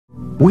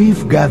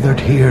We've gathered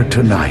here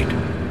tonight,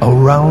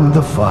 around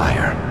the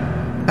fire,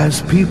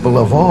 as people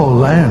of all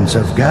lands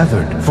have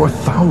gathered for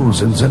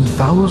thousands and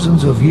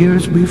thousands of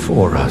years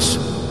before us,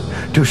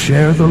 to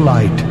share the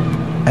light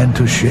and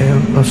to share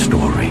a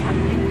story.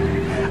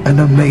 An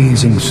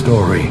amazing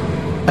story,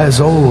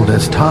 as old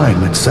as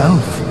time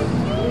itself,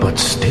 but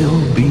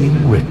still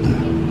being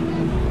written.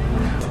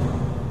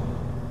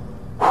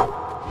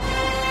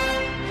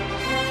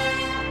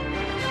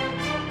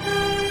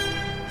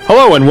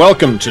 Hello and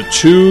welcome to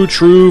Two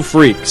True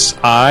Freaks.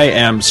 I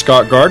am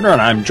Scott Gardner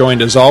and I'm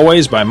joined as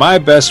always by my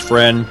best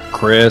friend,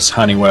 Chris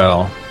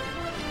Honeywell.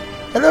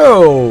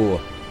 Hello!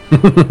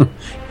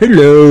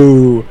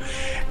 Hello!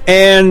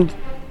 And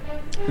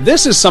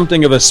this is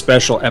something of a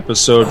special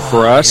episode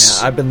for us.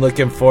 Yeah, I've been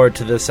looking forward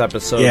to this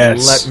episode.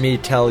 Yes. Let me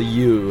tell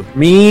you.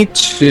 Me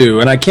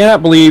too. And I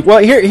cannot believe...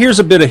 Well, here's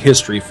a bit of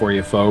history for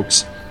you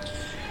folks.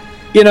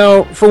 You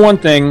know, for one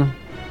thing...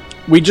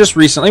 We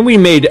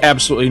made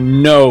absolutely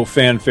no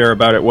fanfare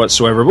about it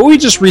whatsoever, but we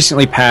just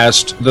recently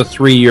passed the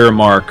 3-year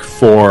mark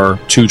for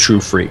Two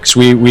True Freaks.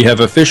 We have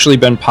officially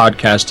been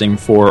podcasting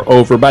for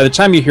over, by the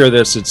time you hear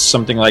this, it's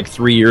something like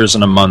 3 years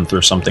and a month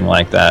or something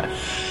like that.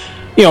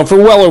 You know, for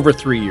well over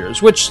 3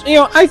 years, which, you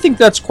know, I think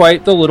that's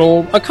quite the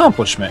little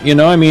accomplishment, you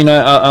know? I mean,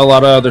 a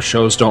lot of other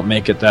shows don't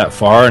make it that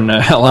far, and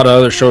a lot of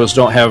other shows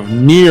don't have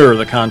near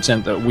the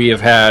content that we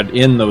have had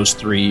in those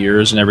 3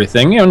 years and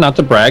everything. You know, not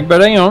to brag,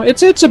 but, you know,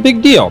 it's a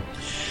big deal.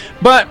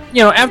 But,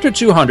 you know, after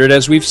 200,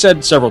 as we've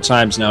said several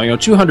times now, you know,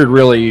 200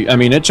 really, I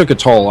mean, it took a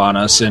toll on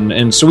us,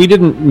 and so we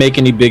didn't make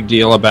any big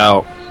deal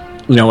about,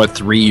 you know, a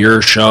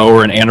 3-year show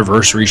or an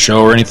anniversary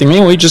show or anything.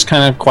 You know, we just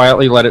kind of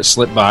quietly let it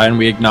slip by, and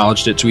we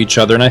acknowledged it to each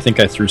other, and I think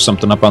I threw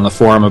something up on the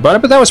forum about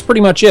it, but that was pretty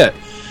much it.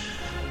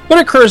 But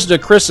it occurs to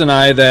Chris and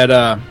I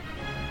that,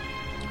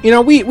 you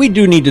know, we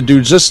do need to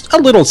do just a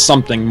little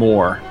something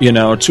more, you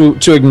know,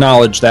 to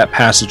acknowledge that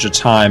passage of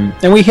time.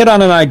 And we hit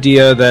on an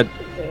idea that,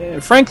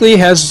 frankly,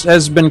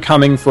 has been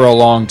coming for a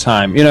long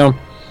time. You know,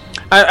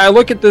 I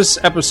look at this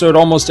episode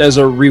almost as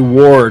a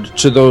reward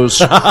to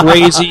those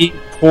crazy,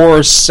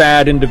 poor,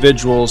 sad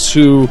individuals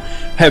who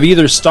have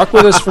either stuck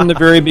with us from the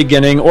very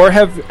beginning or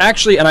have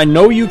actually, and I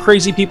know you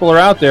crazy people are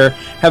out there,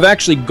 have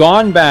actually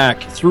gone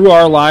back through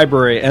our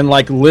library and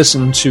like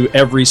listened to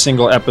every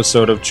single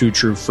episode of Two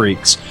True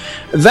Freaks.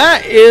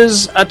 That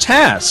is a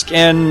task,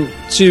 and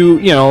to,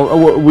 you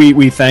know,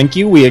 we thank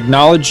you, we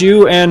acknowledge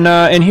you,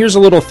 and here's a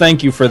little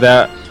thank you for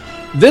that.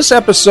 This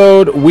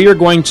episode, we are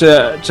going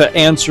to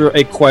answer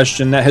a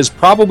question that has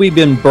probably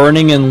been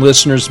burning in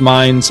listeners'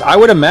 minds. I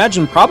would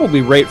imagine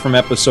probably right from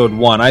episode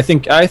 1. I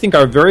think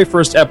our very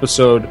first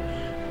episode,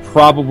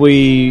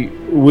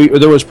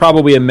 there was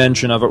probably a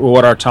mention of it,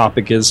 what our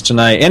topic is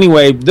tonight.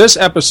 Anyway, this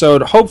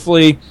episode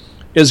hopefully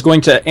is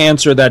going to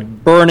answer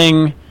that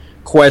burning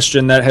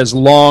question that has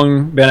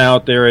long been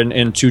out there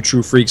in Two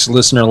True Freaks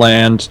listener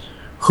land.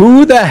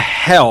 Who the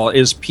hell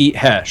is Pete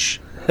Hesch?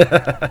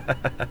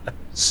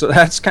 So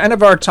that's kind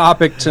of our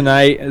topic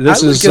tonight.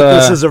 This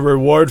is a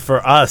reward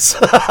for us.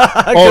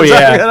 Oh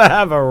yeah, I'm gonna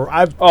have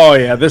oh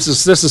yeah, this is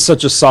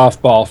such a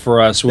softball for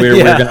us. We're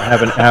gonna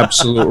have an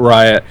absolute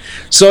riot.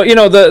 So, you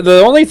know,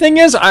 the only thing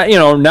is,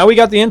 now we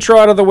got the intro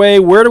out of the way.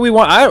 Where do we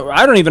want?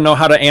 I don't even know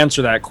how to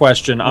answer that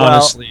question,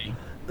 honestly.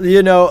 Well,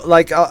 you know,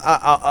 like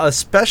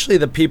especially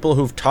the people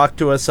who've talked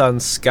to us on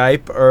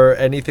Skype or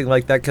anything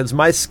like that, because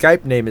my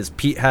Skype name is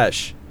Pete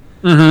Hesch.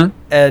 Mm-hmm.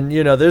 And,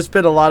 you know, there's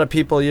been a lot of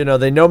people, you know,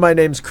 they know my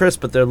name's Chris,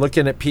 but they're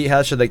looking at Pete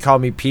Hesch, and they call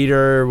me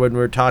Peter when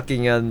we're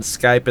talking on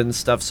Skype and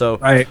stuff. So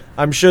right.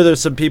 I'm sure there's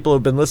some people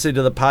who've been listening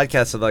to the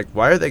podcast and like,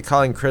 why are they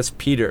calling Chris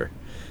Peter?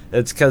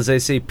 It's because they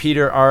see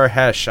Peter R.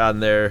 Hesch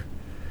on their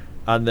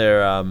on their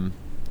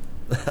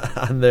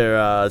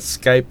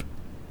Skype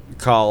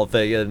call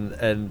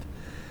thing,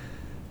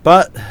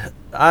 but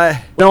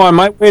I on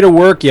my way to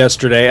work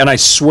yesterday, and I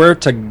swear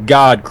to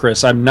God,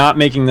 Chris, I'm not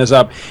making this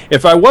up.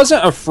 If I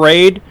wasn't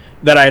afraid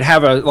that I'd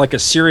have a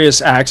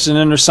serious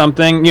accident or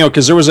something, you know,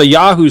 because there was a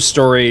Yahoo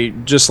story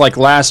just like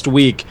last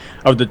week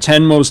of the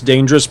 10 most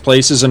dangerous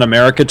places in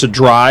America to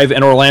drive,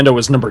 and Orlando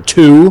was number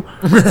 2,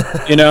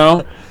 you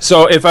know?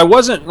 So if I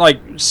wasn't like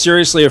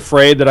seriously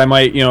afraid that I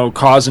might, you know,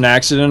 cause an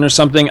accident or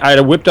something, I'd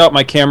have whipped out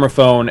my camera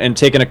phone and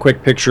taken a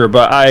quick picture,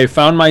 but I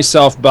found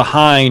myself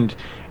behind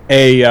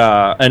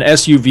an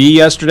SUV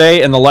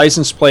yesterday, and the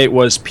license plate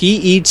was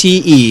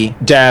HSE.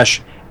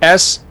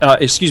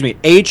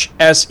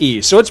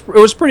 So it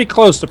was pretty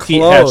close to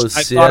Pete Hesch.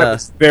 I thought it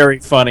was very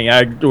funny.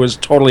 I was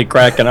totally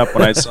cracking up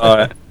when I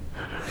saw it.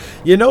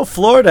 You know,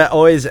 Florida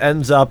always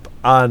ends up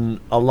on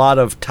a lot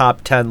of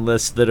top 10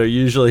 lists that are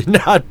usually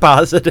not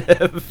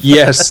positive.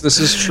 Yes, this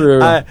is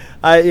true. I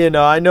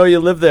know you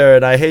live there,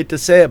 and I hate to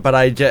say it,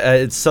 but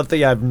it's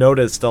something I've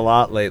noticed a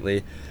lot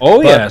lately.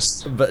 Oh,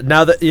 yes. But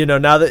now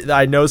that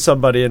I know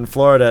somebody in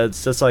Florida,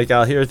 it's just like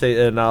I'll hear things,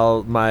 and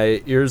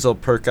my ears will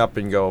perk up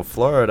and go,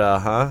 Florida,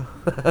 huh?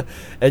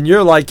 And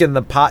you're like in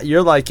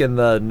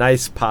the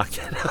nice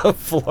pocket of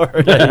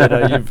Florida. You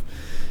know,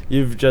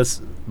 you've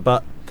just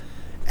but.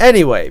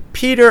 Anyway,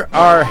 Peter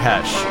R.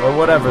 Hesch, or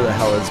whatever the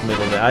hell his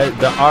middle name.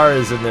 The R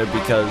is in there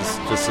because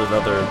just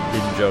another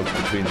in-joke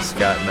between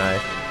Scott and I.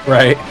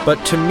 Right.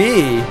 But to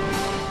me,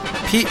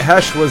 Pete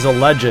Hesch was a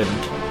legend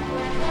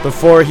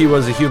before he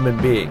was a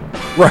human being.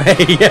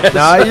 Right, yes.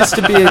 Now, I used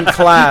to be in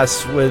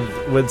class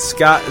with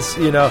Scott,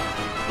 you know.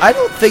 I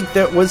don't think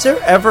was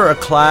there ever a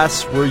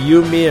class where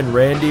you, me, and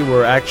Randy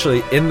were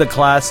actually in the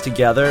class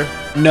together?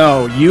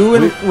 No, you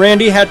and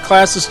Randy had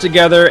classes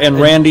together, and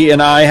Randy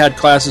and I had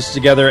classes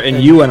together,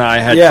 and you and I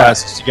had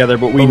classes together,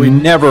 but we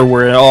never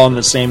were all in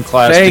the same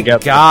class together.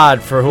 Thank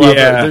God for whoever.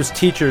 Yeah. There's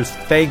teachers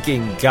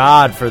thanking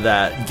God for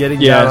that,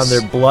 getting down on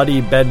their bloody,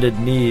 bended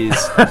knees.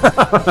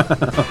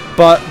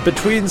 But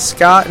between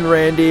Scott and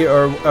Randy,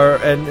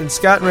 and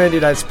Scott and Randy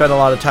and I spent a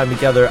lot of time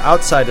together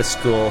outside of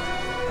school.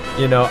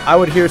 You know, I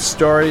would hear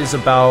stories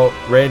about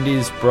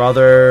Randy's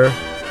brother,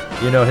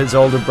 you know, his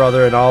older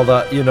brother, and all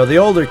the, you know, the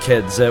older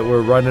kids that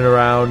were running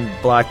around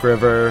Black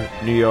River,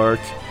 New York,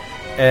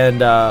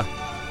 and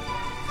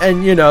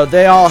you know,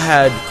 they all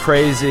had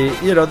crazy,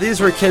 you know, these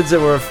were kids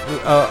that were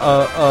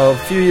a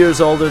few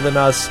years older than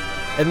us,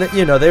 and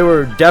you know, they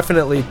were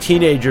definitely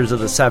teenagers of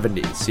the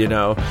 70s, you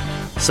know.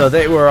 So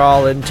they were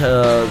all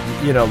into,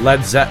 you know,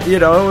 you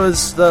know, it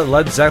was the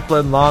Led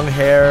Zeppelin, long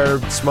hair,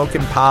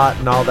 smoking pot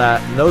and all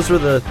that. And those were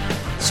the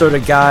sort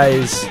of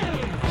guys,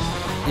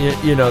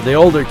 you know, the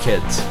older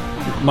kids.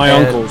 My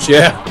uncles,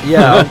 yeah.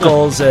 Yeah,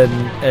 uncles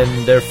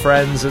and their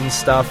friends and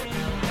stuff.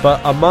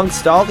 But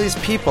amongst all these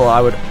people,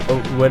 I would,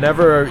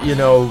 whenever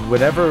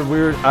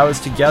I was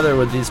together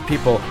with these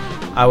people,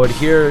 I would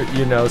hear,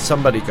 you know,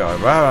 somebody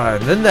going, wow,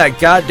 and then that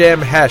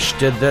goddamn Hesch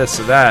did this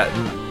or that.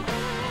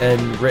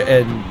 And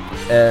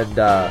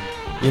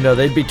you know,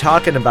 they'd be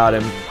talking about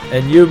him,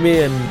 and you,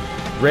 me, and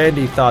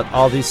Randy thought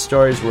all these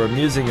stories were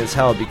amusing as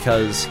hell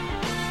because,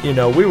 you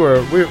know, we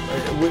were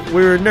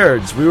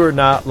nerds. We were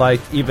not like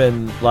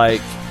even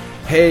like,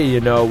 hey, you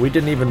know, we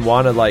didn't even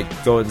want to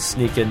like go and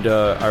sneak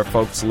into our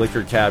folks'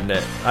 liquor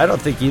cabinet. I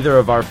don't think either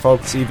of our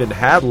folks even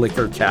had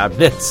liquor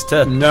cabinets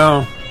to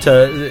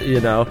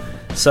you know.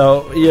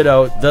 So, you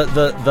know,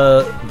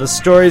 the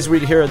stories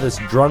we'd hear of this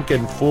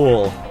drunken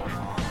fool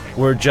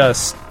were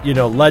just, you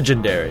know,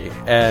 legendary,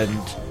 and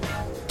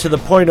to the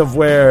point of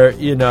where,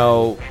 you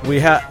know,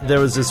 there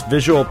was this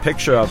visual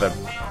picture of him.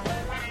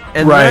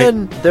 And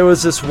then there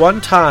was this one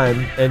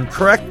time, and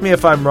correct me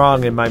if I'm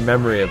wrong in my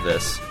memory of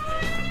this,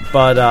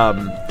 but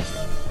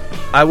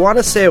I want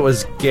to say it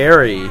was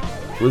Gary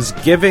was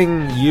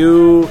giving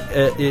you,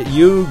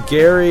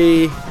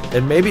 Gary,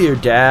 and maybe your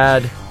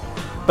dad,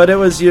 but it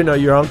was, you know,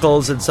 your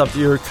uncles and stuff.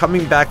 You were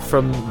coming back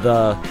from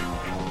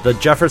the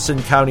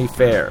Jefferson County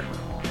Fair.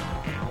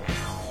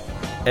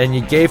 And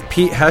you gave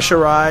Pete Hesch a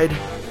ride.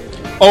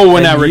 Oh,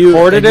 when I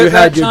recorded it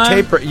that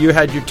time? You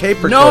had your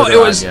tape recorder. No,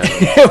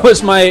 it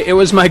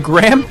was my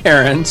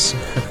grandparents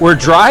were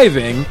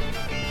driving,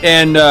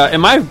 and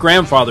my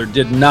grandfather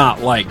did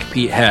not like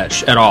Pete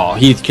Hesch at all.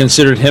 He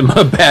considered him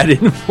a bad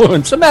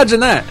influence. Imagine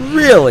that.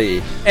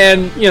 Really?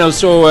 And you know,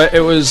 so it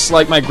was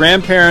like my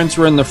grandparents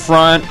were in the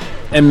front,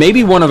 and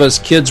maybe one of us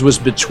kids was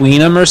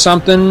between them or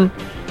something.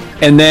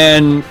 And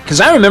then,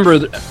 because I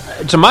remember.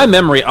 To my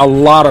memory, a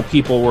lot of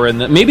people were in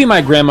the... Maybe my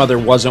grandmother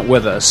wasn't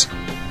with us,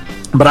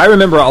 but I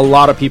remember a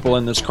lot of people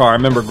in this car. I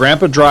remember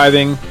Grandpa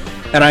driving,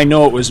 and I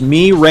know it was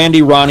me,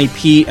 Randy, Ronnie,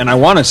 Pete, and I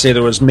want to say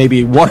there was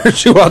maybe one or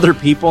two other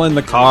people in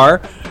the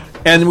car.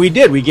 And we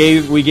did. We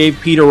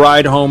gave Pete a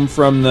ride home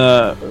from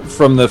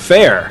the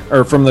fair,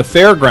 or from the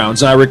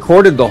fairgrounds, and I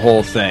recorded the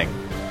whole thing.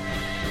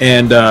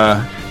 And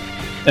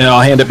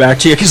I'll hand it back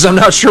to you because I'm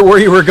not sure where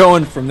you were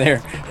going from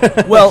there.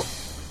 Well.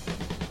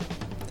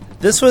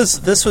 This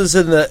was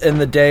in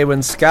the day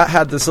when Scott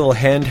had this little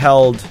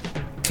handheld,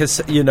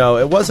 you know,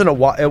 it wasn't a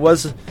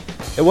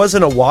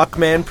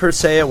Walkman per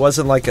se. It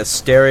wasn't like a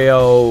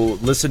stereo.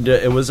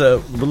 It was a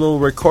little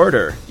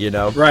recorder, you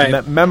know,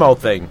 right? Memo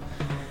thing.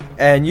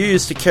 And you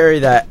used to carry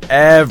that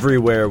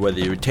everywhere with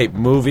you. We'd tape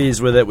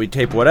movies with it. We'd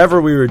tape whatever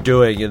we were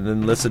doing, and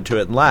then listen to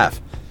it and laugh.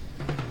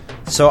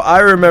 So I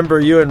remember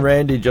you and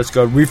Randy just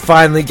going, "We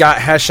finally got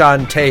Hesch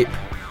on tape."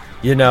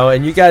 You know,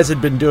 and you guys had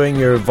been doing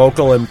your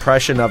vocal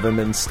impression of him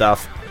and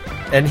stuff.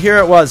 And here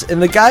it was. And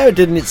the guy who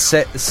didn't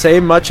say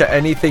much of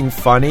anything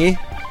funny,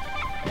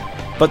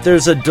 but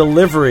there's a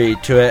delivery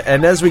to it.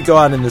 And as we go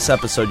on in this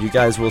episode, you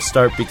guys will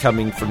start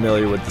becoming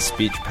familiar with the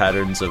speech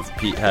patterns of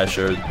Pete Hesch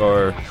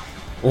or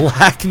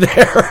lack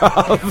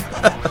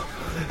thereof.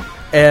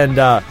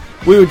 And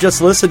we would just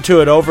listen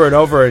to it over and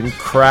over and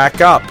crack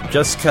up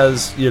just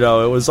because, you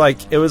know, it was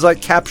like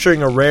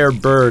capturing a rare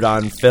bird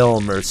on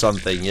film or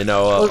something, you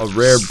know, a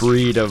rare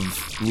breed of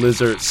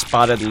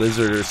spotted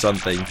lizard or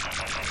something.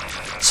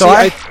 So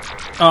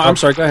I'm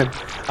sorry, go ahead.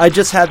 I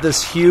just had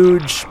this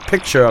huge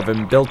picture of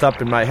him built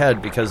up in my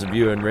head because of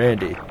you and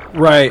Randy.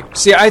 Right.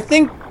 See, I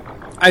think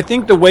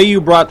the way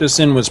you brought this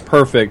in was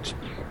perfect.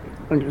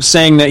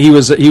 saying that he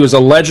was a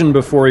legend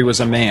before he was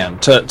a man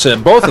to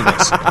both of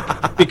us,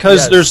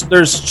 because Yes.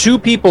 there's two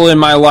people in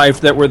my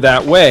life that were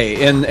that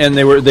way, and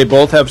they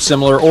both have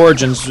similar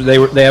origins.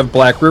 They have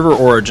Black River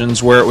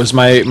origins, where it was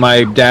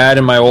my dad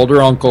and my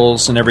older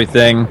uncles and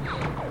everything.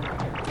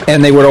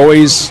 And they would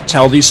always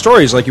tell these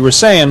stories, like you were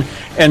saying,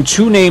 and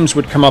two names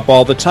would come up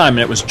all the time,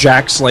 and it was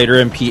Jack Slater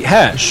and Pete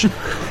Hesch.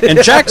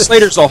 And Jack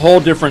Slater's a whole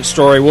different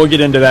story. We'll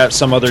get into that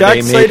some other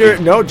day,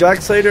 maybe.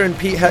 Jack Slater and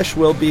Pete Hesch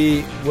will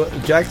be...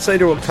 Jack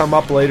Slater will come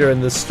up later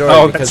in this story,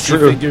 Oh, because that's he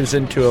true. figures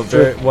into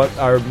one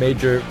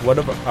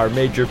of our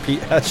major Pete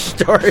Hesch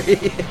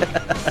story.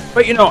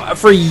 But,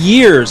 for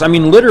years, I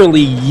mean,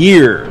 literally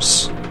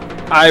years,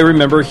 I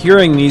remember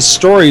hearing these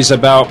stories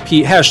about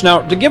Pete Hesch. Now,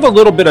 to give a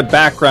little bit of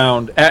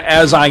background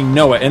as I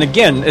know it, and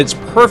again, it's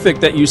perfect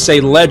that you say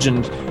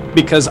legend,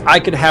 because I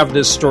could have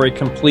this story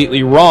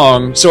completely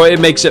wrong, so it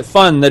makes it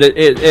fun that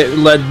it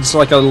leads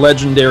like a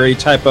legendary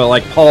type of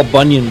like Paul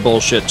Bunyan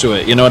bullshit to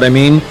it, you know what I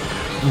mean?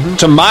 Mm-hmm.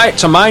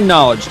 To my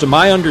knowledge, to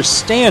my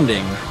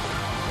understanding,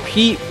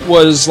 Pete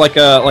was like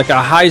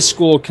a high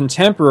school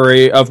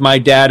contemporary of my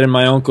dad and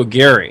my Uncle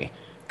Gary.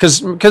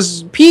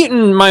 Because Pete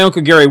and my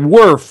Uncle Gary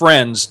were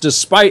friends,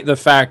 despite the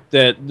fact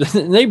that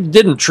they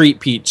didn't treat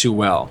Pete too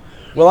well.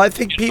 Well, I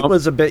think Pete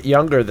was a bit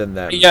younger than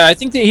them. Yeah, I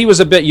think that he was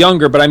a bit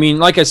younger, but I mean,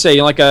 like I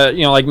say, like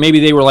maybe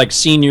they were like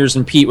seniors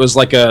and Pete was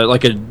like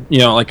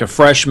a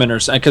freshman or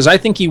something. Because I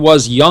think he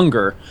was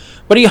younger,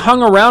 but he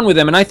hung around with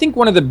them, and I think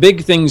one of the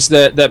big things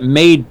that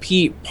made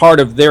Pete part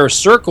of their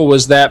circle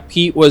was that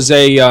Pete was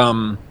a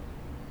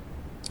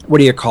what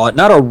do you call it?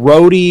 Not a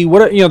roadie.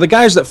 The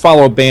guys that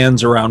follow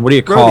bands around? What do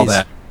you call Roadies.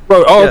 that?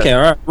 Okay,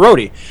 all right,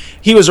 roadie.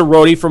 He was a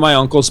roadie for my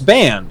uncle's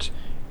band,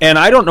 and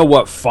I don't know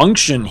what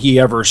function he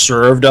ever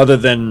served other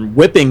than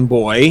whipping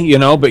boy,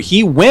 but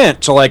he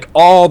went to like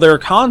all their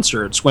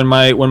concerts when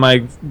my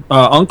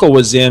uncle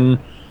was in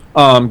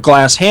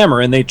Glass Hammer,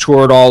 and they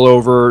toured all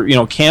over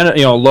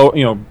Canada,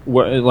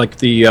 like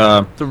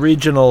the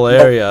regional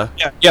area.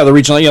 Yeah, the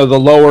regional, the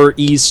lower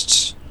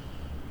east.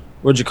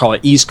 What'd you call it?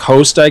 East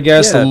Coast, I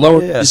guess. The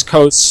lower East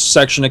Coast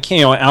section of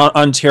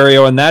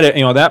Ontario and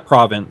that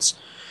province.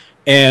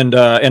 And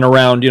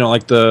around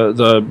like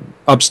the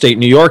upstate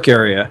New York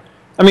area.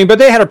 I mean, but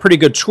they had a pretty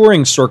good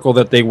touring circle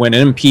that they went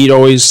in. Pete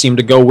always seemed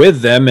to go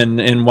with them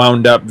and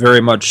wound up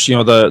very much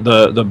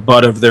the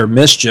butt of their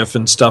mischief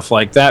and stuff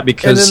like that,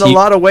 because and in a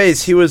lot of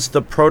ways he was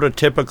the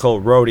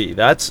prototypical roadie.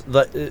 That's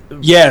the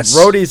yes.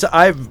 Roadies,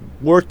 I've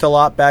worked a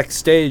lot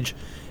backstage,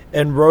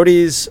 and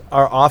roadies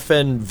are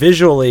often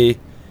visually,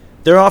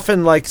 they're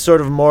often like sort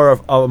of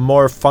a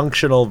more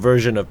functional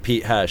version of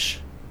Pete Hesch.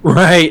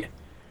 Right.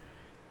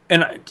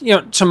 And,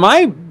 to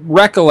my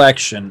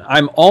recollection,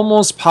 I'm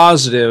almost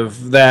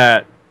positive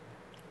that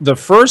the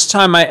first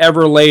time I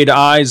ever laid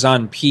eyes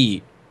on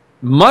Pete,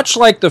 much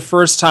like the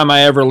first time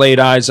I ever laid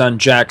eyes on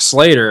Jack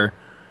Slater,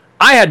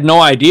 I had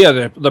no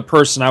idea the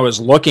person I was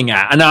looking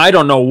at. And I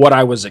don't know what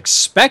I was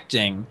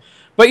expecting.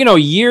 But,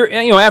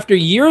 after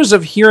years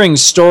of hearing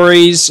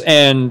stories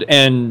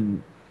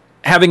and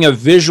having a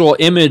visual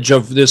image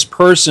of this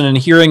person and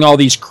hearing all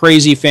these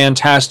crazy,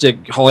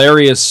 fantastic,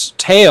 hilarious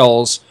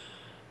tales,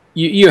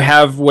 you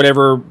have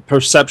whatever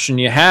perception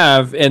you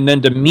have, and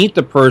then to meet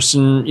the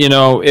person,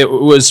 it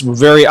was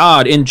very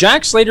odd. In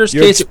Jack Slater's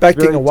You're case,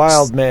 expecting a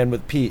wild man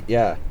with Pete,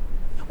 yeah.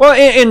 Well,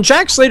 in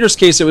Jack Slater's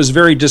case, it was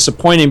very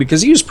disappointing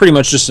because he was pretty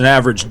much just an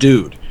average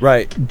dude.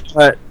 Right.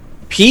 But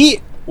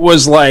Pete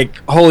was like,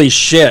 holy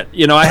shit.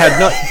 I had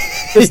no...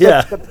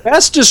 Yeah. The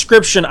best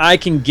description I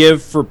can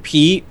give for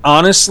Pete,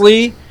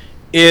 honestly,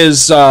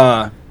 is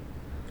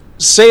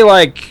say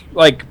like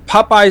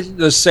Popeye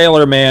the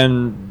Sailor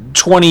Man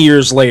 20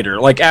 years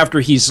later, like after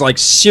he's like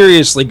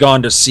seriously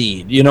gone to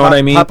seed. You know what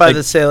I mean? Popeye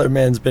the Sailor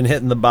Man's been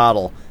hitting the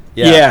bottle.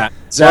 Yeah,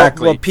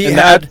 exactly. Well, Pete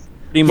had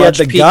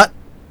the gut.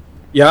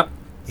 Yeah.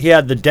 He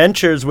had the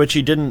dentures, which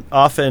he didn't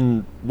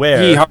often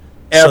wear.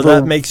 So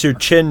that makes your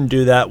chin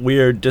do that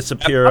weird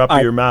disappear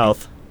up your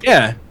mouth.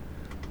 Yeah.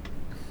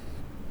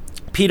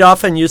 Pete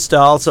often used to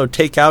also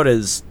take out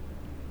his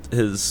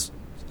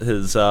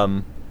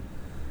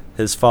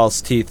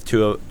false teeth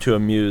to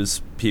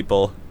amuse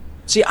people.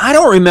 See, I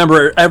don't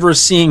remember ever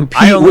seeing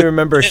Pete. I only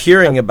remember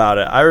hearing about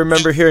it. I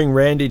remember hearing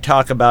Randy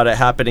talk about it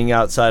happening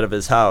outside of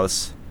his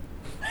house.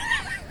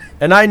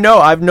 And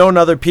I've known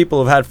other people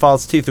who've had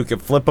false teeth who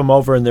could flip them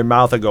over in their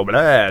mouth and go blah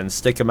and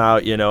stick them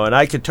out, and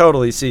I could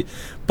totally see.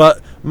 But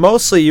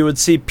mostly you would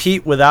see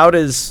Pete without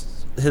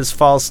his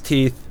false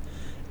teeth,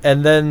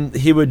 and then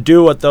he would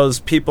do what those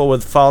people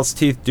with false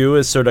teeth do,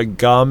 is sort of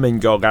gum and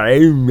go,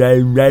 right.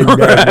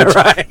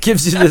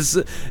 Gives you this,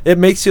 it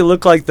makes you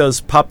look like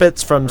those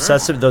puppets from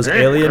Sesame, those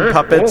alien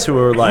puppets who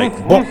are like,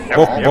 book, you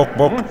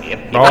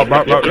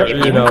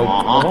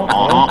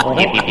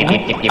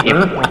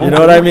know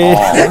what I mean?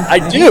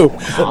 I do.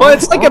 Well,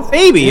 it's like a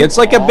baby. It's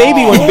like a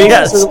baby when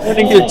babies are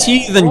learning their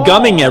teeth and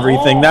gumming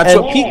everything. That's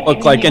what Pete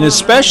looked like, and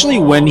especially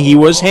when he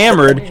was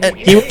hammered,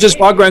 he would just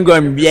walk around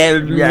going, blah,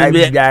 blah,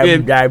 blah,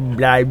 blah,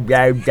 blah.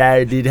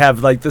 he'd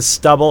have like the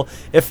stubble.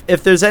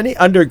 If there's any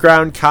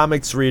underground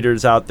comics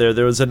readers out there,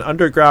 there was an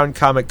underground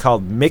comic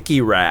called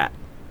Mickey Rat.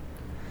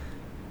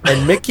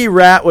 And Mickey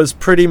Rat was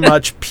pretty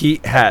much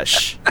Pete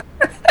Hesch.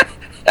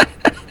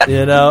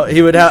 You know,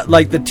 he would have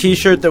like the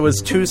T-shirt that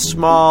was too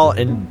small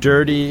and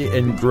dirty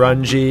and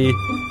grungy,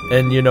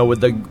 and you know,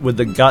 with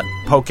the gut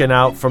poking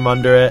out from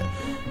under it,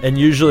 and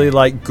usually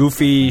like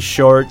goofy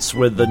shorts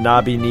with the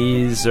knobby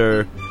knees,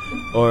 or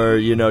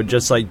you know,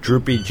 just like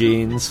droopy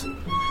jeans.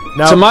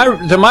 Now,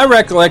 to my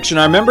recollection,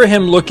 I remember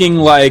him looking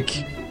like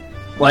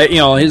you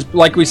know, his,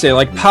 like we say,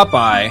 like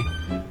Popeye.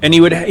 And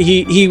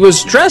he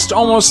was dressed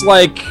almost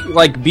like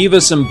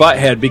Beavis and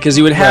Butthead, because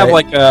he would have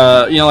like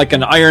you know, like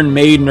an Iron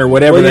Maiden or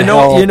whatever.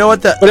 Well, you know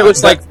what but it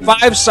was like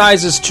 5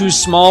 sizes too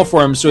small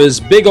for him, so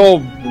his big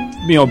old,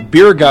 you know,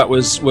 beer gut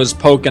was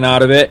poking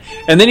out of it,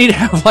 and then he'd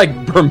have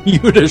like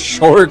Bermuda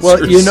shorts.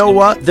 Well, you know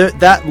what?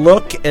 That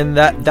look and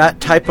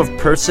that type of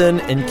person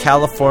in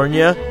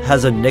California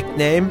has a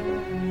nickname,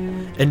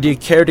 and do you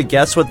care to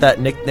guess what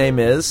that nickname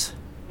is?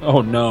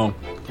 Oh no!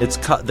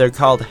 They're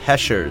called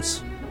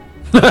Heschers.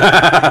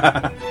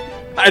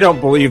 I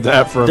don't believe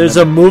that for a There's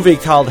minute. a movie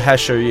called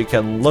Hesher. You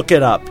can look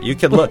it up. You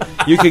can look.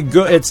 You can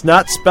go. It's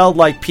not spelled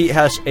like Pete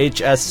Hesch,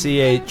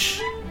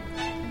 H-S-C-H.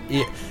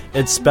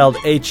 It's spelled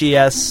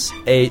H-E-S-H-E-R.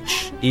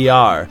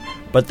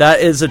 But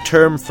that is a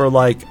term for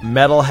like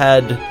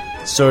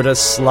metalhead, sort of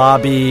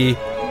slobby,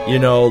 you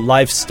know,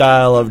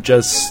 lifestyle of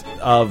just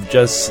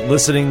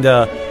listening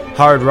to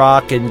hard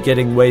rock and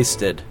getting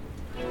wasted,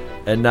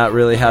 and not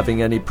really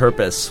having any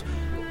purpose,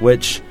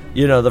 which.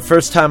 You know, the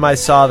first time I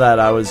saw that,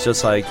 I was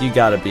just like, you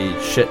gotta be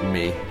shitting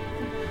me.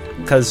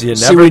 Because you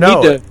never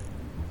know.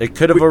 It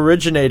could have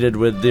originated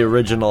with the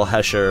original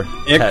Hesher.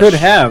 It could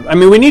have. I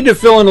mean, we need to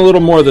fill in a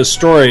little more of the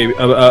story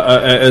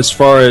as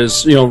far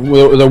as, you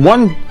know, the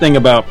one thing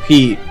about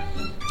Pete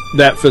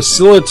that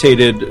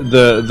facilitated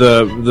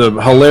the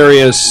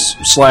hilarious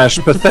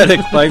 /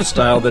 pathetic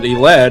lifestyle that he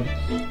led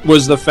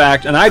was the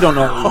fact, and I don't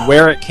know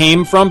where it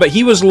came from, but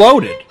he was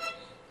loaded.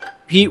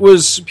 Pete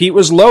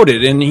was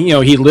loaded, and you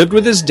know, he lived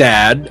with his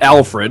dad,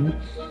 Alfred,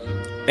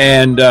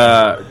 and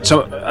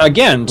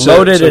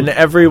loaded in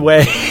every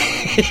way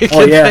you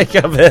can think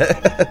of it.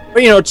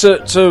 But, you know,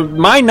 to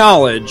my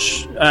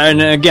knowledge,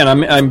 and again,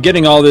 I'm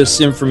getting all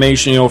this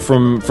information, you know,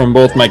 from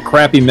both my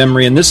crappy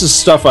memory, and this is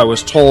stuff I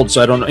was told,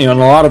 so I don't, you know, and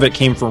a lot of it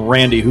came from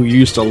Randy, who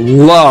used to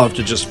love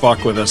to just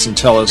fuck with us and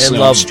tell us, and you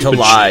know, love to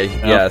lie. Shit,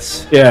 you know?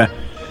 Yes, yeah.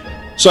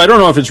 So I don't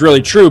know if it's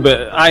really true,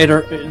 but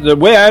the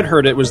way I'd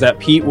heard it was that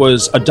Pete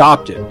was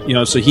adopted, you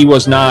know, so he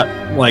was not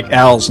like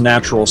Al's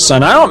natural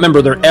son. I don't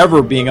remember there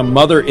ever being a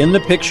mother in the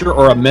picture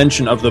or a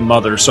mention of the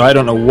mother, so I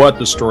don't know what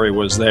the story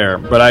was there.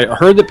 But I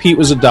heard that Pete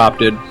was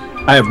adopted.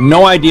 I have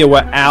no idea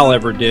what Al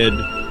ever did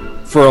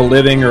for a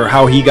living or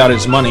how he got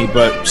his money,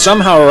 but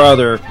somehow or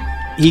other,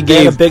 he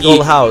gave a big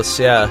old house,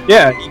 yeah.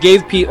 Yeah, he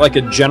gave Pete like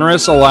a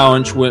generous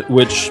allowance,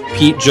 which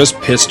Pete just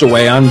pissed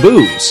away on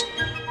booze.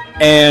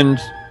 And...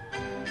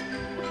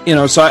 you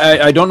know, so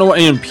I don't know what,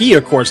 and Pete,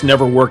 of course,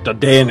 never worked a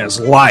day in his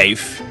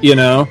life, you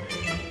know.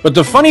 But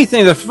the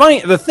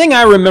thing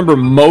I remember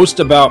most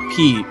about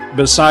Pete,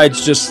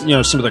 besides just, you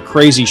know, some of the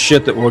crazy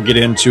shit that we'll get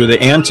into,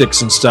 the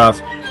antics and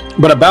stuff,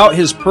 but about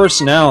his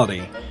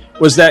personality,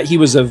 was that he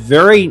was a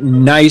very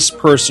nice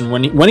person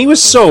when he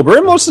was sober,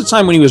 and most of the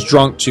time when he was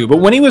drunk too, but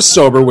when he was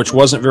sober, which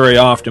wasn't very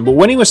often, but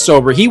when he was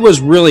sober, he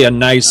was really a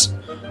nice,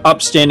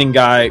 upstanding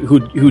guy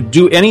who'd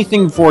do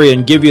anything for you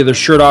and give you the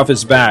shirt off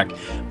his back.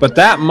 But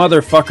that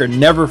motherfucker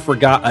never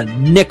forgot a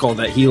nickel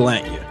that he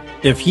lent you.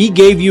 If he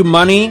gave you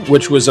money,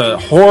 which was a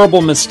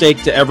horrible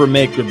mistake to ever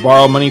make, to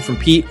borrow money from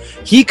Pete,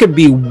 he could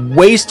be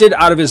wasted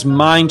out of his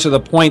mind to the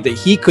point that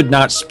he could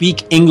not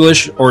speak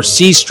English or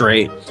see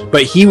straight,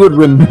 but he would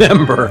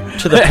remember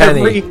to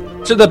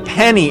the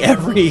penny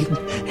every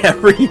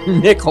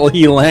nickel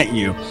he lent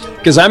you.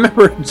 Because I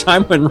remember a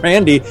time when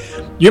Randy,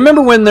 you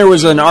remember when there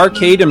was an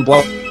arcade in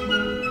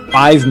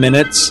 5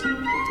 minutes?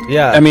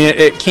 Yeah. I mean,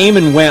 it came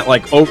and went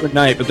like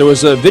overnight, but there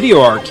was a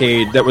video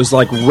arcade that was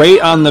like right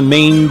on the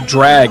main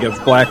drag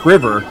of Black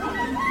River,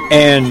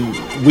 and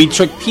we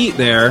took Pete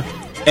there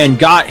and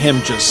got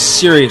him just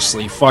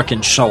seriously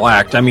fucking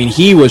shellacked. I mean,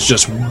 he was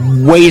just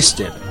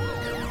wasted.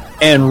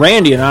 And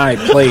Randy and I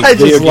played I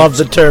just love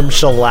the term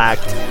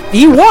shellacked.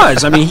 He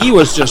was. I mean, he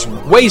was just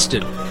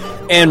wasted.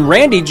 And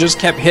Randy just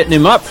kept hitting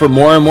him up for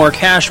more and more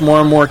cash,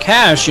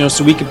 you know,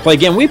 so we could play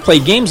again. We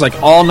played games like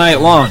all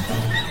night long.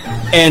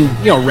 And,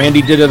 you know,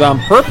 Randy did it on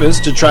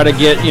purpose to try to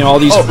get, you know, all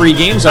these free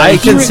games. I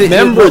can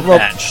remember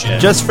that shit.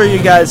 Just for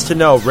you guys to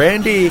know,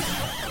 Randy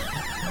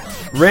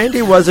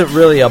wasn't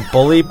really a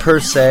bully per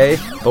se,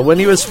 but when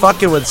he was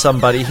fucking with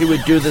somebody, he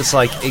would do this,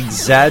 like,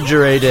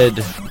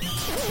 exaggerated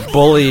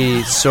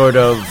bully sort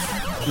of,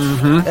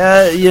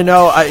 you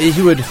know,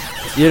 he would,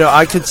 you know,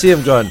 I could see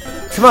him going,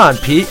 come on,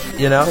 Pete,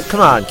 you know, come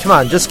on,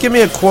 just give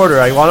me a quarter,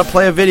 I want to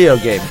play a video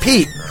game.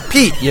 Pete,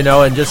 you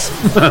know, and just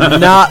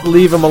not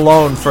leave him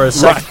alone for a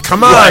second. Right.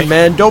 Come on,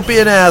 man, don't be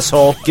an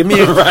asshole. Give me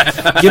a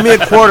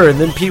quarter, and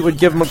then Pete would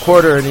give him a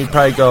quarter, and he'd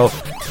probably go,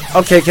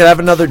 okay, can I have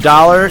another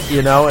 $1?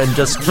 You know, and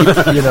just keep,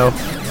 you know,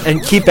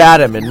 and keep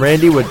at him. And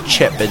Randy would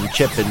chip and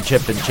chip and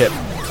chip and chip.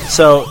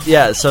 So,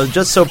 yeah, so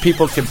just so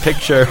people can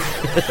picture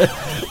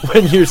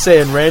when you're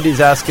saying Randy's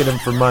asking him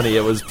for money,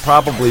 it was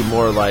probably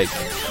more like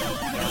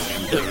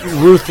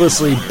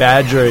ruthlessly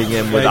badgering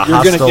him with a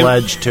hostile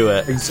edge to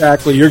it.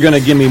 Exactly. You're going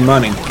to give me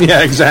money.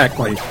 Yeah,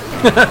 exactly.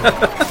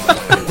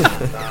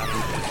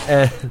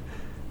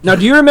 Now,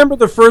 do you remember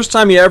the first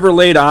time you ever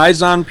laid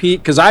eyes on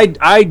Pete? Because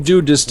I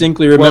do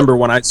distinctly remember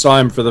when I saw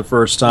him for the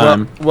first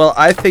time. Well,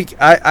 I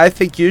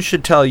think you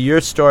should tell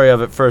your story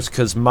of it first,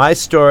 because my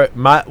story,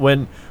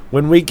 when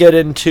we get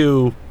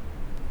into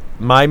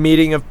my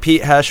meeting of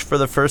Pete Hesch for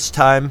the first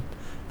time,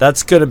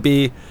 that's going to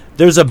be,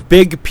 there's a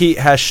big Pete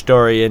Hesch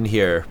story in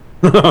here.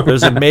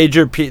 There's a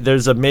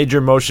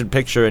major motion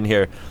picture in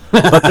here,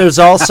 but there's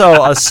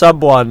also a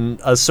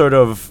sort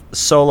of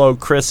solo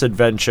Chris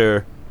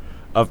adventure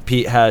of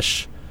Pete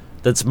Hesch.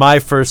 That's my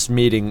first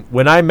meeting.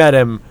 When I met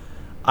him,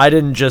 I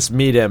didn't just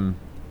meet him,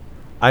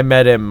 I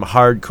met him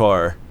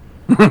hardcore.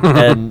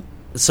 And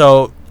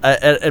so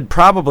and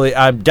probably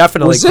I'm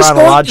definitely was this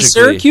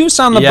chronologically going to Syracuse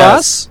on the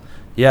bus?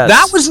 Yes.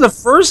 That was the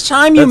first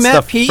time you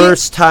met Pete? That's the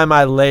first time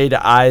I laid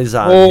eyes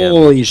on him.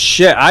 Holy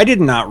shit. I did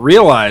not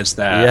realize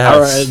that.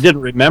 Yes. I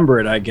didn't remember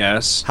it, I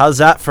guess. How's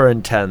that for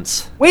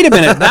intense? Wait a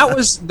minute.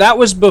 That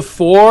was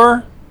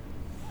before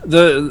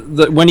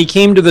the when he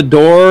came to the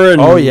door and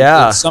oh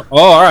yeah.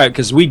 All right,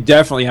 because we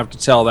definitely have to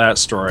tell that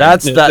story.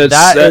 That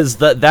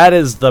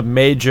is the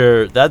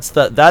major. That's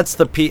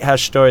the Pete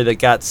Hesch story that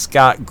got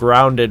Scott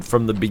grounded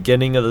from the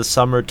beginning of the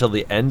summer till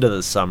the end of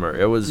the summer.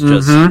 It was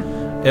just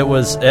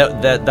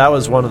that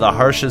was one of the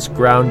harshest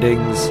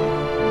groundings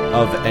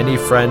of any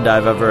friend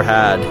I've ever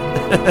had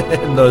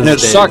in those days. And it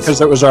sucked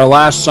because it was our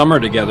last summer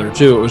together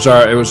too. It was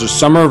the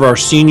summer of our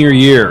senior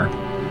year.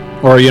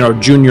 Or,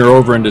 junior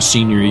over into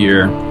senior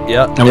year.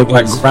 Yep. And we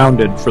got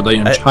grounded for the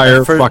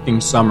entire fucking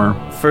summer.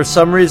 For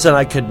some reason,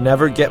 I could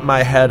never get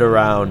my head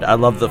around. I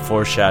love the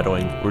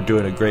foreshadowing. We're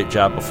doing a great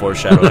job of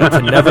foreshadowing. I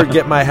could never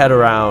get my head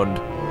around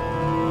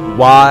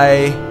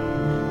why,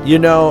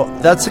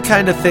 that's the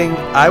kind of thing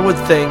I would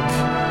think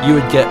you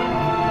would get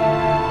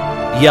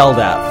yelled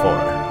at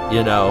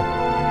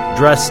for,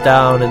 dress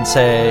down and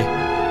say,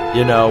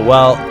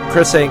 well,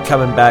 Chris ain't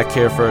coming back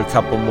here for a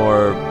couple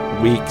more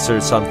weeks or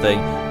something.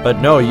 But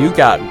no, you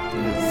got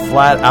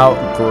flat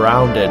out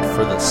grounded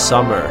for the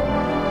summer.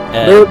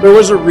 And there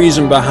was a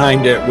reason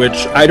behind it,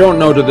 which I don't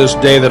know to this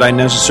day that I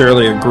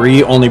necessarily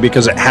agree, only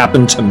because it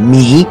happened to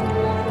me.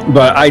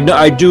 But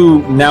I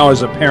do now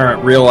as a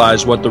parent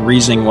realize what the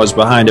reasoning was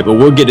behind it. But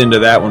we'll get into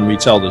that when we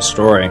tell the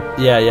story.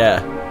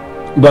 Yeah.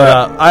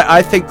 But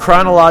I think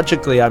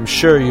chronologically, I'm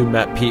sure you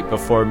met Pete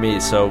before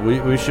me. So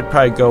we should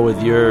probably go with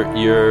your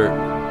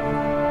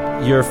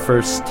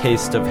first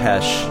taste of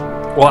Hesch.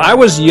 Well, I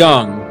was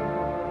young.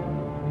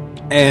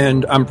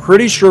 And I'm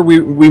pretty sure we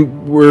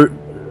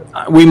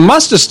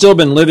must have still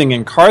been living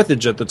in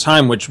Carthage at the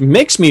time, which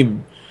makes me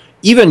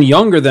even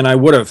younger than I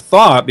would have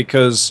thought,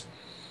 because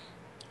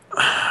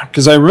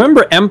I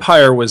remember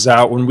Empire was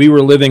out when we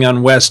were living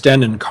on West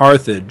End in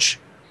Carthage,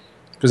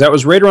 because that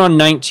was right around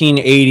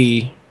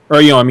 1980.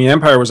 Or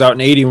Empire was out in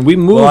 80 when we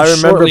moved. Well, I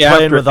remember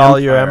playing with all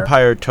your Empire.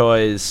 Empire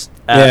toys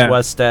at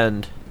West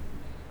End.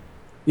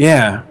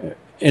 Yeah,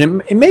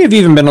 and it may have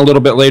even been a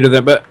little bit later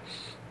than, but.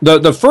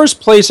 The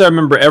first place I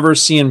remember ever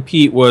seeing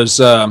Pete was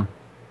there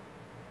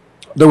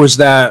was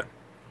that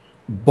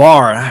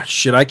bar.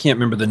 Shit, I can't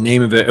remember the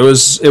name of it. It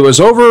was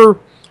over. Do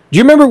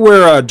you remember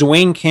where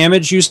Dwayne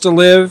Camage used to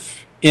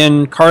live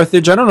in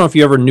Carthage? I don't know if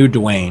you ever knew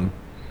Dwayne.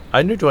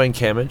 I knew Dwayne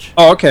Camage.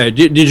 Oh, okay.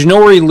 Did you know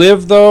where he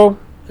lived though?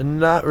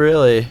 Not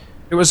really.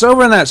 It was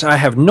over in that. I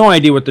have no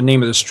idea what the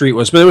name of the street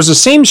was, but it was the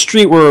same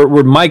street where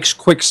Mike's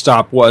Quick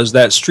Stop was.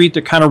 That street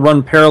that kind of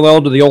run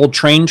parallel to the old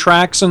train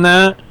tracks and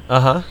that.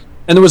 Uh-huh.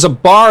 And there was a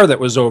bar that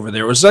was over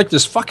there. It was like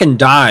this fucking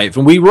dive.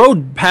 And we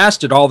rode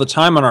past it all the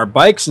time on our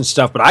bikes and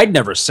stuff, but I'd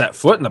never set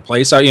foot in the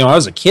place. I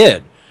was a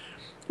kid.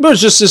 But it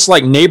was just this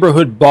like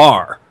neighborhood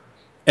bar.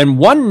 And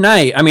one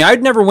night,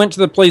 I'd never went to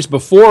the place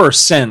before or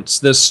since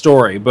this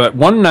story, but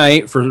one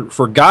night,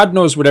 for God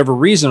knows whatever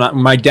reason,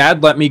 my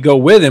dad let me go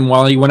with him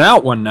while he went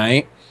out one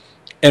night,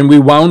 and we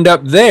wound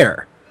up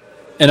there.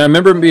 And I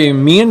remember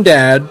being me and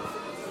Dad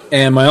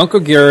and my Uncle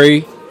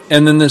Gary,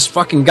 and then this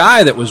fucking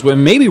guy that was with,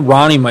 maybe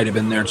Ronnie might have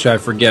been there too, I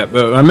forget.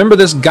 But I remember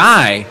this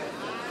guy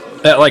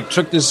that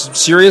took this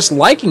serious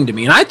liking to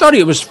me, and I thought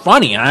he was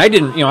funny. And I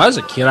didn't, as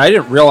a kid, I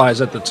didn't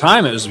realize at the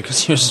time it was because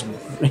he was,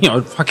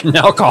 fucking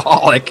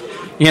alcoholic,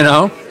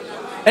 And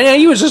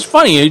he was just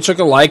funny. He took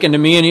a liking to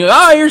me, and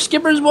you're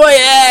Skipper's boy,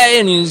 yeah.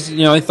 And he's,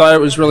 he thought it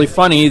was really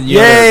funny.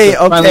 Yay!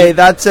 Okay,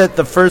 that's it.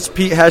 The first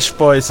Pete Hesch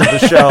voice of the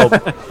show.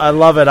 I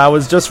love it. I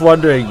was just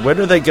wondering, when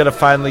are they going to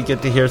finally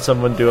get to hear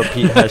someone do a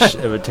Pete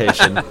Hesch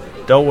imitation?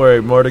 Don't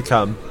worry, more to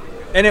come.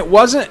 And it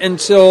wasn't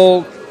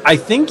until I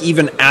think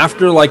even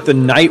after the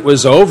night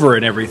was over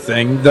and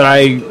everything that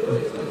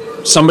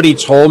somebody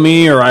told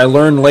me, or I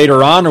learned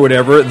later on or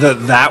whatever,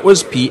 that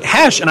was Pete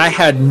Hesch, and I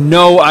had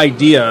no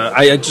idea.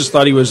 I just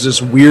thought he was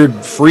this weird,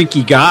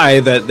 freaky guy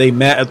that they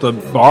met at the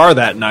bar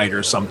that night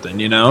or something,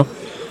 you know?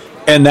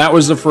 And that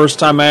was the first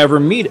time I ever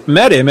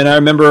met him, and I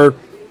remember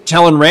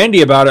telling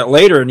Randy about it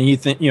later, and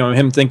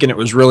him thinking it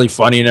was really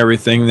funny and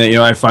everything, that,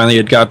 I finally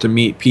had got to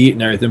meet Pete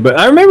and everything. But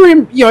I remember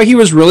him, he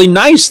was really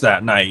nice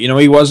that night.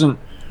 He wasn't,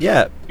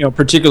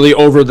 particularly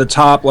over the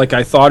top like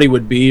I thought he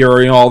would be,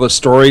 or all the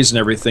stories and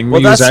everything.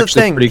 Well, he was that's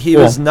actually the thing. Pretty he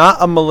cool. was not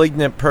a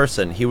malignant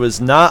person. He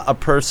was not a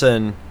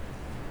person.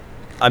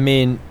 I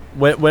mean,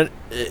 when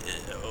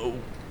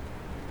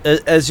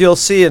as you'll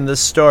see in this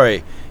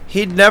story,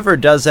 he never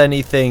does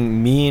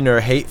anything mean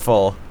or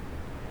hateful.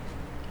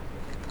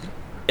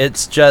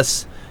 It's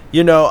just,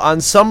 on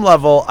some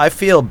level, I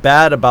feel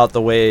bad about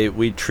the way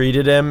we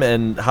treated him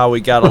and how we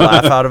got a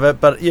laugh out of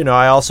it. But,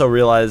 I also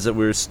realize that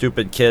we were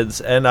stupid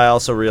kids, and I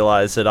also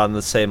realize that on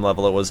the same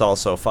level it was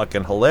also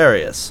fucking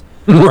hilarious.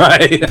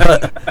 Right.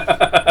 But,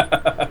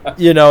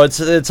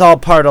 it's all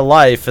part of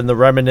life and the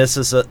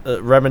reminiscence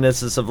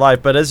of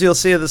life. But as you'll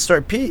see in the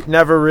story, Pete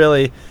never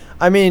really...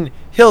 I mean,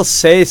 he'll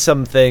say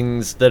some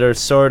things that are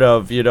sort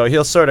of,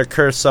 he'll sort of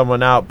curse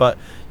someone out, but,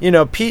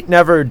 Pete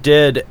never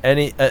did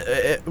any...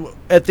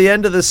 at the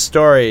end of this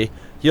story,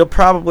 you'll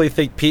probably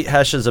think Pete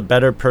Hesch is a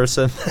better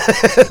person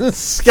than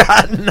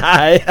Scott and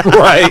I.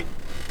 Right.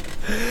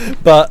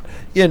 But,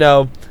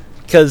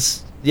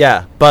 because,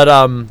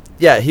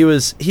 he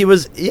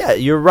was,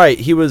 you're right.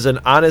 He was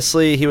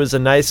he was a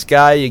nice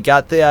guy. You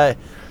got the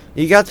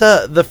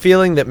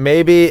feeling that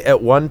maybe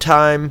at one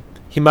time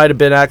he might have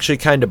been actually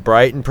kind of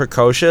bright and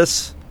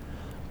precocious,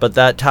 but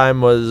that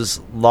time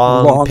was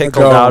long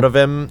pickled ago. out of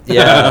him.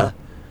 Yeah.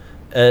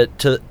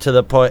 To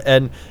the point.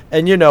 And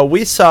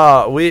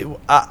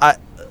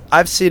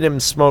I've seen him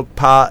smoke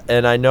pot,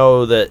 and I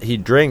know that he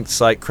drinks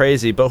like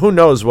crazy, but who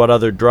knows what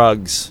other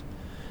drugs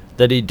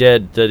that he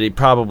did that he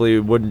probably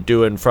wouldn't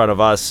do in front of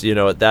us,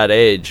 at that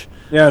age.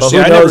 Yeah, but see,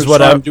 I never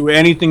saw him do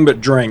anything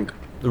but drink.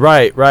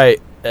 Right.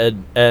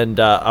 And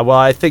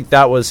I think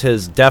that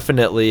was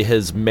definitely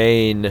his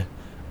main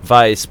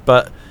vice.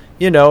 But,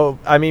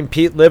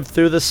 Pete lived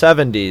through the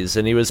 70s,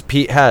 and he was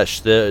Pete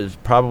Hesch. There's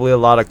probably a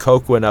lot of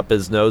coke went up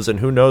his nose, and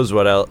who knows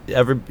what else.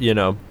 The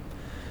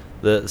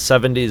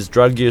 70s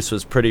drug use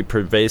was pretty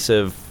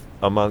pervasive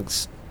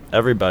amongst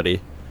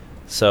everybody.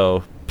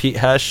 So, Pete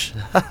Hesch,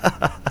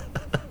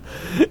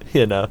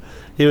 he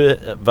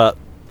was, but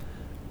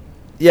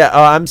yeah.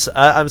 Oh, I'm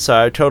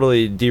sorry. I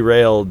totally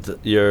derailed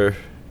your.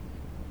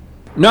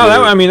 No, that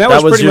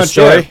was pretty your much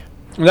story. it.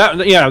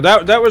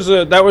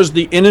 That was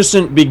the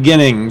innocent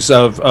beginnings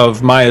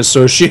of my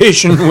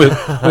association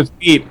with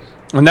Pete,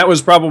 and that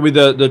was probably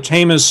the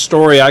tamest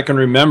story I can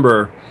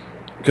remember,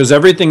 because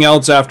everything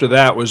else after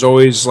that was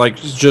always like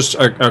just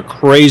a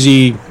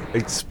crazy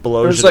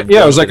explosion.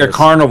 It was like a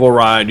carnival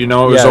ride. It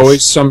was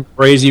always some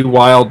crazy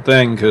wild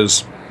thing.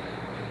 Because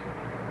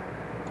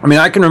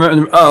I can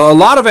remember a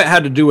lot of it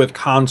had to do with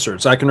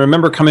concerts. I can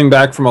remember coming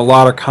back from a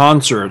lot of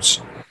concerts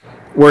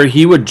where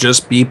he would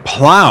just be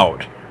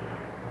plowed.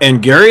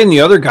 And Gary and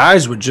the other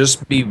guys would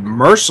just be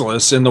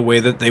merciless in the way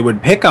that they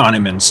would pick on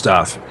him and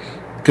stuff.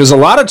 Because a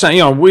lot of time,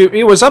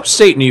 it was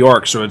upstate New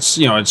York, so it's,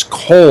 it's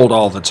cold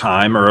all the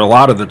time, or a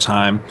lot of the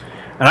time.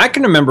 And I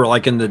can remember,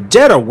 like, in the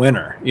dead of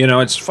winter,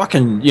 it's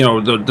fucking,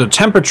 the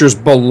temperature's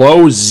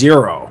below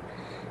zero.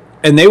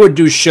 And they would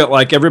do shit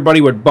like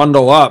everybody would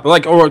bundle up.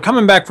 Or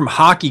coming back from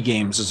hockey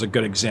games is a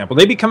good example.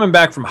 They'd be coming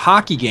back from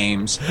hockey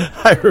games,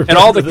 and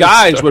all the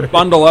guys would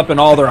bundle up in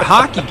all their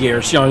hockey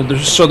gear. So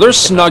they're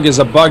snug as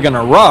a bug in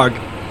a rug.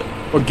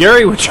 Well,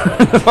 Gary would turn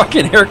the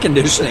fucking air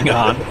conditioning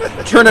on,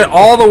 turn it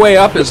all the way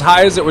up as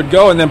high as it would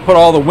go, and then put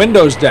all the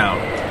windows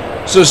down.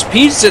 So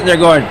Pete's sitting there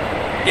going,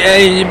 "Yeah,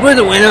 you put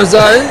the windows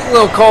on. It's a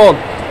little cold."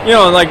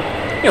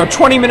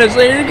 20 minutes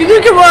later,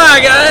 come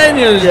on,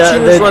 guys.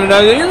 Shooters running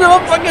out. You're all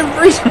fucking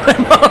freezing my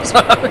balls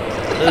off.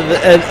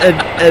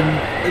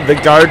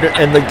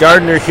 And the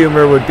gardener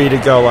humor would be to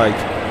go like,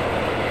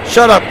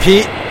 "Shut up,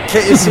 Pete.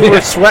 Can't you see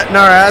we're sweating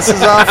our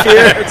asses off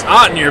here? It's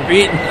hot in here,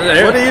 Pete.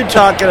 What are you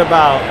talking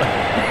about?"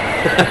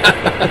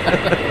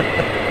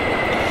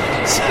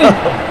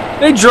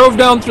 They drove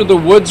down through the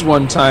woods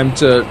one time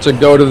to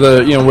go to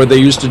the where they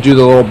used to do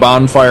the little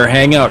bonfire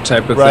hangout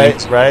type of thing.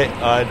 Right.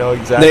 I know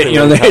exactly.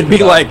 They'd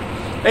be like,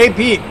 "Hey,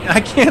 Pete, I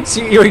can't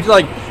see you." He's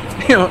like,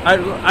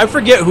 I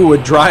forget who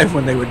would drive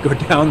when they would go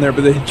down there,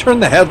 but they'd turn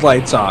the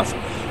headlights off.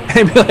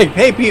 And they'd be like,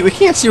 "Hey, Pete, we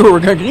can't see where we're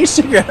going. Can you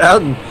stick your head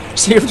out and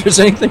see if there's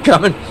anything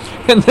coming?"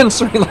 And then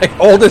so he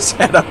hold his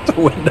head out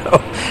the window,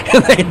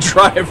 and they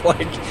drive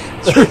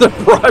through the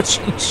brush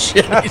and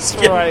shit. That's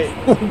right.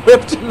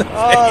 Whipped in the face.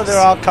 Oh, they're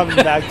all coming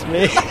back to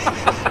me.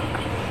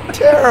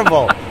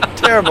 Terrible.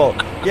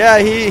 Yeah,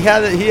 he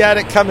had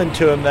it coming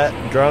to him. That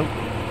drunk,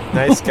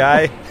 nice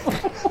guy.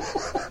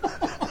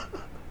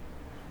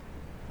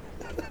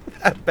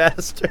 That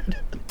bastard.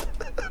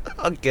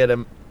 I'll get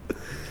him.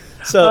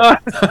 So,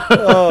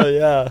 oh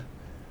yeah.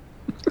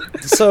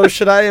 So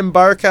should I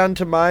embark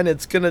onto mine?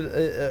 It's gonna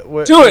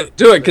do it,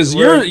 because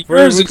we're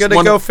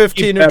gonna go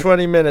 15 or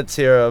 20 minutes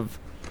here of.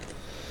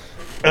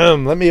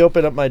 Let me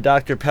open up my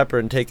Dr. Pepper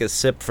and take a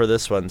sip for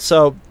this one.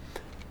 So,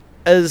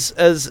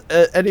 as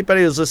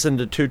anybody who's listened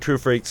to Two True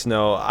Freaks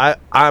know,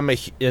 I'm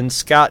in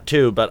Scott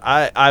too, but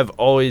I've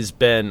always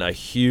been a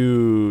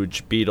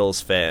huge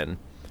Beatles fan,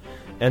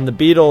 and the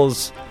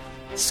Beatles.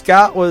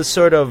 Scott was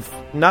sort of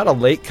not a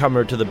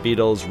latecomer to the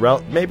Beatles,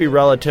 maybe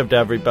relative to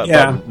everybody.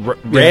 Yeah. But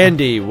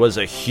Randy was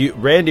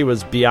Randy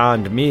was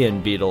beyond me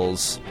in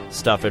Beatles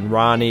stuff, and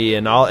Ronnie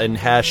and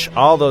Hesch,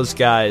 all those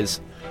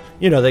guys.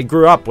 You know, they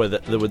grew up with the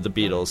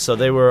Beatles, so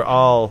they were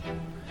all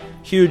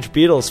huge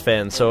Beatles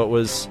fans. So it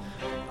was,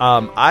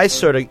 I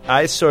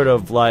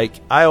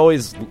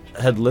always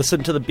had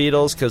listened to the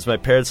Beatles because my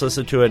parents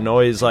listened to it, and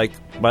always the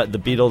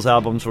Beatles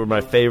albums were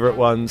my favorite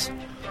ones.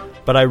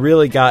 But I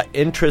really got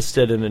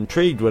interested and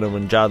intrigued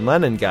when John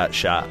Lennon got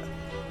shot,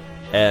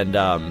 and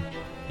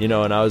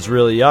and I was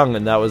really young,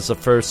 and that was the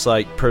first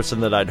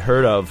person that I'd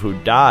heard of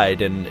who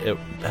died, and it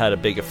had a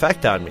big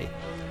effect on me.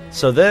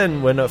 So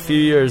then, when a few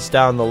years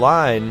down the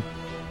line,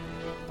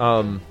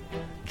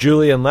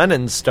 Julian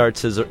Lennon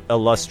starts his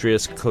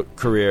illustrious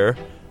career,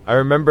 I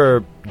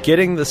remember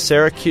getting the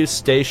Syracuse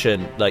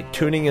station,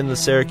 tuning in the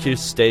Syracuse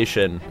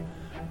station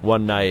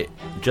one night,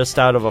 just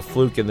out of a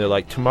fluke, and they're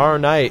like, tomorrow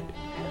night,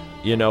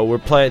 we're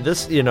playing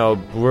this,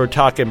 we're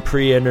talking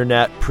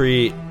pre-internet,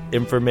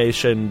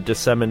 pre-information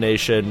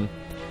dissemination,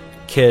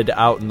 kid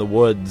out in the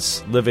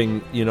woods,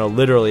 living,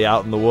 literally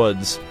out in the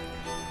woods.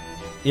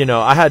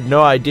 I had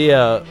no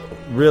idea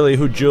really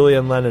who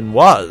Julian Lennon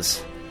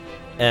was.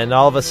 And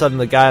all of a sudden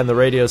the guy on the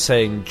radio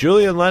saying,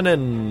 Julian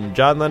Lennon,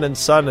 John Lennon's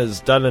son,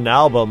 has done an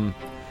album,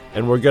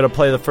 and we're going to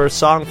play the first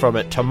song from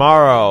it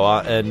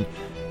tomorrow. And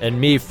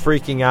me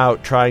freaking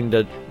out, trying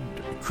to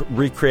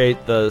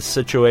recreate the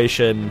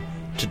situation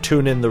to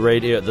tune in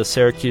the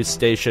Syracuse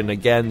station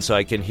again so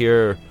I can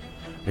hear,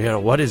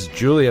 what is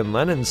Julian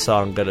Lennon's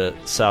song going to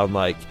sound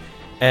like?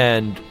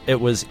 And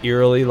it was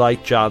eerily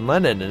like John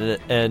Lennon,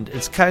 and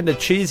it's kind of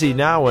cheesy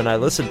now when I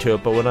listen to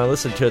it, but when I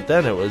listened to it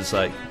then, it was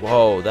like,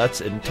 whoa,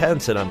 that's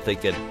intense. And I'm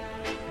thinking,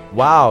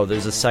 wow,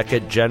 there's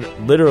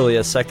literally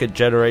a second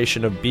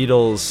generation of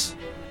Beatles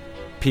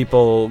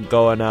people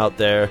going out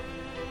there,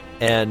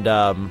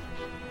 and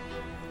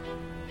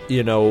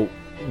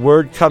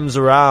word comes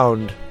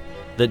around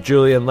that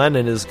Julian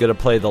Lennon is going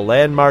to play the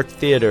Landmark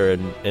Theater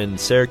in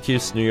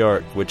Syracuse, New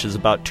York, which is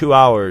about 2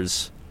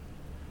 hours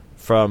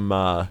from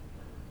about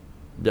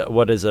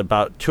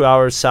 2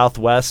 hours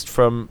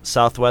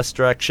southwest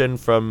direction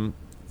from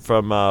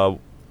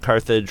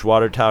Carthage,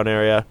 Watertown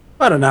area.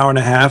 About an hour and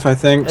a half, I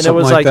think. And it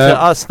was like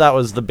to us, that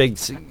was the big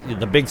city. That was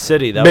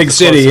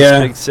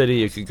the big city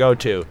you could go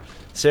to,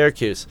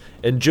 Syracuse.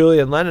 And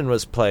Julian Lennon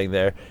was playing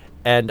there,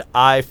 and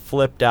I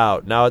flipped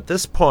out. Now at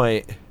this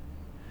point,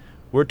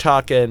 we're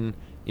talking,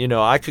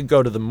 I could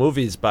go to the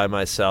movies by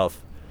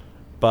myself,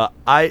 but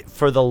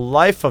for the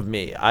life of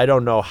me, I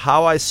don't know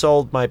how I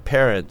sold my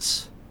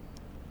parents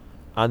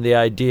on the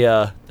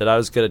idea that I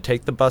was going to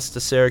take the bus to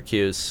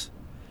Syracuse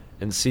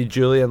and see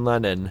Julian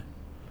Lennon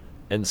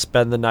and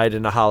spend the night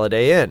in a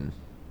Holiday Inn.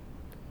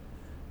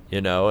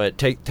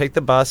 Take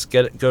the bus,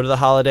 go to the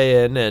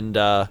Holiday Inn,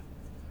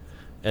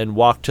 and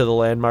walk to the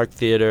Landmark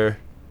Theater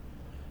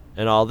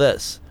and all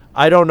this.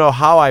 I don't know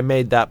how I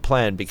made that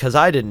plan, because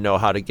I didn't know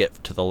how to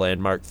get to the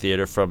Landmark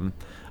Theater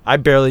I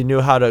barely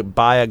knew how to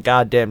buy a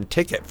goddamn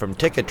ticket from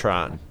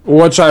Ticketron.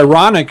 What's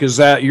ironic is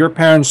that your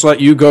parents let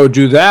you go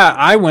do that.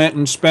 I went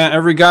and spent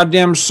every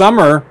goddamn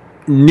summer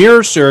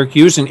near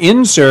Syracuse and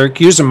in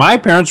Syracuse, and my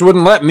parents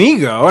wouldn't let me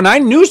go, and I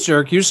knew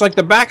Syracuse like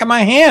the back of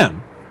my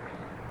hand.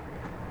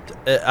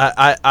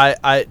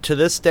 I to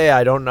this day,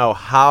 I don't know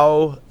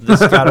how this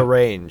got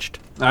arranged.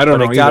 I don't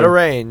know But it got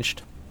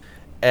arranged.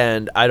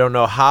 And I don't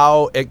know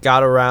how it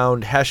got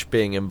around Hesch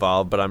being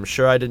involved, but I'm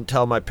sure I didn't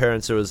tell my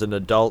parents there was an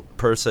adult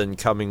person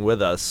coming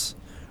with us.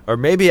 Or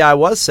maybe I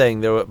was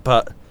saying there,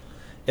 but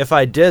if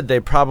I did, they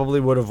probably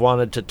would have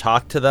wanted to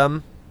talk to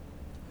them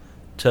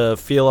to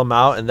feel them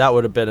out, and that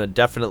would have been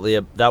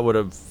that would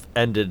have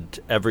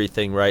ended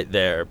everything right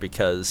there,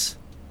 because,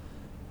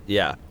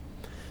 yeah.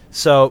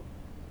 So,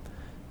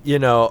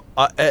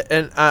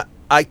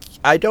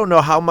 I don't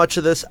know how much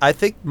of this. I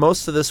think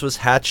most of this was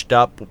hatched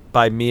up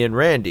by me and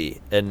Randy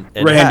and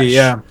Randy,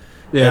 Hesch.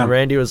 Yeah. And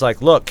Randy was like,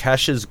 "Look,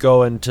 Hesch is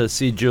going to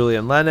see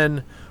Julian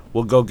Lennon.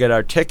 We'll go get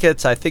our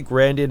tickets." I think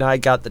Randy and I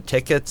got the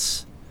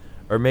tickets,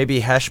 or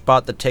maybe Hesch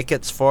bought the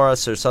tickets for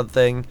us or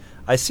something.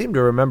 I seem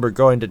to remember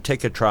going to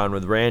Ticketron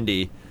with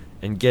Randy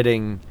and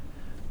getting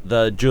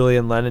the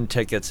Julian Lennon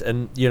tickets,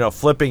 and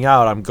flipping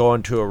out. I'm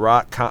going to a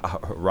rock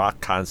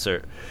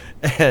concert,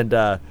 and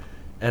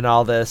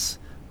all this.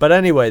 But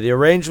anyway, the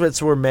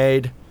arrangements were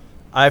made.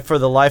 I, for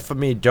the life of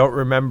me, don't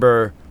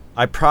remember.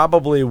 I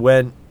probably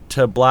went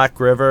to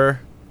Black River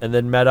and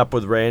then met up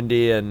with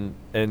Randy and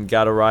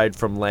got a ride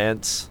from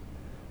Lance,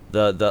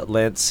 the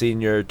Lance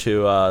Senior,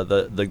 to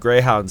the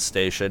Greyhound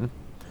station,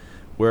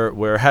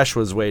 where Hesch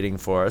was waiting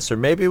for us. Or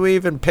maybe we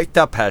even picked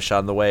up Hesch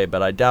on the way,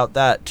 but I doubt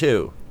that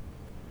too.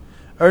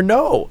 Or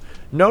no.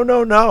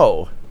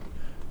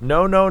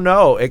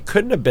 It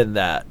couldn't have been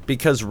that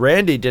because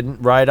Randy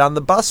didn't ride on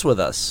the bus with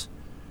us.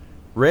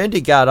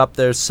 Randy got up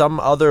there some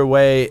other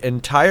way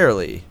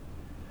entirely.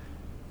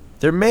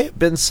 There may have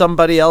been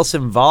somebody else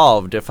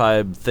involved, if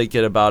I'm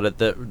thinking about it,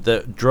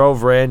 that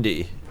drove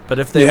Randy. But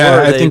if they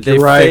were, they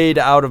fade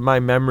out of my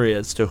memory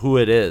as to who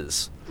it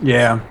is.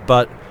 Yeah.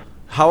 But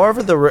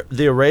however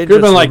the arrangements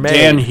could have been like were made,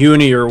 Dan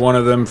Huney or one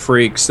of them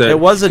freaks. That it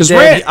wasn't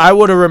Dan. I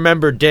would have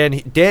remembered Dan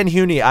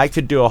Huney. I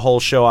could do a whole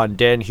show on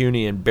Dan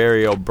Huney and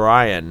Barry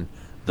O'Brien.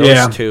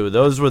 Those two.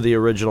 Those were the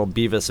original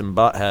Beavis and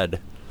Butthead.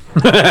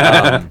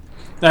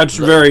 That's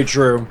very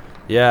true.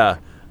 Yeah.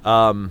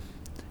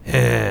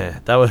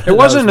 That was. It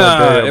wasn't.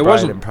 It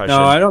wasn't. Impression.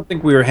 No, I don't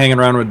think we were hanging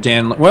around with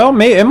Dan. Well,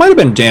 it might have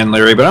been Dan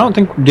Leary, but I don't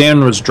think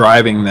Dan was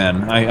driving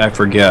then. I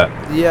forget.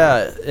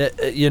 Yeah,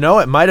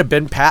 it might have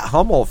been Pat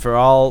Hummel for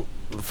all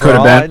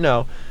I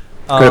know.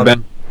 Could have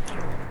been.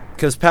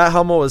 Because Pat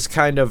Hummel was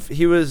kind of.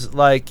 He was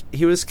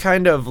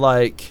kind of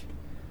like.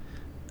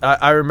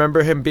 I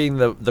remember him being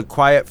the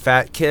quiet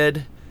fat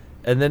kid,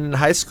 and then in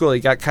high school he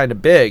got kind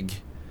of big,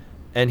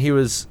 and he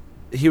was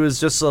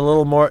just a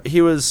little more. He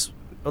was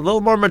a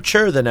little more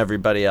mature than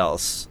everybody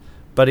else,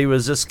 but he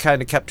was just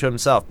kind of kept to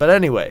himself. But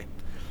anyway,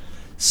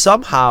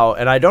 somehow,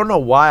 and I don't know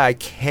why I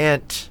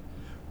can't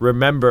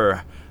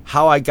remember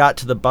how I got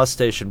to the bus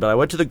station, but I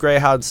went to the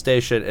Greyhound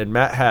station and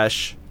met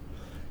Hesch,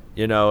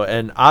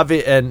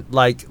 and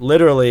like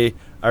literally,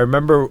 I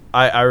remember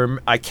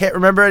I can't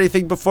remember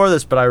anything before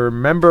this, but I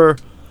remember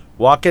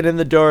walking in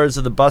the doors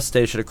of the bus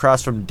station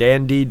across from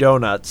Dandy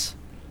Donuts,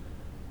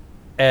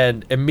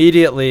 and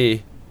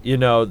immediately. It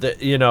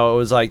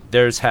was like,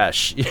 there's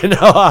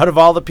Hesch. Out of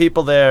all the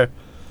people there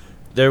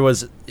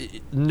was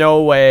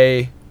no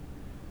way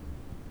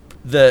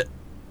that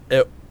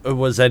it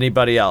was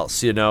anybody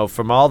else.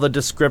 From all the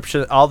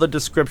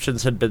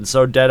descriptions had been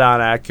so dead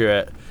on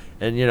accurate,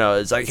 and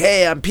it's like,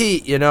 hey, I'm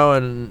Pete.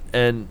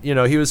 And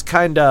he was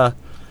kind of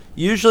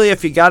usually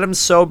if you got him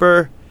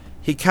sober,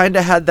 he kind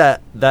of had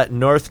that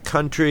North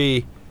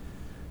Country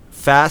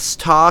fast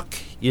talk.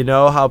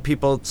 How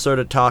people sort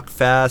of talk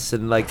fast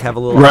and like have a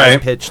little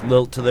high-pitched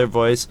lilt to their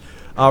voice.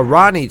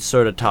 Ronnie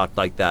sort of talked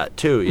like that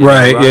too.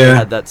 Ronnie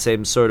had that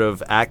same sort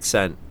of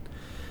accent.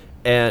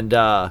 And,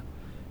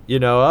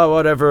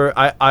 whatever.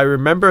 I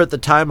remember at the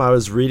time I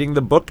was reading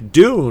the book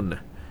Dune.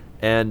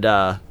 And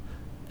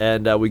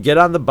we get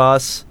on the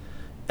bus.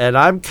 And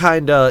I'm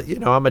kind of,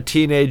 I'm a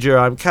teenager.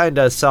 I'm kind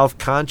of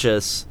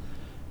self-conscious.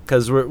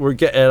 Because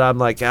I'm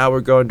like, we're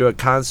going to a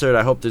concert.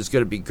 I hope there's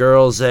going to be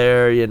girls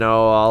there,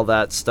 all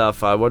that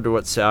stuff. I wonder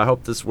I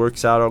hope this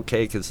works out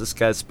okay because this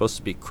guy's supposed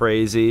to be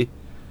crazy.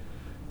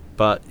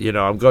 But,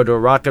 I'm going to a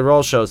rock and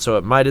roll show, so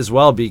it might as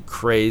well be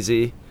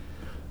crazy.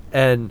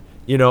 And,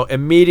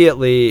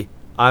 immediately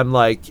I'm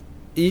like,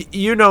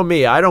 you know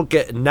me, I don't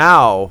get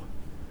now,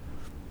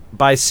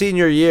 by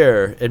senior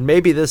year, and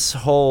maybe this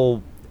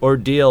whole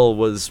ordeal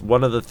was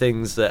one of the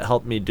things that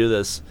helped me do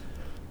this,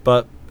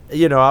 but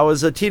I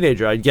was a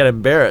teenager. I'd get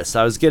embarrassed.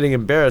 I was getting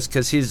embarrassed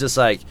because he's just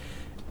like,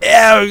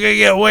 yeah, we're going to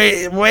get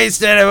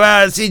wasted.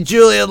 I see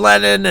Julian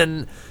Lennon.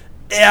 And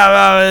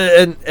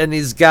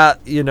he's got,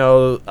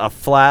 a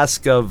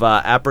flask of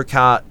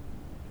apricot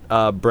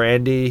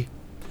brandy.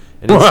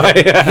 And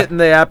he's hitting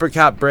the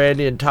apricot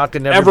brandy and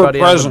talking to everybody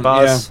on the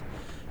bus.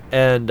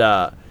 Yeah. And,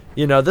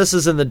 this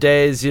is in the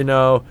days,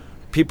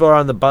 people are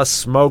on the bus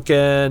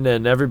smoking,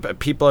 and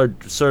people are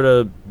sort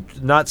of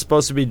not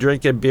supposed to be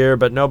drinking beer,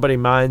 but nobody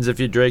minds if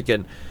you drink.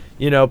 And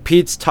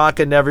Pete's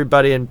talking to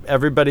everybody, and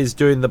everybody's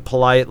doing the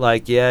polite,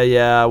 like,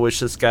 yeah, I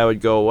wish this guy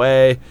would go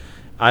away.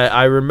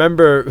 I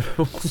remember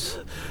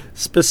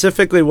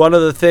specifically one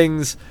of the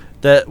things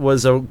that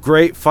was a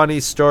great funny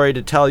story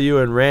to tell you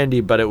and Randy,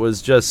 but it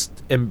was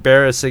just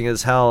embarrassing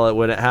as hell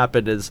when it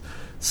happened. Is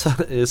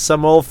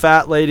some old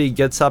fat lady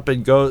gets up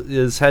and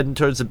is heading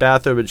towards the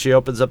bathroom, and she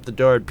opens up the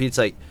door, and Pete's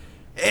like,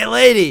 hey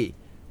lady,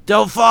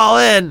 don't fall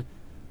in.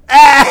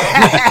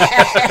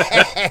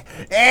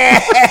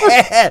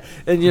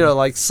 And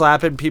like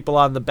slapping people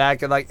on the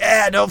back and like,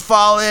 don't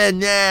fall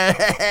in.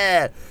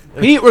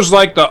 Pete was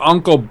like the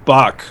Uncle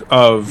Buck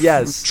of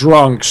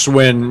drunks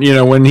when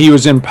he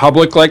was in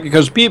public, like,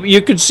 because people,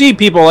 you could see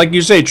people, like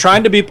you say,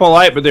 trying to be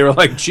polite, but they were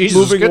like,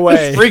 Jesus, get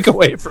this freak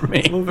away from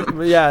me.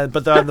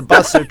 But they're on the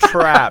bus, they're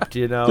trapped,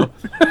 and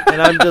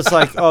I'm just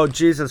like, oh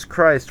Jesus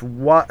Christ,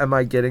 what am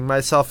I getting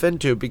myself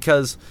into?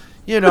 Because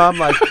I'm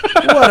like,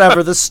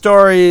 whatever, the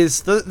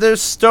stories,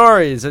 there's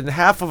stories, and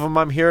half of them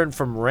I'm hearing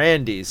from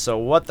Randy, so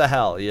what the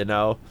hell,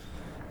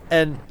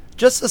 And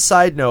just a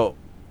side note,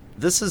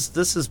 this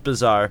is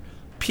bizarre.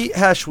 Pete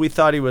Hesch, we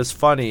thought he was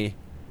funny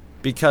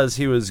because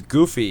he was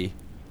goofy,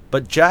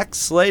 but Jack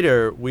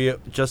Slater we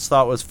just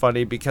thought was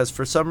funny because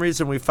for some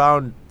reason we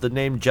found the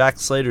name Jack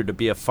Slater to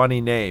be a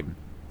funny name.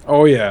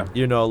 Oh yeah.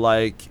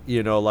 Like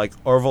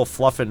Orville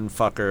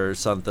Fluffenfucker or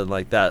something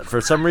like that.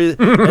 For some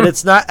reason, and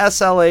it's not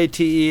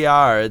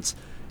Slater.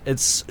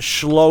 It's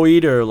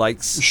Schloeder,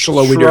 like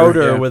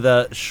Schroeder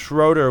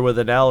with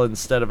an L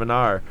instead of an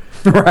R.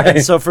 Right.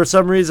 And so for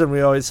some reason,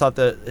 we always thought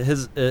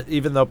that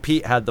even though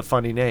Pete had the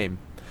funny name.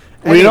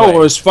 Well, you know what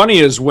was funny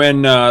is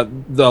when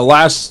the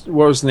last,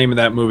 what was the name of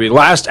that movie?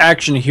 Last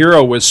Action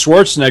Hero with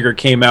Schwarzenegger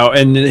came out,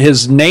 and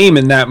his name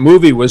in that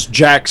movie was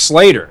Jack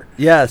Slater.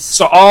 Yes.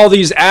 So all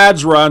these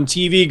ads were on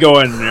TV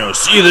going,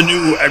 see the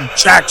new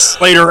Jack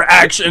Slater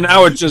action.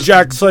 Now it's just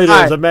Jack Slater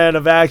is a man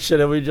of action,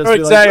 and we just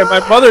exactly. My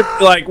mother would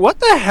be like, "What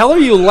the hell are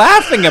you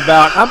laughing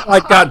about?" I'm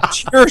like, got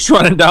tears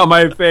running down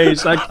my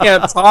face. I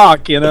can't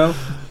talk,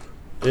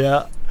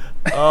 Yeah.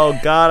 Oh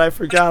God, I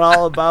forgot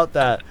all about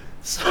that.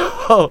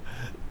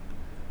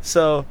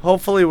 So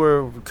hopefully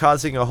we're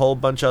causing a whole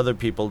bunch of other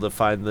people to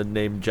find the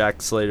name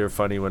Jack Slater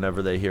funny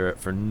whenever they hear it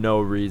for no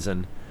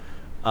reason.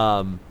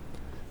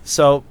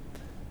 So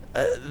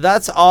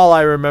that's all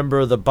I remember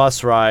of the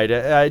bus ride.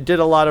 I did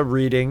a lot of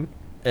reading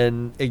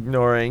and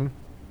ignoring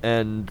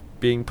and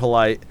being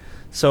polite.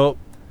 So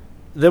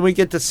then we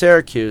get to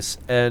Syracuse,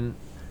 and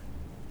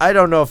I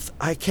don't know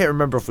I can't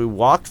remember if we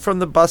walked from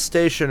the bus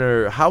station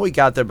or how we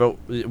got there, but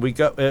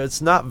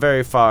it's not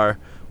very far.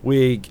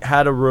 We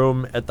had a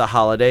room at the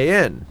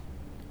Holiday Inn.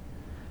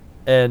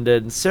 And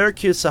in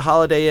Syracuse, the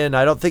Holiday Inn,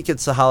 I don't think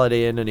it's the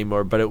Holiday Inn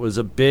anymore, but it was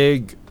a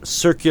big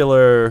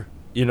circular,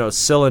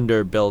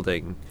 cylinder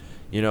building,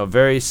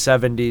 very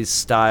 70s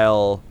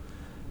style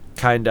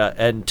kind of.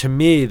 And to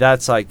me,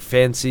 that's like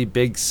fancy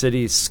big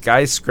city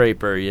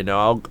skyscraper,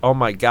 Oh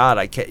my God,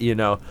 I can't,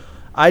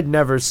 I'd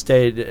never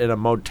stayed in a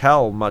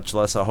motel, much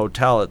less a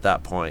hotel at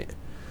that point.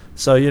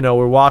 So,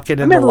 we're walking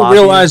in the lobby. I never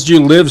realized you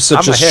lived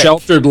such a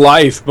sheltered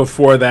life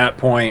before that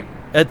point.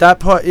 At that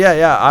point,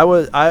 yeah, I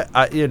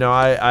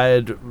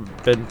had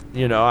been,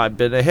 I'd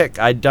been a hick.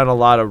 I'd done a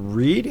lot of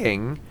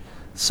reading,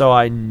 so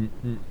I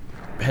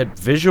had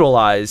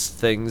visualized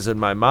things in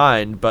my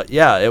mind. But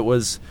yeah, it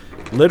was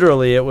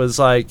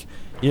like,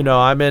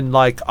 I'm in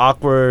like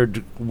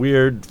awkward,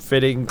 weird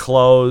fitting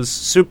clothes,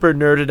 super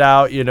nerded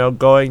out,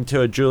 going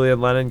to a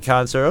Julian Lennon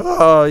concert.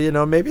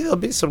 Oh, maybe there'll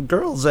be some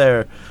girls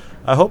there.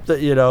 I hope that,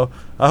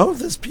 I hope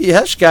this P.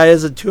 Hesch guy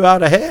isn't too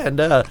out of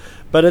hand.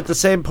 But at the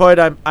same point,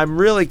 I'm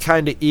really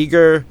kind of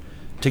eager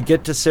to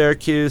get to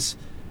Syracuse,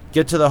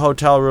 get to the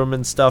hotel room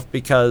and stuff,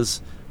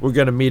 because we're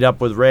going to meet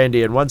up with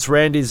Randy. And once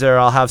Randy's there,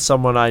 I'll have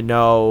someone I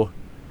know,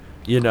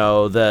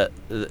 that,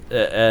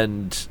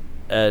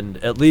 and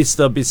at least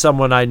there'll be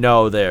someone I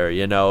know there,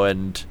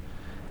 and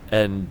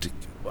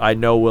I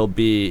know will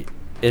be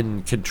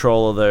in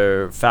control of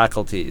their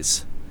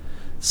faculties.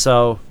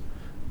 So,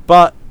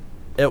 but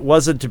it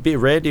wasn't to be.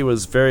 Randy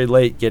was very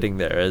late getting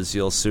there, as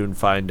you'll soon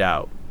find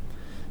out.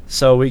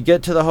 So we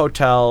get to the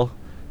hotel,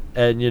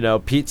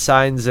 and Pete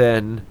signs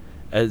in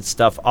and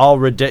stuff, all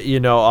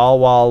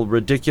while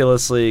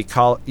ridiculously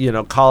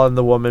calling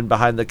the woman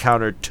behind the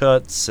counter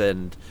toots,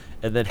 and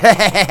then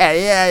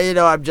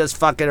yeah, I'm just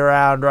fucking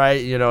around,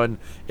 right? And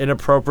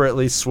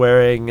inappropriately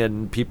swearing,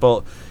 and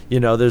people,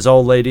 there's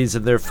old ladies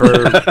in their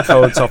fur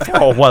coats.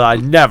 Oh well, I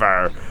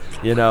never,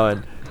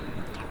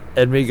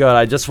 And we go,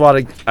 I just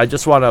want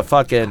to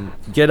fucking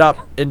get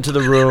up into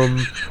the room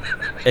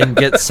and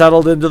get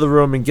settled into the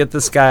room and get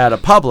this guy out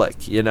of public,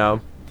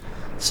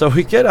 So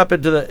we get up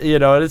into the,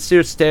 and it's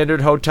your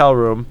standard hotel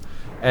room,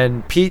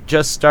 and Pete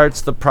just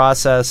starts the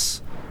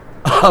process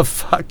of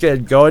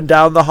fucking going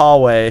down the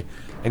hallway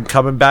and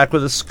coming back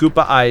with a scoop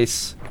of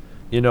ice,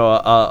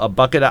 a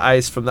bucket of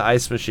ice from the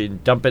ice machine,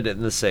 dumping it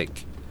in the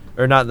sink.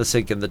 Or not in the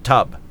sink, in the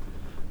tub.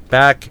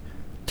 Back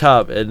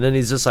tub, and then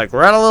he's just like,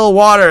 run a little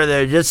water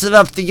there, just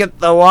enough to get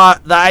the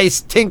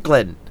ice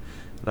tinkling.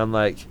 And I'm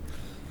like,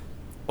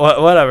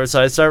 whatever.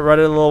 So I start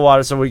running a little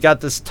water. So we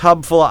got this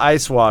tub full of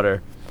ice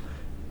water,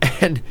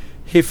 and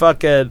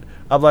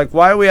I'm like,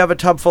 why do we have a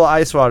tub full of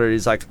ice water?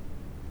 He's like,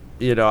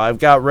 I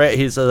got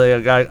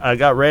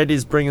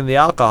Randy's bringing the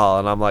alcohol,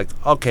 and I'm like,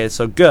 okay,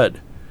 so good.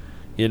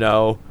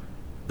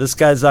 This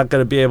guy's not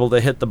going to be able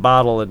to hit the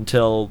bottle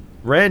until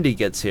Randy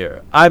gets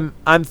here.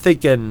 I'm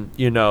thinking,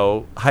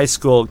 high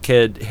school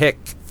kid hick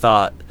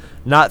thought,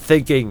 not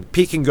thinking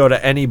Pete can go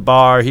to any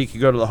bar, he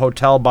could go to the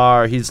hotel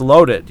bar, he's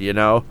loaded,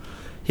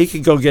 he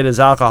could go get his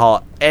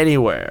alcohol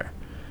anywhere.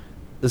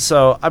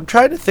 So I'm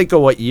trying to think of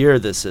what year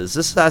this is.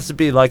 This has to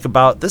be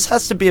about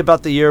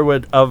the year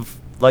of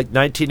like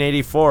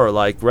 1984,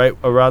 like right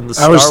around the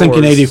Star Wars. I was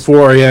thinking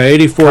 84, yeah,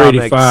 84,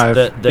 85.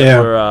 That yeah.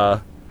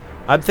 were,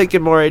 I'm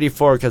thinking more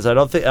 84, because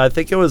I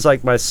think it was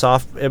like my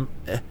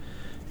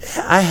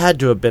I had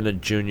to have been a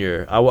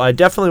junior. I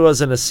definitely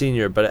wasn't a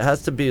senior, but it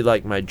has to be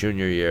like my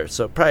junior year.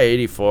 So probably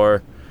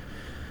 84.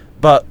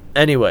 But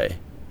anyway,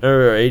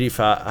 or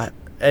 85.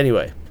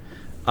 Anyway,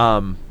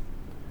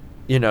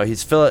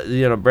 he's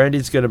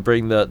Brandy's going to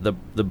bring the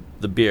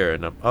beer,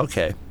 and I'm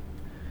okay.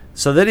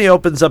 So then he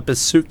opens up his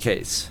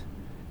suitcase,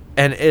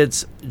 and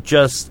it's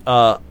just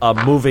a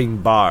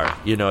moving bar.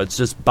 It's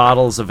just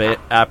bottles of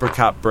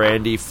apricot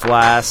brandy,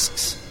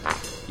 flasks,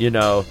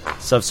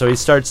 stuff. So he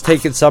starts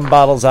taking some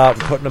bottles out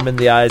and putting them in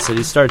the ice, and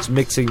he starts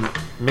mixing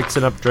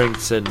up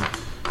drinks, and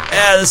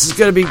yeah, this is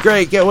gonna be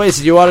great. Get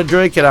wasted. You want to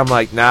drink it? I'm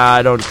like, nah,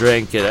 I don't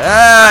drink it.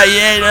 Yeah,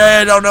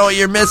 I don't know what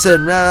you're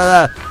missing.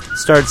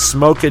 Start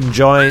smoking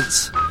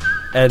joints,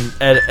 and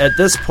at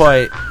this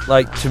point,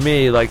 like, to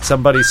me, like,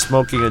 somebody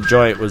smoking a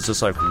joint was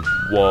just like,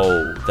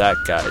 whoa, that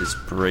guy's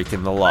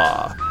breaking the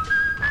law.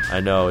 I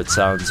know it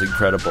sounds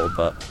incredible,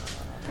 but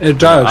it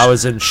does. I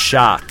was in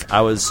shock.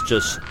 I was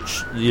just,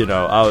 at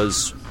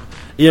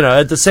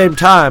the same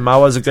time, I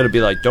wasn't going to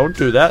be like, don't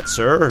do that,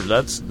 sir.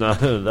 That's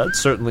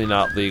certainly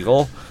not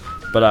legal.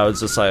 But I was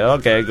just like,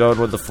 okay, going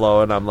with the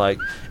flow. And I'm like,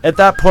 at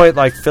that point,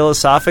 like,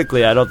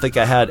 philosophically, I don't think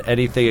I had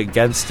anything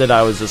against it.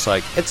 I was just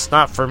like, it's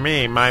not for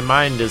me. My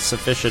mind is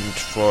sufficient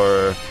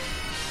for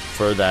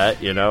that,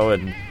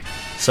 And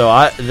so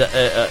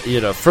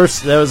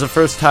that was the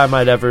first time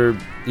I'd ever,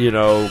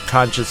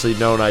 consciously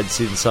known I'd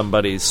seen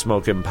somebody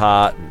smoking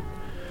pot.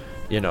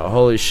 And,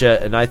 holy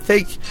shit. And I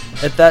think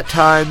at that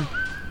time,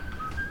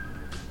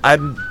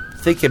 I'm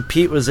thinking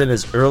Pete was in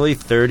his early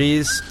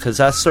 30s, because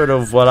that's sort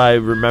of what I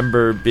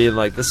remember being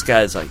like, this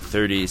guy's like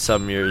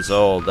 30-some years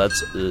old.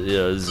 That's,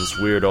 is this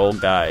weird old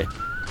guy.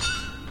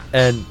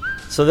 And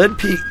so then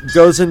Pete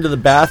goes into the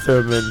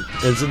bathroom and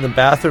is in the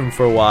bathroom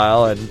for a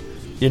while, and,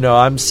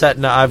 I'm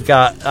setting, we've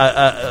got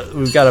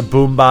a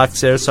boombox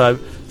there, so I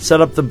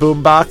set up the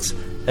boombox,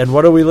 and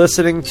what are we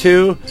listening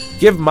to?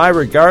 Give My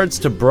Regards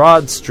to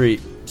Broad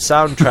Street,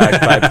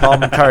 soundtrack by Paul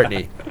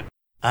McCartney.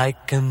 I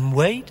can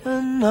wait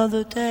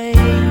another day.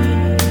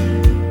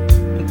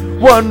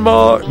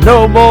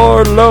 No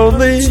more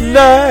lonely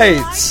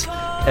nights.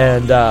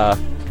 And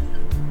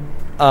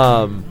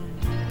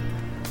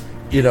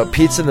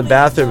Pete's in the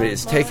bathroom and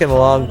he's taking a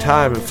long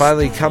time, and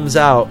finally comes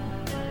out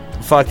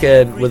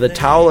fucking with a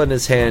towel in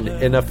his hand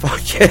in a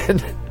fucking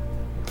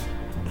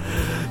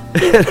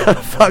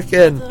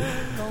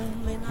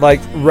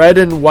like red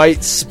and white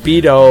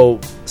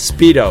speedos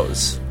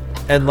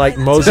and like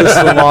Moses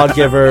the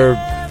Lawgiver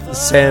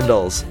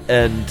sandals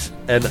and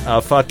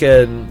a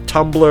fucking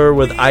tumbler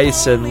with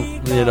ice and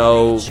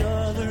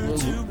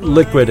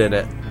liquid in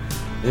it,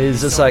 and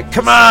he's just like,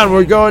 come on,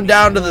 we're going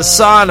down to the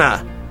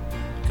sauna.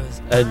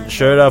 And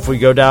sure enough, we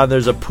go down,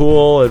 there's a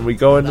pool, and we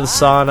go into the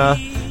sauna.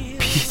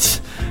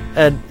 Pete,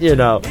 and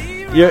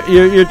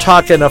you're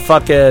talking a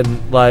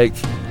fucking like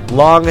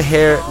long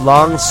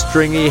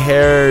stringy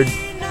haired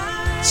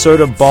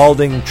sort of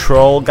balding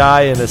troll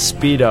guy in a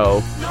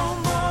Speedo,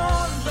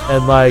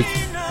 and like,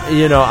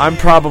 I'm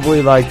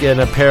probably like in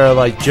a pair of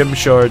like gym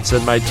shorts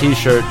and my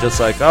t-shirt, just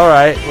like, all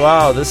right,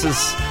 wow, this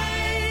is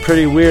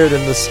pretty weird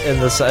in this,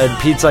 and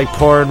Pete's like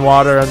pouring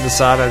water on the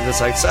sauna, and just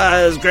like,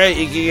 it's great,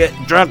 you can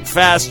get drunk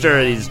faster,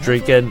 and he's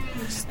drinking.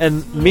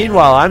 And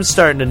meanwhile, I'm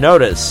starting to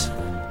notice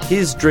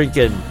he's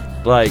drinking,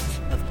 like,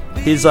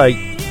 he's like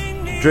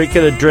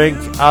drinking a drink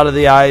out of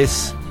the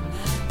ice,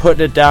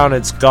 putting it down,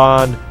 it's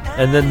gone,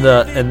 and then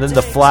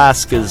the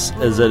flask is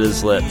at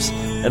his lips,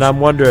 and I'm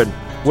wondering,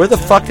 where the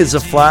fuck is the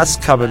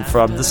flask coming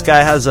from? This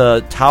guy has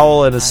a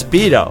towel and a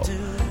Speedo.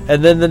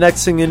 And then the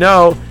next thing you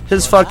know,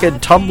 his fucking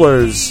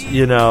tumblers,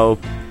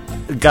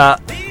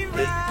 got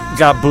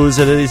booze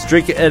in it. He's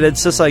drinking, and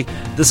it's just like,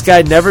 this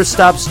guy never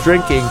stops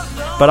drinking,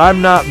 but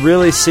I'm not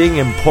really seeing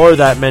him pour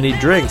that many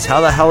drinks. How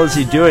the hell is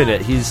he doing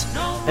it?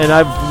 And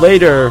I've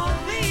later,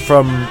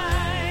 from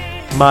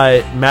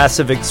my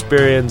massive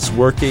experience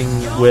working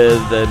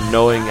with and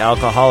knowing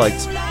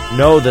alcoholics,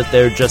 know that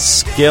they're just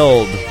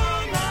skilled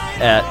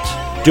at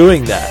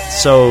doing that.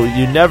 So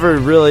you never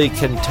really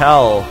can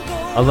tell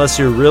unless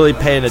you're really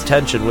paying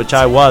attention, which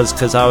I was,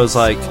 because I was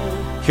like,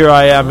 here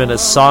I am in a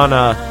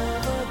sauna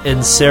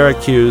in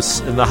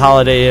Syracuse in the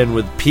Holiday Inn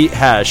with Pete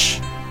Hesch.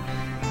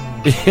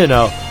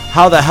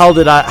 How the hell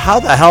did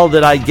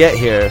I get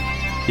here?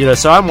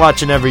 So I'm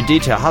watching every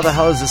detail. How the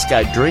hell is this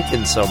guy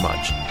drinking so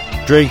much?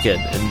 Drinking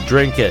and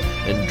drinking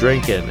and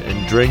drinking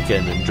and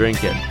drinking and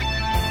drinking.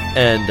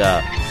 And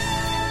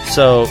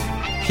so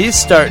he's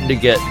starting to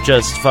get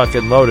just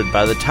fucking loaded.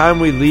 By the time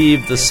we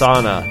leave the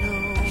sauna,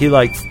 he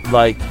like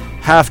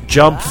half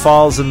jump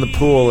falls in the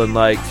pool and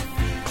like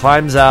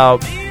climbs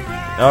out.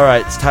 All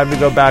right, it's time to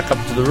go back up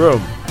to the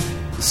room.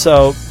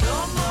 So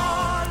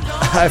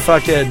I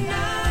fucking,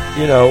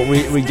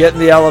 we get in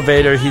the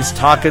elevator. He's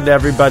talking to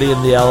everybody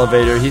in the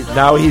elevator.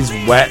 Now he's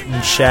wet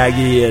and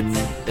shaggy and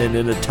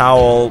in a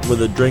towel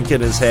with a drink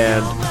in his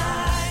hand,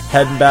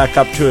 heading back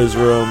up to his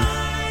room.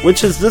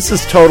 This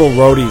is total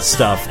roadie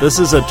stuff. This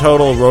is a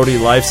total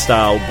roadie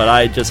lifestyle, but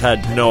I just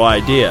had no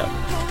idea.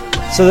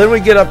 So then we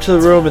get up to the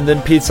room, and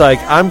then Pete's like,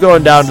 I'm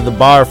going down to the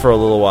bar for a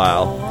little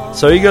while.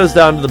 So he goes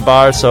down to the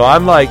bar, so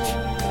I'm like,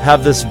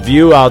 have this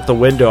view out the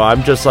window.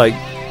 I'm just like,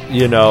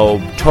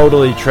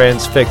 totally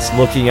transfixed,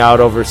 looking out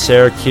over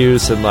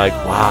Syracuse, and like,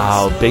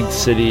 wow, big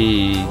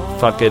city,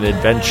 fucking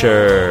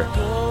adventure.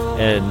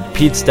 And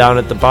Pete's down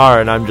at the bar,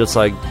 and I'm just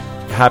like,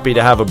 happy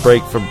to have a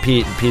break from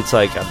Pete. And Pete's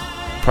like, I'm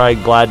probably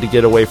glad to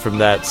get away from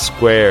that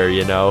square,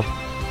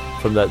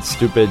 from that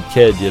stupid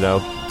kid,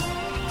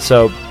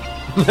 So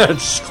that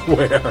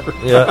square.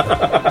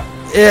 Yeah.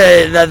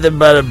 Yeah, nothing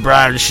but a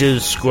brown shoe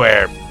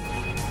square.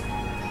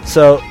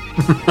 So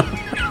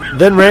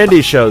then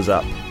Randy shows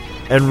up,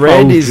 And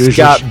Randy's Jesus.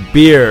 got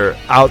beer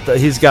out.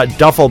 He's got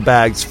duffel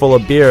bags full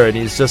of beer, and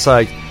he's just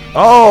like,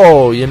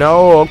 oh,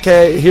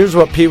 okay, here's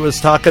what Pete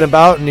was talking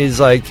about. And he's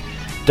like,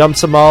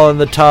 dumps them all in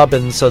the tub,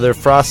 and so they're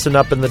frosting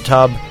up in the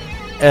tub.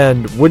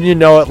 And wouldn't you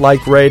know it,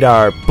 like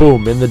radar,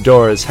 boom, in the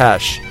door is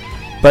Hesch.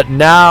 But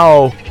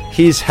now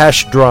he's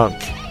Hesch drunk.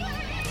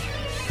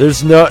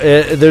 There's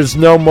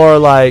no more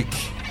like,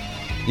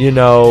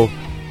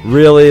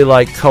 really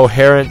like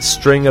coherent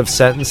string of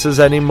sentences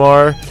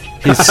anymore.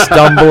 He's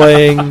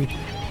stumbling.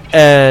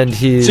 And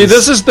he's... See,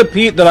 this is the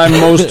Pete that I'm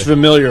most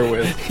familiar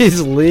with.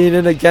 He's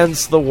leaning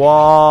against the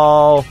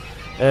wall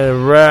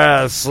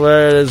and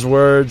slurring his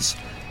words.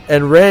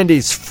 And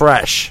Randy's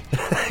fresh.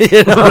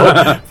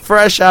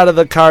 Fresh out of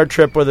the car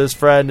trip with his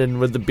friend and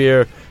with the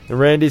beer. And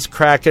Randy's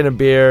cracking a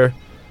beer.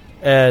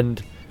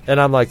 And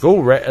I'm like,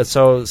 oh,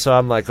 so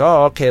I'm like,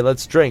 oh, okay,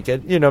 let's drink.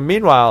 And,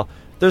 meanwhile,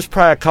 there's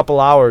probably a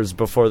couple hours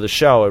before the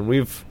show. And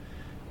we've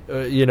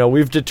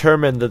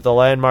determined that the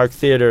Landmark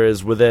Theater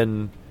is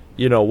within...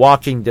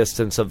 walking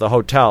distance of the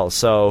hotel.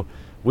 So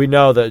we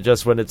know that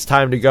just when it's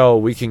time to go,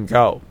 we can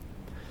go.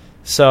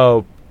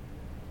 So,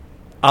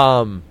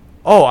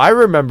 I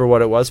remember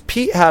what it was.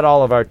 Pete had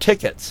all of our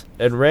tickets,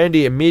 and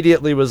Randy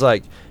immediately was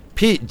like,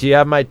 Pete, do you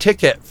have my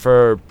ticket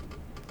for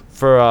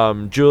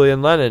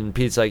Julian Lennon? And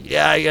Pete's like,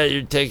 yeah, I got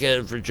your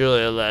ticket for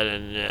Julian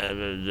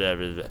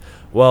Lennon.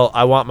 Well,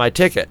 I want my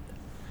ticket.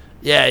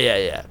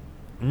 Yeah.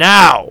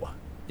 Now!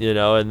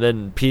 And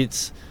then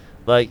Pete's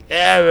like,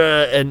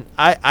 and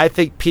I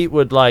think Pete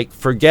would like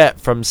forget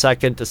from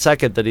second to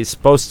second that he's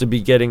supposed to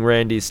be getting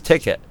Randy's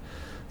ticket.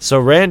 So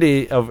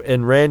Randy,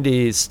 in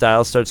Randy's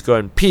style, starts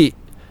going, Pete,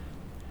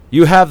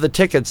 you have the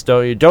tickets,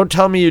 don't you? Don't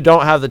tell me you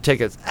don't have the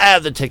tickets. I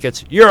have the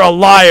tickets. You're a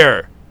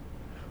liar.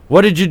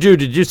 What did you do?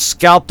 Did you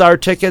scalp our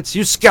tickets?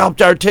 You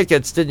scalped our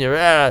tickets, didn't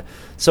you?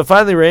 So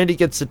finally Randy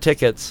gets the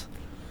tickets,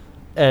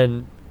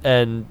 and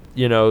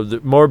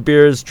more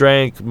beers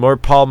drank, more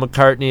Paul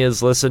McCartney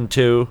is listened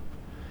to.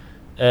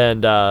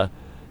 And,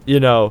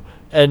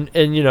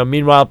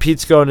 meanwhile,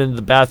 Pete's going into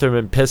the bathroom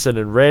and pissing,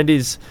 and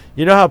Randy's,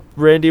 how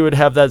Randy would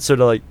have that sort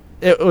of like,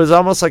 it was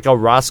almost like a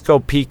Roscoe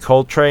P.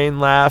 Coltrane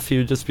laugh. He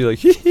would just be like,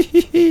 hee hee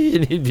hee hee,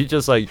 and he'd be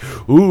just like,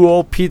 ooh,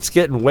 old Pete's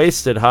getting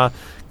wasted, huh?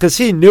 Because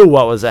he knew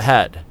what was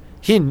ahead.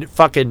 He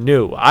fucking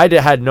knew. I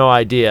had no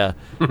idea.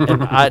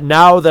 And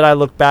now that I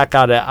look back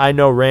on it, I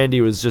know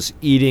Randy was just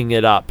eating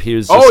it up. He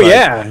was just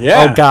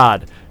yeah. Oh,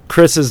 God,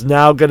 Chris is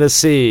now going to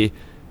see...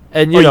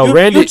 And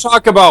Randy, you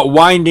talk about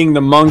winding the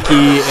monkey,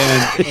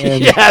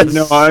 and yes.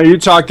 You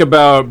talk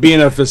about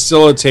being a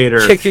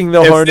facilitator, kicking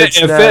the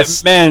hornet's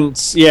nest.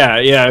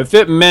 If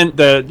it meant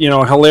that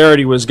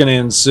hilarity was going to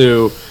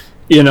ensue,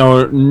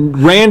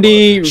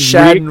 Randy,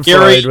 Gary,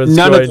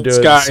 none of those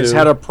guys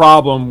had a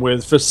problem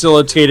with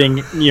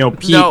facilitating.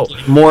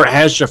 Pete more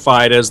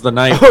Heshified as the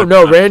night. Oh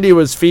no, Randy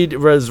was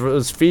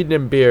feeding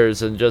him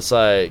beers and just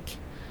like.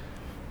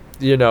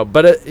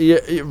 But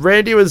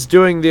Randy was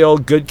doing the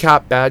old good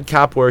cop, bad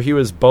cop, where he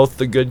was both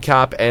the good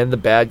cop and the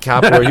bad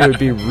cop, where he would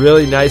be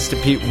really nice to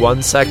Pete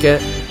 1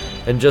 second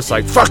and just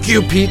like, fuck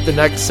you, Pete, the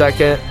next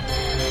second.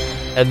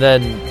 And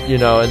then,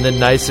 and then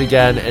nice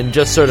again, and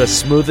just sort of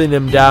smoothing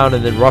him down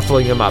and then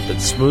ruffling him up, and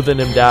smoothing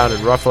him down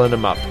and ruffling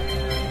him up.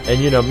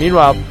 And,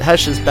 meanwhile,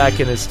 Hesch is back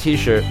in his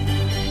t-shirt.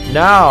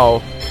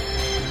 Now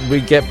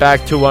we get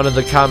back to one of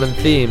the common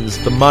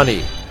themes, the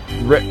money.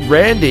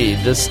 Randy,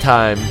 this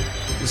time...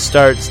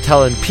 starts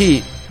telling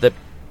Pete that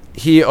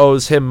he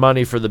owes him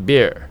money for the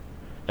beer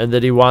and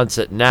that he wants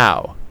it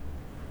now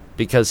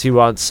because he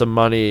wants some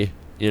money,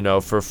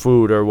 for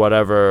food or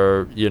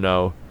whatever,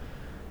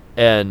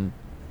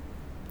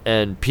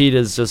 and Pete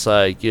is just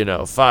like,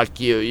 fuck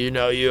you,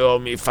 you owe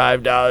me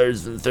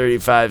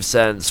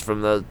 $5.35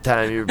 from the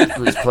time you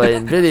was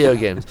playing video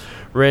games.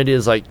 Randy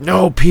is like,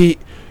 no,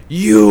 Pete,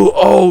 you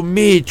owe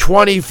me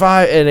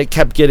 $25, and it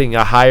kept getting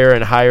a higher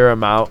and higher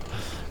amount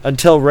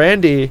until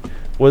Randy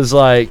was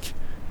like,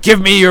 give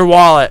me your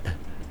wallet.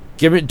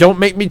 Don't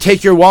make me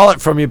take your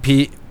wallet from you,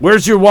 Pete.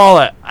 Where's your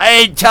wallet? I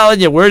ain't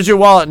telling you. Where's your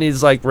wallet? And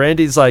he's like,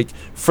 Randy's like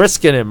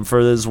frisking him for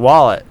his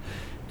wallet.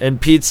 And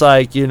Pete's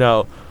like,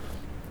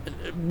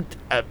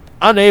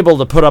 unable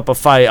to put up a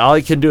fight. All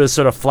he can do is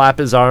sort of flap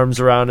his arms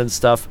around and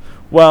stuff.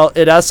 Well,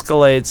 it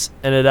escalates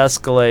and it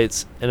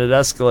escalates and it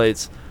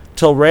escalates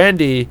till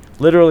Randy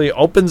literally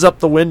opens up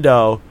the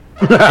window.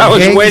 I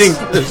was waiting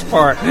for this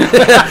part.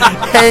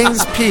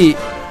 Hangs Pete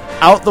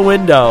out the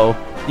window,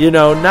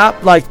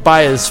 not like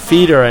by his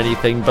feet or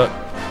anything, but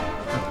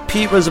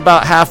Pete was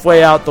about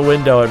halfway out the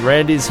window, and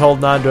Randy's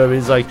holding on to him.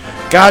 He's like,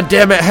 God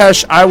damn it,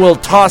 Hesch, I will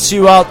toss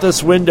you out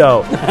this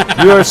window.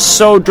 You are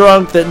so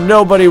drunk that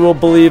nobody will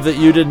believe that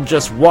you didn't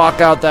just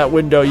walk out that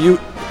window.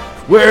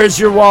 Where's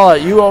your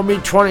wallet? You owe me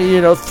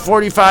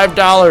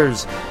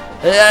 $45.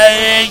 I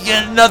ain't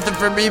getting nothing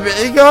from me, but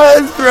go ahead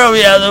and throw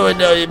me out the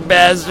window, you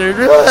bastard.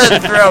 Go ahead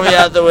and throw me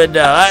out the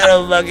window. I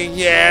don't fucking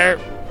care.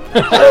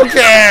 I don't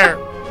care.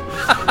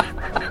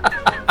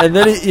 And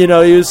then he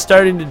was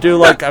starting to do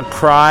like a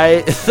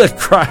cry,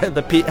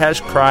 the Pete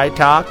Hesch cry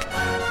talk,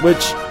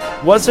 which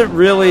wasn't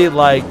really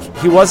like,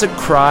 he wasn't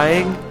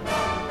crying,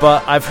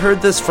 But I've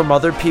heard this from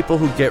other people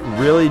who get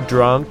really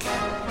drunk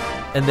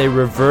and they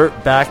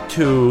revert back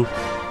to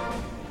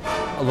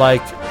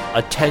like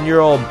a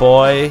 10-year-old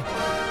boy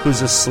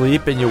who's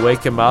asleep, and you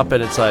wake him up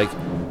and it's like,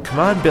 come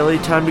on, Billy,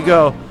 time to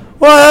go.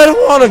 Well, I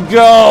don't want to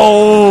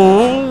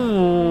go.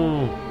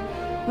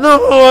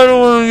 No, I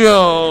don't want to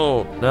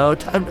go. No,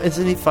 time.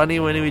 Isn't he funny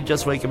when we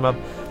just wake him up?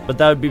 But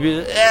that would be,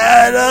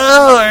 yeah,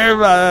 no,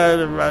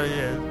 everybody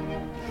is.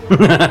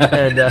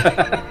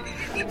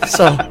 And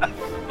so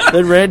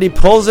then Randy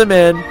pulls him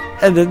in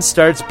and then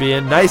starts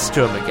being nice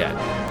to him again.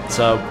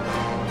 So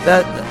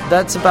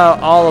that's about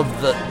all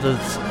of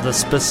the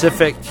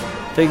specific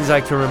things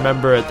I can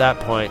remember at that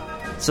point.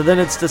 So then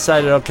it's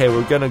decided, okay,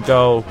 we're gonna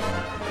go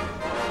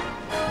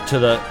to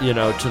the.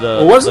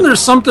 Well, wasn't there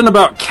something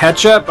about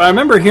ketchup? I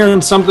remember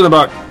hearing something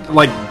about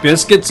like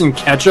biscuits and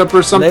ketchup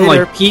or something.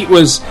 Later. Like Pete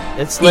was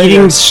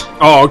eating.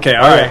 Oh, okay,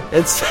 all right.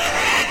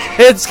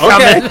 It's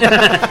coming.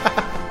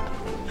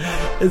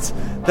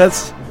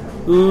 That's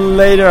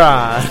later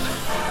on.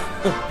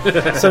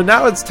 So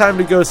now it's time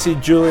to go see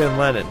Julian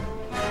Lennon.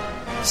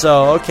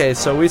 So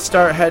we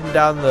start heading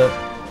down the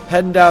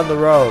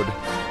road,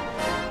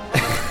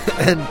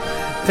 and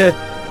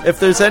if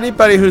there's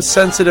anybody who's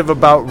sensitive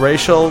about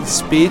racial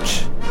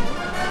speech,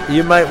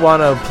 you might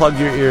want to plug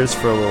your ears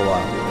for a little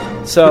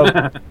while. So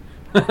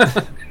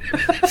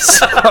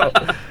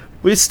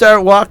we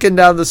start walking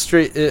down the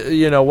street,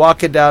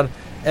 walking down,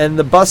 and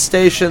the bus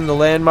station, the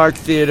Landmark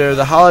Theater,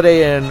 the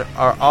Holiday Inn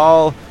are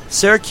all.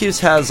 Syracuse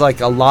has like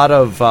a lot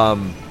of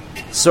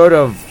sort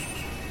of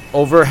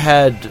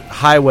overhead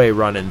highway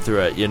running through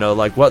it.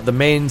 Like what the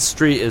main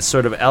street is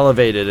sort of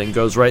elevated and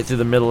goes right through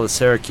the middle of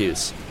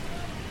Syracuse.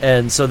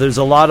 And so there's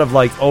a lot of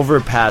like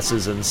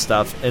overpasses and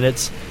stuff, and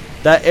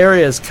that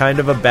area is kind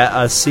of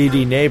a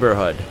seedy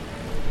neighborhood.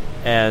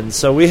 And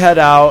so we head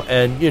out,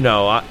 and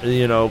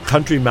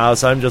country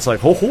mouse, I'm just like,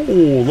 ho,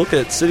 look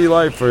at city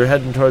life. We're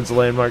heading towards the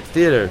Landmark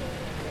Theater,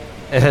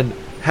 and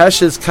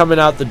Hesch is coming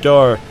out the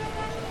door.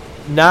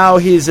 Now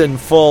he's in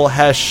full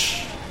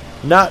Hesch,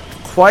 not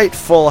quite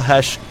full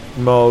Hesch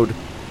mode,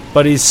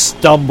 but he's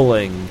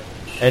stumbling,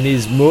 and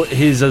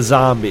he's a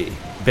zombie.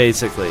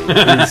 Basically,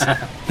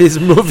 he's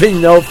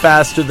moving no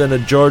faster than a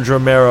George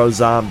Romero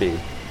zombie.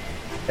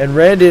 And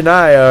Randy and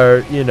I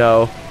are,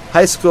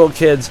 high school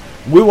kids.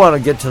 We want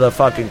to get to the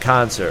fucking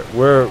concert.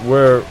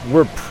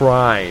 We're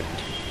primed,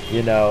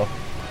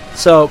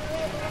 So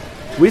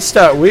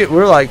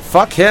we're like,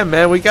 fuck him,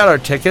 man. We got our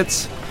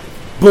tickets.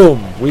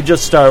 Boom. We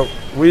start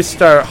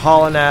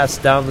hauling ass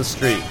down the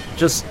street,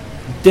 just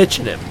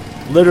ditching him.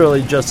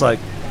 Literally, just like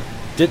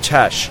ditch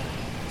Hesch.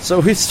 So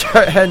we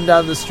start heading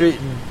down the street,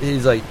 and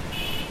he's like,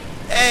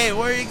 hey,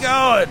 where are you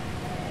going?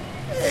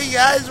 Hey,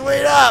 guys,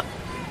 wait up.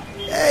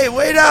 Hey,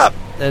 wait up.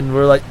 And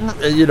we're like,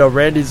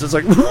 Randy's just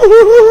like,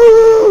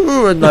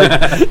 and like,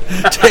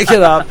 take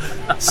it off.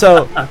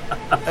 So,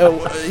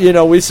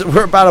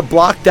 we're about a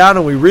block down,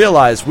 and we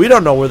realize we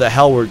don't know where the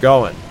hell we're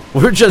going.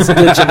 We're just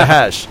ditching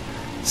Hesch.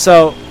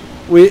 So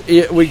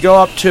we go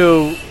up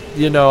to,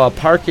 a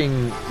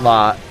parking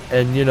lot,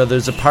 and,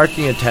 there's a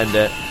parking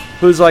attendant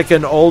who's like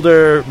an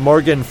older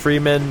Morgan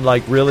Freeman,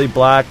 like really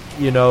black,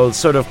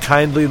 sort of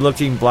kindly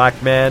looking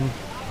black man.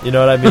 You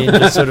know what I mean?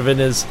 Just sort of in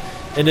his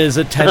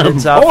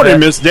attendance outfit. Morning,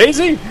 Miss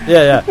Daisy.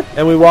 Yeah.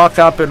 And we walk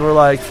up and we're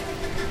like,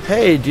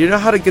 hey, do you know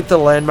how to get to the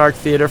Landmark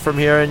Theater from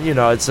here? And,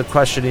 it's a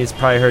question he's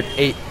probably heard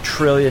 8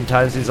 trillion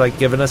times. He's like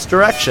giving us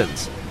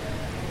directions.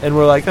 And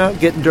we're like, oh,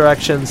 getting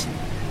directions.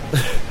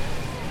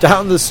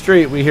 Down the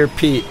street, we hear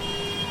Pete.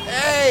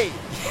 Hey!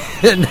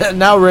 And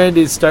now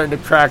Randy's starting to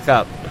crack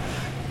up.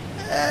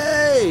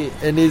 Hey!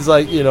 And he's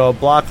like, a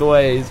block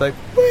away. He's like,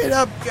 wait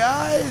up,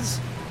 guys!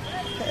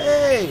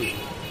 Hey!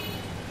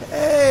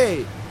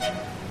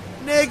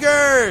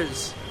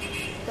 Niggers!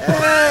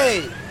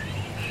 Hey!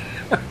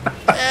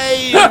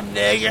 Hey, you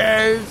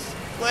niggers!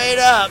 Wait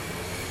up!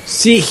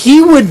 See,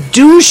 he would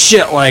do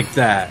shit like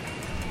that.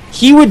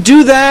 He would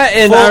do that,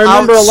 and I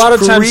remember a lot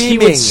of times he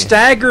would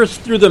stagger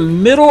through the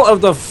middle of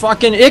the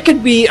fucking... It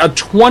could be a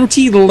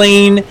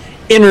 20-lane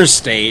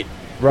interstate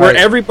where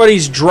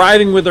everybody's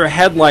driving with their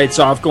headlights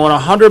off, going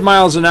 100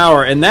 miles an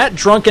hour, and that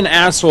drunken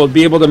asshole would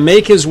be able to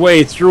make his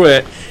way through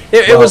it.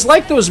 It was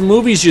like those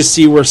movies you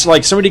see where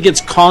like somebody gets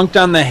conked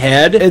on the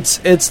head. It's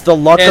the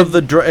luck of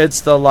the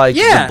it's the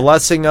the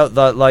blessing of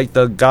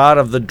the god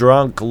of the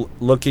drunk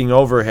looking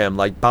over him,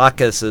 like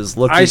Bacchus is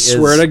looking. I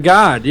swear to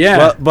God,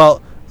 yeah.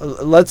 Well,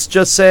 let's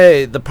just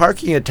say the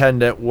parking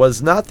attendant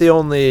was not the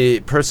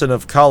only person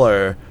of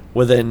color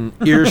within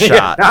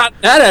earshot. Not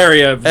that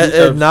area.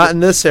 Not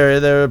in this area.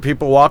 There are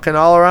people walking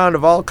all around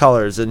of all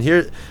colors.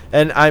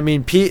 And I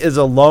mean, Pete is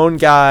a lone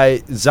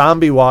guy,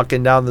 zombie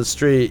walking down the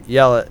street,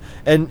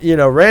 and,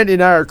 Randy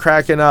and I are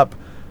cracking up,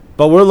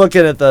 but we're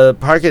looking at the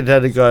parking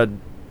attendant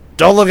going,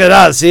 don't look at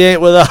us. He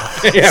ain't with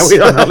us. Yeah, we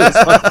don't know this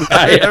fucking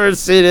guy. I never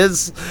seen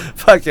his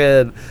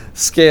fucking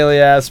scaly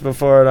ass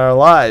before in our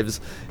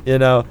lives,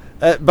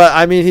 But,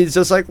 I mean, he's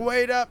just like,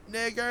 wait up,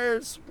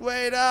 niggers,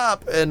 wait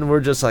up. And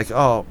we're just like,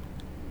 oh,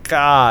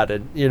 God.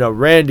 And,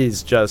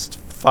 Randy's just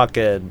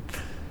fucking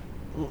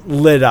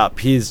lit up.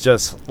 He's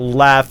just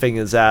laughing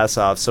his ass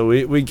off. So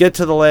we get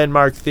to the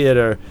Landmark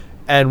Theater,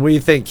 and we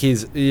think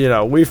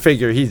we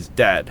figure he's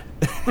dead.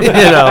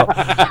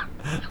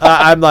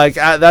 I'm like,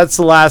 that's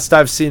the last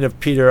I've seen of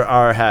Peter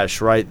R.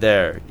 Hesch right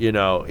there.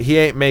 He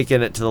ain't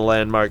making it to the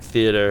Landmark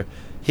Theater.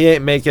 He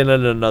ain't making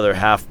it another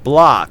half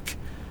block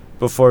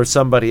before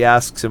somebody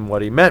asks him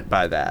what he meant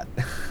by that.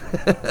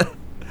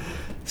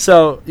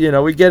 So,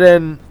 we get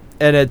in,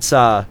 and it's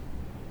a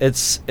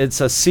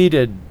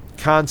seated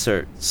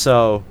concert.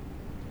 So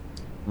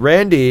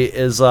Randy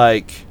is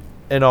like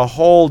in a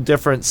whole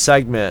different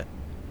segment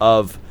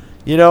of,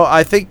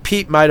 I think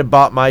Pete might have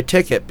bought my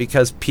ticket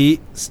because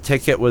Pete's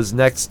ticket was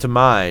next to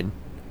mine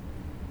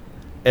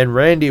and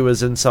Randy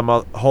was in some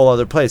whole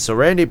other place. So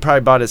Randy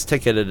probably bought his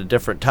ticket at a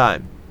different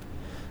time.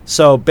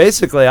 So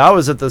basically I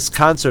was at this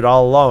concert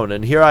all alone,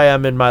 and here I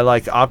am in my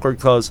like awkward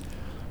clothes.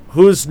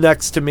 Who's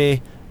next to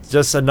me?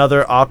 Just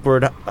another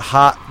awkward,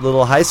 hot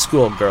little high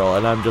school girl.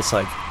 And I'm just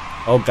like,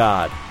 oh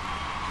God,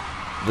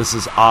 this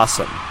is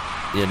awesome,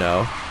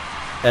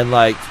 and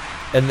like,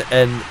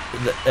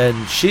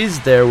 and she's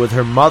there with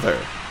her mother,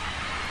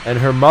 and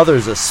her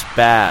mother's a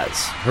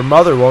spaz. Her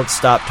mother won't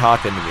stop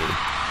talking to me.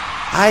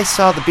 I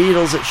saw the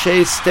Beatles at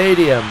Shea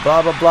Stadium,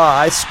 blah, blah, blah.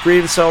 I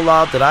screamed so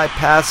loud that I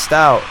passed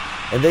out,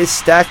 and they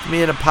stacked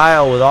me in a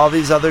pile with all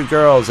these other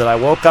girls, and I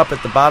woke up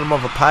at the bottom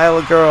of a pile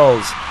of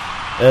girls.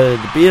 The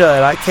Beatles,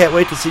 and I can't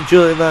wait to see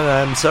Julian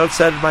Lennon. I'm so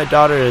excited for my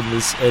daughter in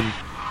this, and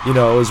it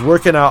was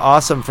working out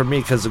awesome for me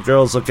because the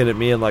girl's looking at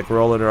me and like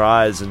rolling her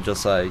eyes and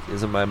just like,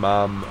 isn't my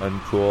mom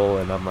uncool?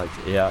 And I'm like,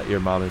 yeah, your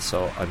mom is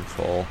so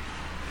uncool.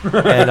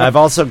 And I've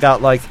also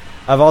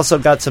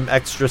got some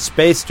extra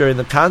space during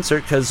the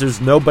concert because there's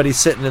nobody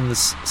sitting in the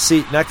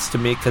seat next to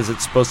me because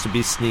it's supposed to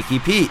be Sneaky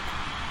Pete.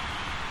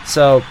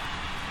 So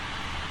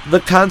the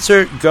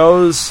concert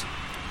goes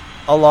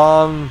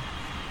along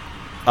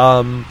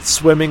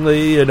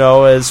swimmingly,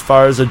 as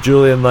far as a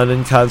Julian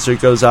Lennon concert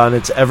goes on.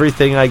 It's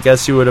everything I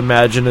guess you would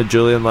imagine a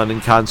Julian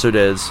Lennon concert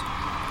is,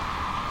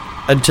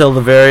 until the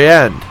very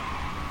end,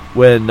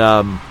 when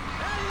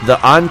the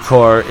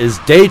encore is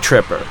Day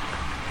Tripper,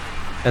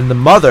 and the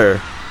mother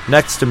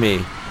next to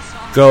me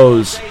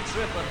goes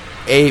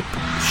ape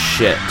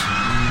shit.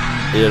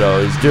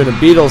 He's doing a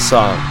Beatles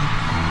song,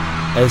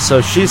 and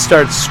so she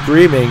starts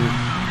screaming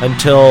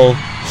until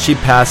she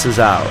passes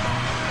out.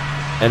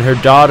 And her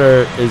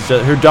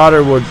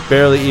daughter would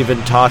barely even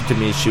talk to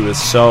me. She was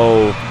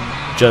so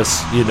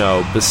just,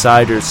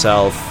 beside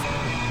herself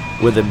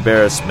with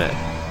embarrassment.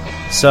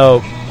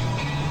 So,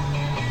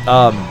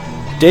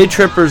 Day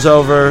Tripper's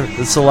over.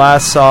 It's the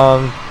last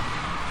song.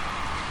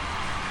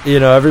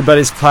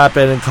 Everybody's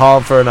clapping and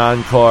calling for an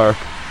encore.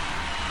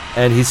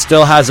 And he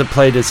still hasn't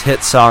played his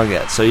hit song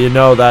yet. So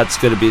that's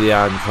going to be the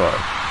encore.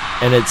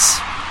 And it's,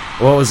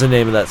 what was the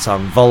name of that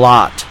song?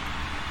 Velat.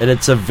 And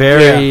it's a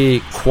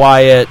very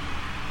quiet,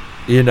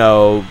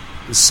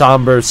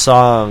 somber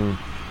song.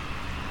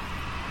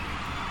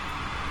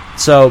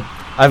 So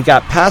I've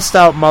got passed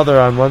out mother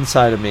on one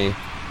side of me,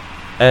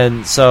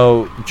 and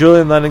so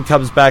Julian Lennon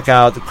comes back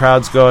out, the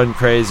crowd's going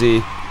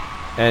crazy,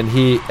 and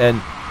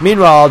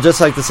meanwhile, I'll just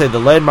like to say the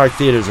Landmark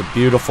Theater is a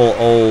beautiful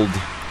old,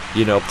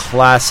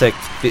 classic,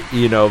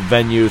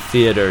 venue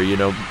theater,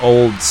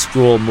 old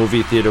school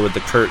movie theater with the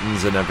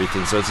curtains and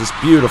everything. So it's this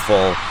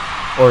beautiful,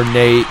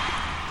 ornate,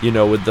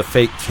 with the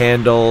fake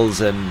candles,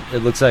 and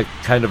it looks like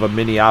kind of a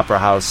mini opera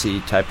house-y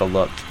type of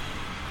look.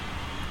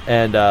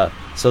 And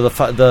so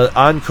the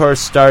encore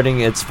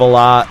starting, it's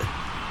Velat,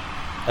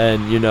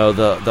 and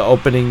the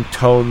opening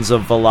tones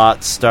of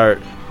Velat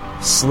start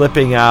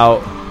slipping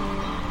out,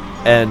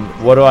 and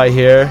what do I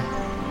hear?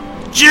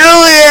 Julian!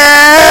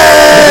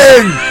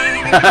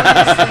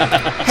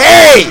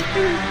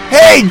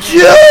 Hey,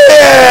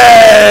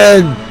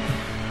 Julian!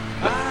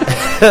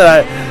 And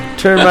I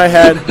turn my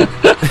head.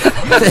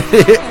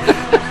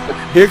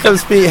 Here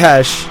comes Pete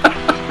Hesch,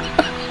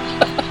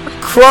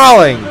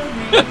 crawling,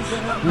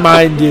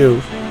 mind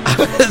you,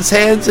 on his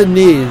hands and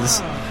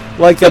knees,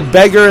 like a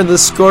beggar in the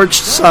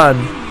scorched sun,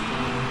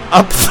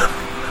 up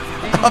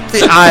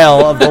the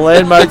aisle of the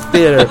Landmark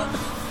Theater.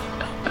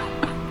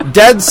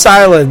 Dead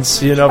silence,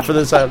 for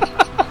this.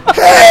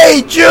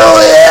 Hey,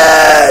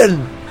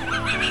 Julian!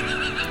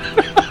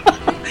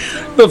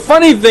 The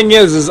funny thing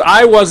is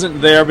I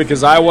wasn't there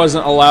because I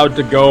wasn't allowed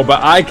to go,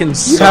 but I can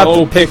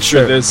so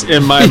picture this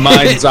in my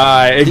mind's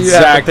eye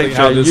exactly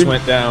how this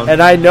went down.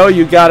 And I know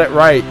you got it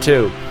right,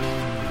 too.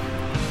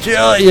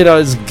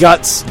 His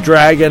guts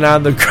dragging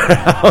on the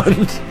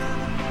ground.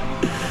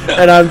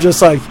 And I'm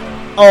just like,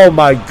 oh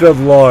my good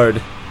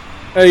Lord.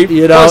 He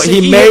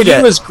made it.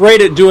 He was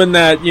great at doing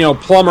that,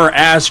 plumber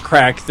ass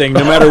crack thing,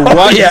 no matter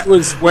what he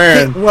was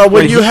wearing. Well,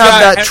 when you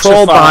have that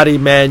troll body,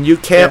 man, you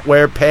can't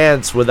wear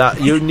pants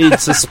without. You need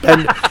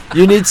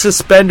you need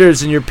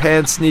suspenders, and your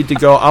pants need to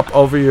go up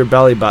over your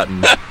belly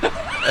button,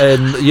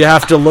 and you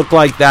have to look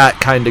like that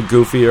kind of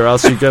goofy, or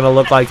else you're gonna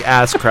look like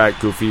ass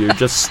crack goofy. You're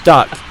just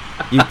stuck.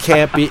 You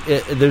can't be.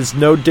 There's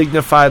no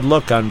dignified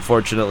look,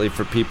 unfortunately,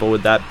 for people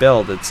with that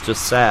build. It's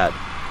just sad.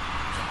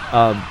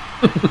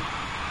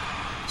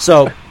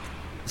 So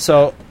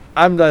So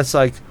I'm just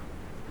like,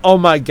 oh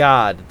my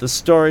God, the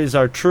stories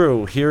are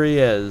true. Here he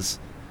is.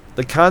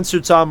 The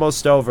concert's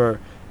almost over.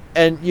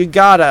 And you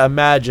gotta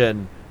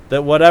imagine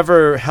that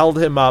whatever held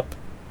him up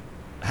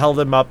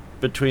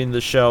between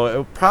the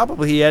show,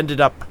 he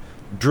ended up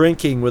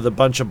drinking with a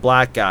bunch of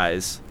black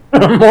guys.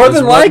 More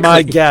than likely.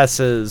 My guess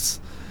is.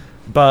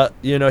 But,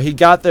 he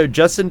got there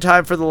just in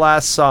time for the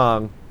last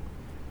song.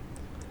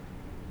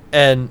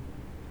 And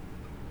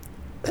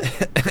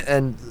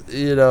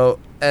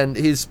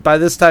by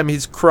this time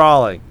he's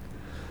crawling.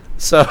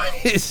 So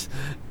he's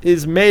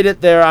made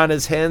it there on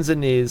his hands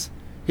and knees.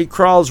 He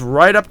crawls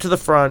right up to the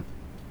front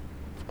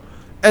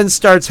and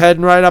starts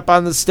heading right up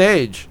on the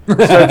stage.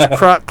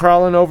 Starts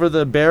crawling over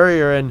the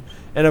barrier, and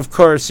of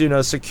course,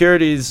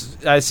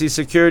 I see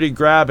security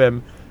grab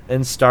him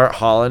and start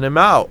hauling him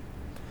out.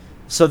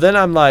 So then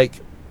I'm like,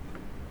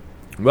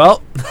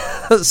 well,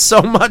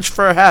 so much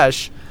for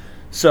Hesch.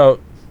 So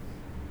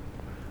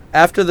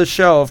after the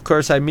show, of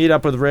course, I meet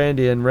up with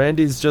Randy, and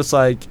Randy's just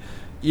like,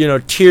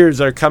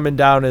 tears are coming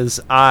down his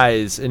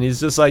eyes, and he's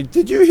just like,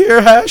 did you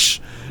hear Hesch?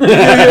 Did you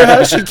hear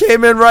Hesch? He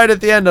came in right at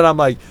the end, and I'm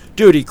like,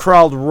 dude, he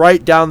crawled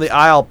right down the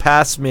aisle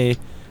past me,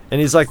 and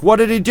he's like, what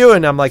did he do?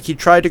 And I'm like, he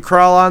tried to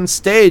crawl on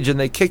stage, and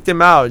they kicked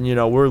him out,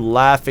 and, we're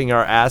laughing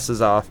our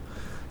asses off.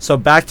 So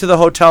back to the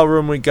hotel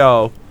room we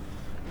go,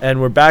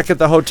 and we're back at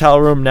the hotel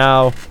room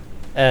now,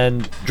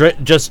 and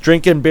just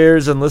drinking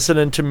beers and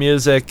listening to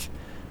music,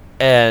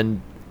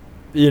 and,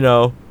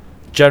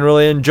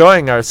 generally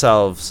enjoying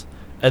ourselves.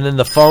 And then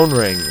the phone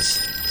rings,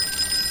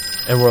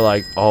 and we're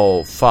like,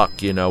 oh, fuck,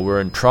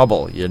 we're in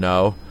trouble,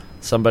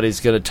 Somebody's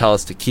going to tell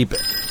us to keep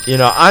it.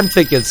 I'm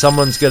thinking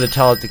someone's going to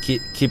tell it to keep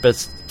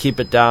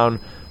it down,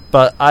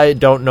 but I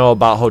don't know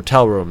about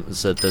hotel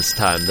rooms at this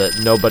time,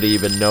 that nobody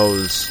even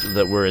knows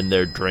that we're in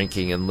there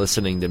drinking and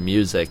listening to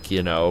music,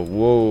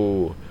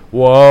 Whoa.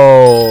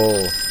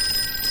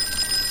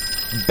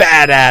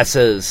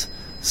 Badasses.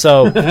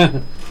 So,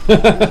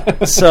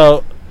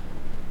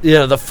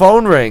 the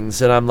phone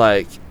rings, and I'm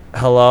like,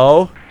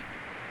 hello?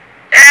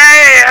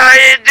 Hey, how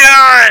you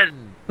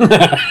doing?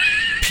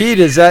 Pete,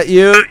 is that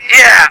you?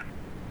 Yeah.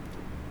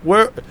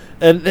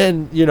 And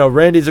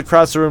Randy's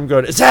across the room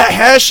going, is that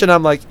Hesch? And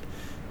I'm like,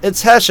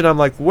 it's Hesch. And I'm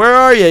like, where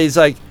are you? He's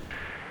like,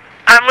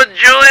 I'm with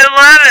Julian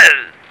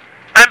Lennon.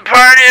 I'm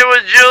partying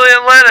with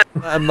Julian Lennon.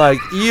 I'm like,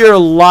 you're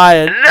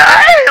lying. No,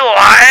 I ain't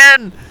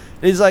lying.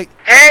 And he's like,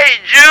 hey,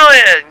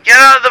 Julian, get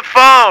on the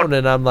phone.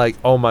 And I'm like,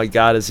 oh my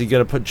God, is he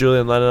going to put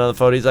Julian Lennon on the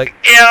phone? He's like,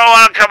 you don't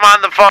want to come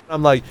on the phone.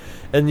 I'm like,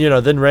 and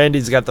then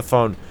Randy's got the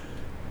phone.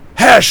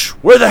 Hesch,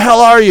 where the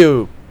hell are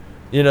you?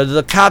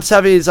 The cops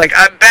have it. He's like,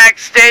 I'm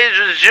backstage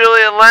with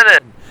Julian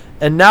Lennon.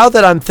 And now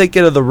that I'm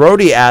thinking of the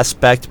roadie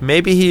aspect,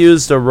 maybe he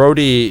used a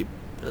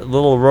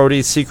little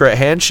roadie secret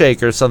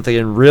handshake or something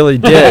and really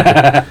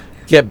did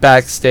get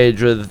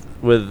backstage with,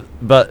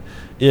 but,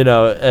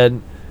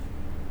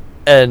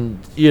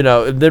 and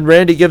then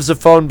Randy gives the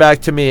phone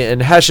back to me,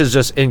 and Hesch is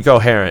just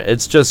incoherent.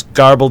 It's just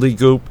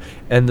garbledy-goop,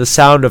 and the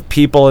sound of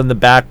people in the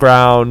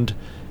background,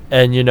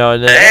 and,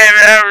 and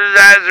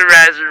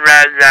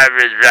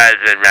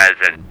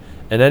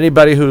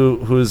anybody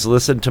who's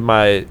listened to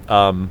my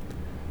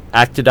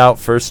acted out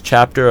first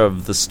chapter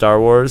of the Star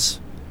Wars,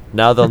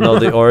 now they'll know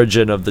the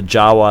origin of the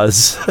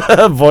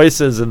Jawas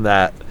voices in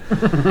that.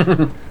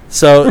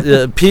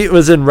 So Pete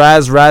was in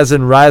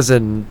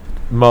Razin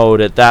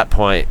mode at that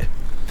point.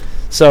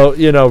 So,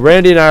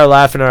 Randy and I are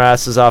laughing our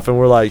asses off, and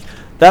we're like,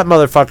 that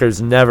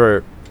motherfucker's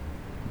never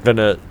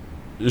gonna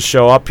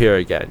show up here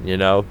again,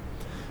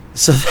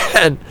 So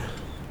then,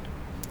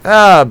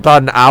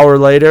 about an hour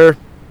later,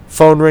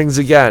 phone rings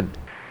again.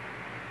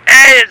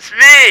 Hey, it's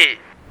me.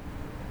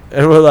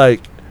 And we're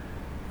like,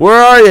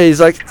 where are you?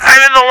 He's like,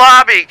 I'm in the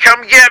lobby.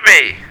 Come get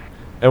me.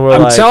 And we're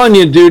I'm like, telling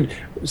you, dude,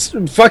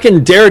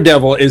 fucking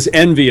Daredevil is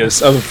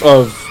envious of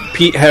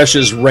Pete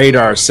Hesch's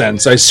radar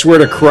sense. I swear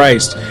to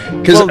Christ.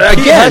 Because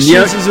Pete Hesch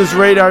uses his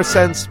radar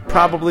sense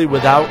probably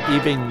without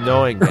even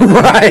knowing it.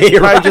 Right.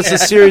 Probably just a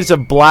series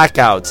of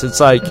blackouts. It's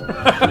like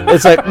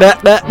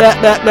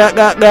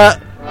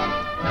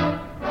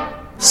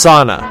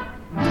sauna.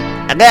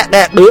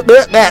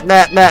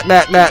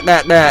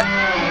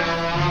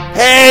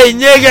 Hey,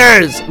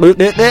 niggers!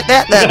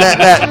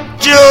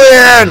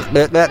 Julian!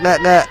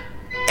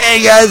 Hey,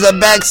 guys, I'm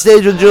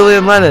backstage with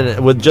Julian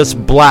Lennon with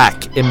just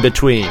black in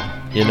between,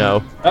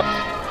 Yep.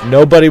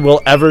 Nobody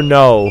will ever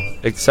know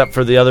except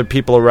for the other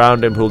people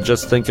around him who'll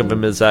just think of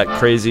him as that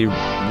crazy,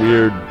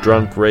 weird,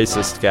 drunk,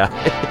 racist guy.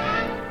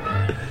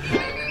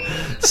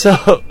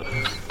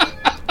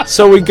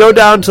 So we go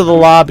down to the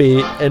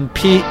lobby, and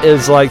Pete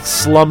is like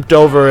slumped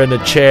over in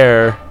a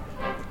chair,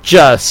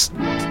 just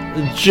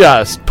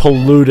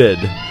polluted,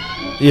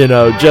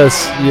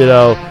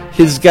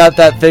 he's got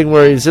that thing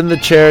where he's in the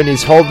chair and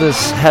he's holding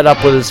his head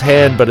up with his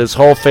hand, but his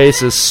whole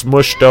face is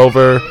smushed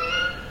over,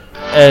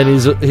 and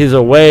he's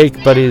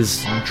awake, but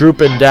he's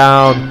drooping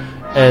down,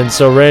 and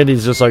so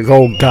Randy's just like,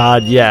 oh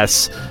God,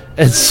 yes.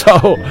 And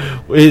so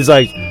he's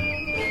like,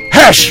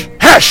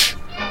 Hesch,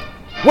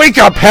 wake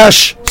up,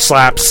 Hesch,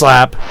 slap,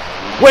 slap,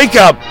 wake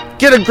up,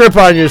 Get a grip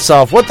on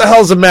yourself. What the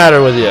hell's the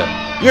matter with you?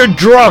 You're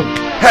drunk.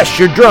 Hesch,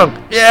 you're drunk.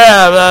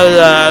 Yeah,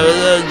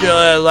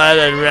 Julian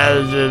Lennon.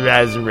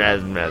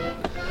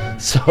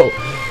 So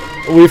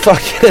we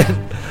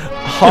fucking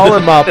haul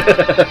him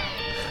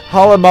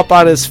up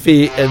on his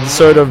feet and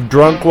sort of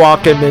drunk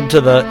walk him into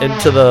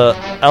the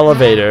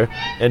elevator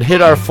and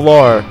hit our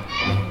floor.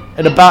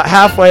 And about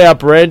halfway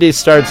up, Randy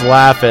starts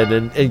laughing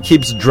and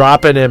keeps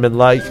dropping him, and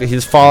like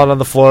he's falling on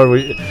the floor.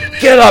 We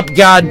get up,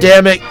 God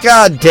damn it,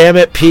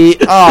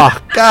 Pete. Oh,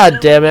 God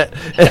damn it.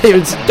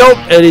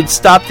 And he'd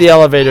stop the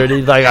elevator, and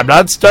he's like, I'm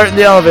not starting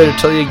the elevator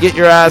till you get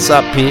your ass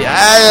up, Pete.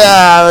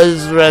 I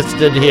was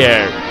rested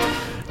here.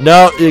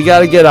 No, you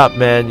gotta get up,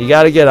 man. You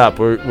gotta get up.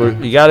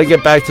 You gotta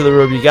get back to the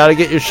room. You gotta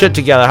get your shit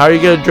together. How are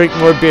you gonna drink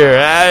more beer?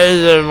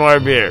 More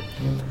beer.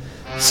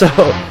 So,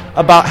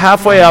 about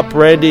halfway up,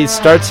 Randy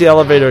starts the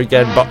elevator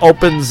again, but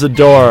opens the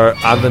door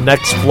on the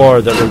next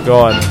floor that we're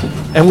going,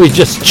 and we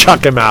just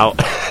chuck him out.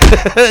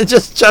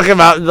 Just chuck him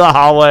out in the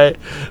hallway.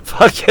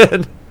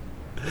 Fucking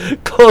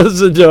close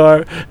the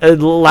door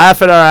and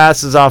laugh at our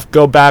asses off,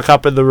 go back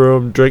up in the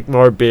room, drink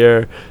more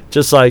beer.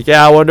 Just like,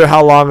 yeah, I wonder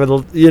how long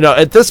it'll,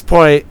 at this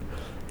point,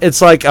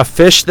 it's like a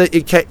fish that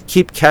you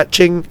keep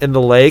catching in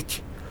the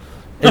lake.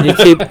 And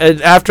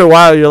and after a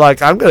while, you're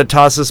like, I'm going to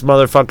toss this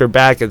motherfucker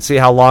back and see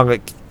how long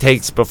it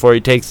takes before he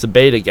takes the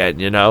bait again,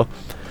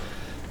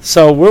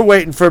 So we're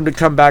waiting for him to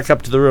come back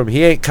up to the room.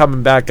 He ain't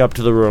coming back up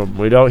to the room.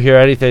 We don't hear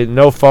anything,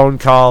 no phone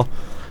call,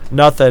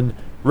 nothing.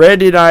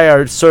 Randy and I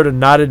are sort of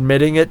not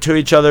admitting it to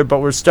each other, but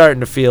we're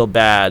starting to feel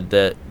bad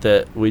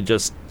that we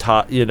just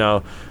taught,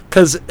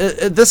 because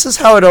this is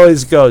how it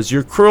always goes.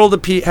 You're cruel to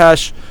Pete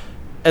Hesch,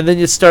 and then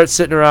you start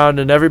sitting around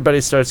and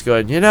everybody starts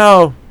going,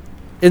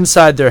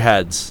 inside their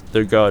heads,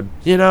 they're going,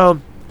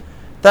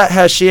 that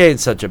Hesch, he ain't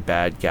such a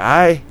bad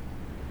guy.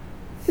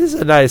 He's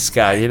a nice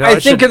guy, I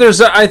think there's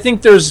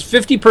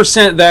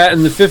 50% that,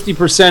 and the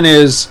 50%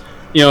 is,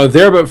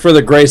 there but for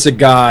the grace of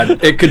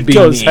God, it could be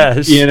me.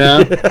 Hesch.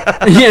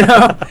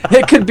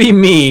 It could be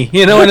me.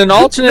 In an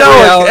alternate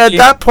reality.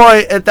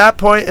 At that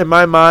point in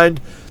my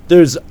mind,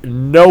 there's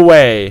no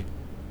way.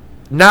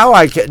 Now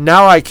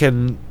I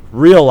can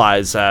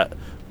realize that.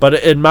 But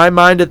in my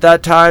mind at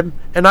that time,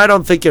 and I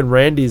don't think in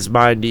Randy's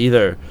mind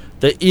either,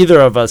 that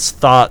either of us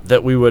thought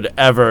that we would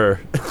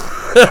ever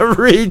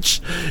reach,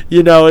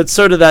 it's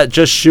sort of that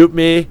just shoot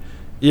me,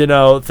 thing.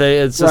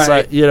 It's just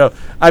right. Like,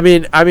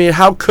 I mean,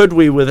 how could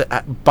we with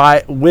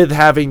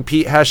having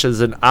Pete Hesch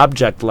as an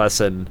object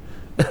lesson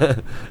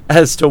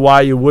as to why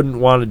you wouldn't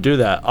want to do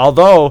that?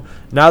 Although,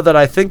 now that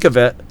I think of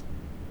it,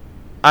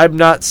 I'm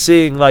not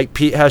seeing like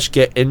Pete Hesch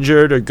get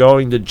injured or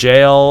going to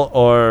jail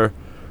or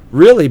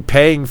really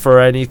paying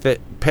for any of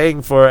it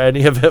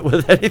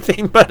with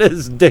anything but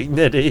his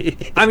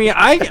dignity. I mean,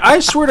 I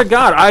swear to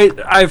God,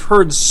 I've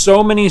heard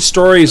so many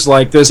stories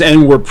like this,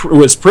 and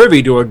was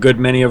privy to a good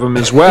many of them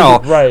as well.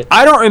 Right.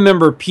 I don't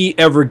remember Pete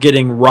ever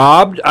getting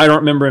robbed. I don't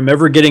remember him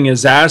ever getting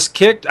his ass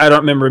kicked. I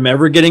don't remember him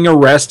ever getting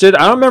arrested.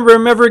 I don't remember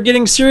him ever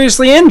getting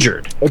seriously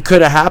injured. It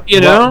could have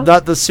happened.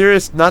 Not the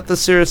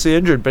seriously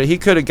injured, but he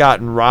could have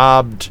gotten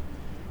robbed.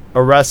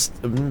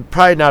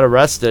 Probably not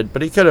arrested,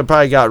 but he could have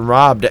probably gotten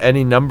robbed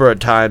any number of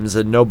times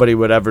and nobody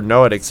would ever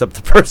know it except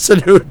the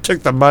person who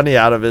took the money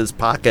out of his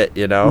pocket,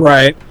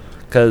 Right.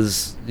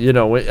 Because,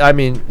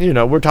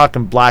 we're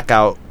talking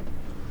blackout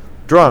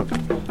drunk.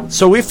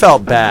 So we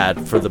felt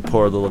bad for the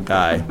poor little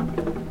guy.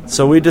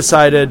 So we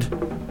decided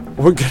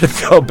we're going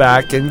to go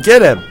back and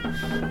get him.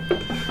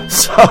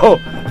 So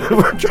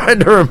we're trying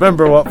to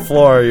remember what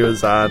floor he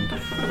was on.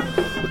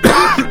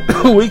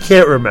 We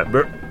can't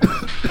remember.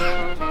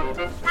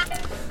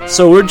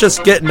 So we're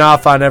just getting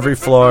off on every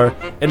floor,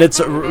 and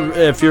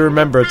if you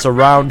remember, it's a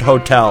round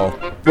hotel.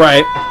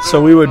 Right.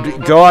 So we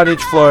would go on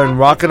each floor and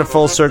walk in a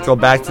full circle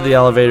back to the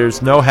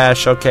elevators. No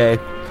Hesch, okay.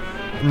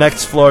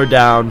 Next floor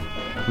down.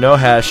 No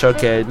Hesch,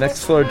 okay.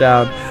 Next floor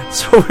down.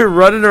 So we're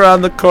running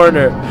around the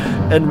corner,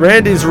 and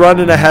Randy's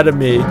running ahead of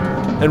me,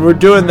 and we're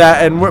doing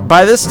that, and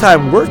by this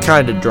time, we're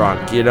kind of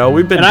drunk, We've been and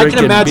drinking beer. I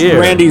can imagine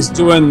beer. Randy's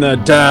doing the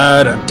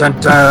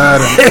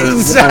da-da-da-da-da.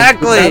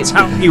 Exactly. That's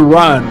how he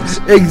runs.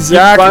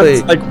 Exactly.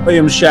 He runs like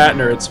William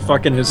Shatner. It's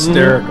fucking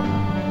hysterical.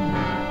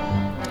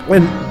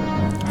 And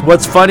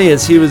what's funny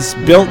is he was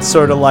built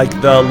sort of like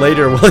the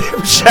later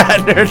William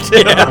Shatner,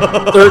 too.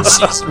 Yeah, third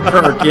season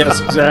Kirk. Yes,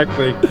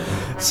 exactly.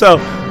 So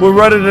we're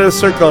running in a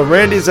circle.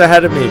 Randy's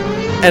ahead of me,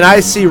 and I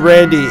see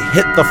Randy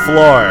hit the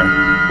floor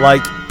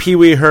like Pee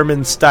Wee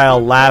Herman style,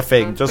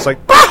 laughing, just like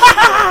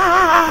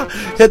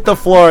hit the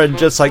floor and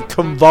just like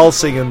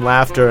convulsing in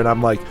laughter. And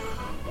I'm like,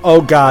 oh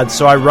God.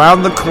 So I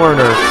round the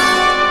corner,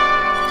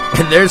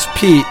 and there's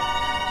Pete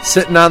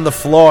sitting on the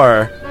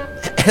floor,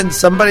 and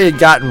somebody had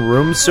gotten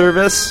room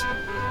service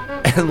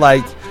and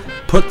like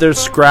put their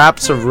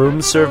scraps of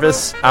room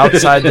service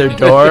outside their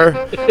door.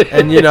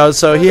 And, you know,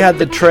 so he had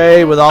the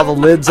tray with all the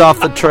lids off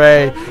the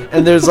tray,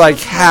 and there's like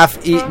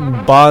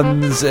half-eaten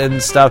buns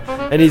and stuff.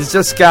 And he's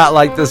just got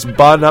like this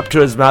bun up to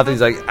his mouth. He's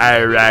like,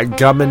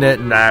 gumming it,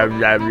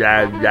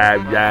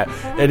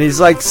 and he's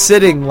like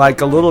sitting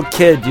like a little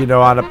kid, you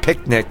know, on a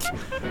picnic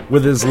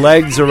with his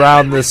legs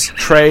around this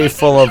tray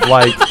full of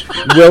like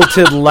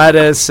wilted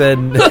lettuce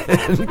and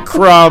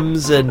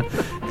crumbs and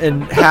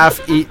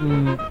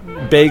half-eaten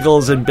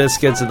bagels and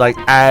biscuits and like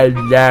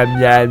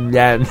yam.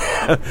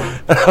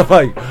 I'm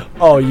like,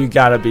 oh, you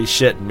gotta be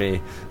shitting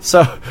me.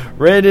 So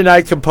Randy and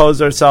I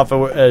composed ourselves,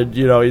 and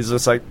you know, he's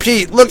just like,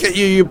 Pete, look at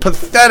you, you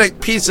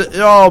pathetic piece of,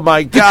 oh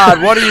my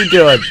God, what are you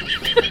doing?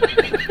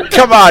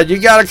 Come on, you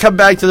gotta come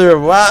back to the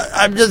room. Well,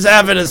 I'm just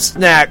having a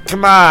snack,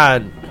 come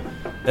on.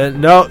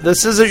 And no,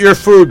 this isn't your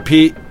food,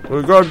 Pete.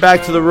 We're going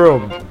back to the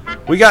room.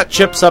 We got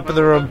chips up in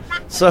the room,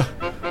 so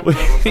we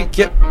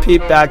get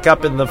Pete back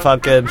up in the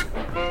fucking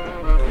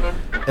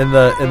in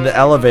the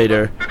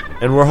elevator,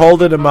 and we're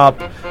holding him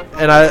up,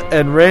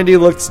 and Randy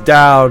looks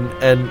down,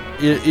 and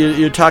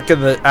you're talking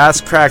the ass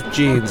crack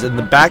jeans. In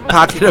the back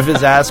pocket of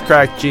his ass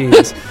crack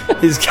jeans,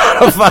 he's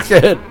got a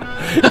fucking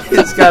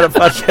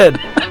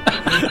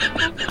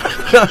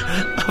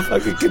a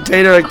fucking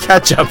container of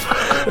ketchup.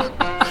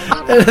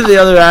 And in the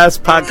other ass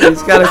pocket,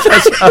 he's got a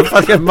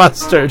fucking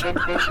mustard.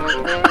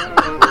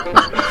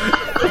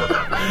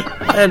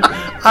 And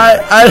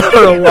I don't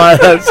know why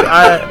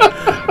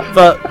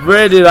but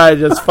Randy and I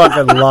just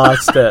fucking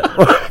lost it.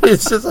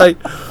 He's just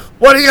like,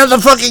 what do you got the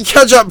fucking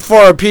ketchup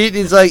for, Pete? And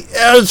he's like,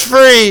 it was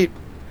free.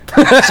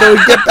 So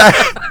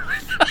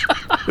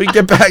we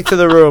get back to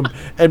the room,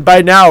 and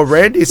by now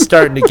Randy's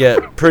starting to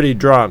get pretty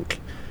drunk.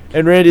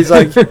 And Randy's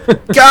like,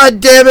 God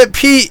damn it,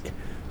 Pete,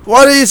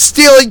 what are you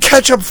stealing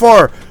ketchup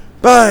for?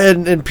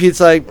 And Pete's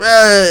like,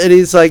 and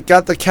he's like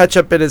got the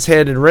ketchup in his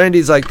hand, and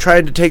Randy's like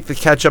trying to take the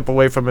ketchup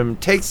away from him,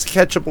 takes the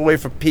ketchup away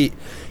from Pete,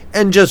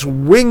 and just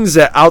wings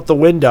it out the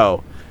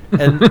window.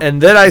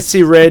 And then I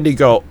see Randy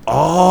go,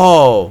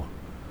 oh,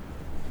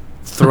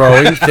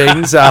 throwing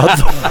things out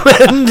the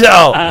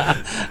window.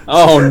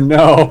 Oh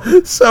no.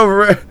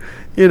 So,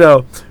 you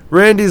know,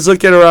 Randy's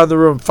looking around the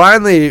room.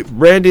 Finally,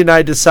 Randy and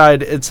I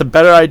decide it's a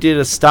better idea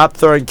to stop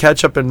throwing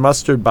ketchup and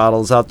mustard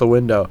bottles out the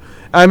window.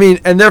 I mean,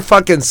 and they're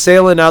fucking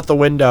sailing out the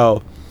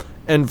window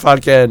and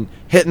fucking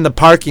hitting the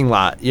parking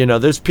lot. You know,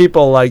 there's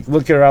people like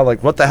looking around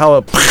like, what the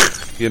hell?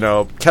 You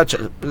know,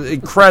 ketchup.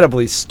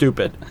 Incredibly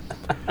stupid.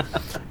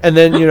 And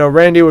then, you know,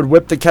 Randy would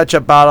whip the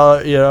ketchup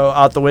bottle, you know,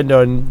 out the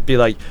window and be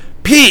like,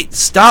 Pete,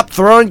 stop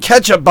throwing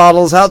ketchup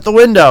bottles out the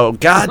window.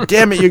 God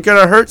damn it, you're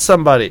going to hurt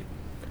somebody.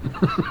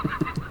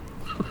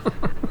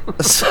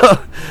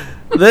 So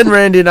then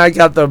Randy and I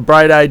got the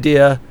bright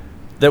idea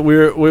that we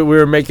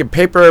were making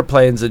paper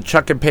airplanes and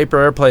chucking paper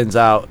airplanes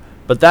out,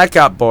 but that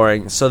got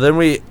boring. So then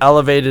we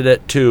elevated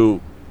it to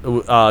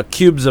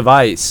cubes of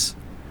ice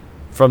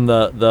from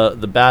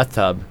the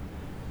bathtub,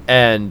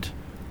 and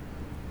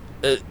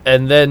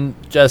then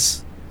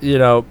just, you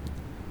know,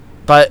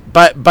 by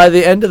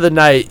the end of the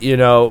night, you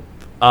know,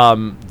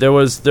 there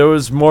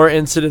was more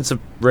incidents of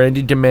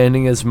Randy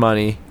demanding his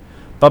money,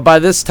 but by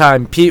this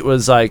time Pete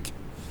was like,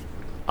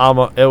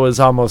 it was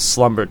almost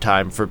slumber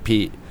time for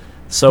Pete.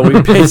 So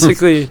we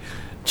basically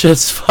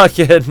just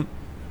fucking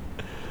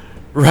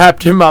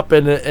wrapped him up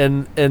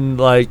in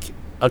like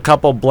a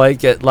couple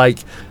blanket, like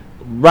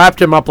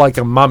wrapped him up like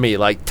a mummy,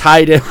 like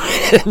tied him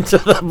into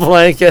the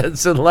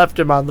blankets and left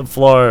him on the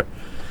floor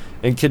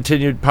and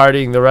continued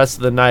partying the rest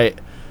of the night.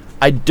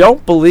 I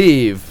don't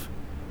believe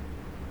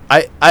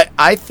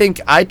I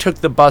think I took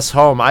the bus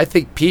home. I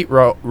think Pete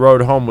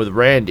rode home with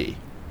Randy.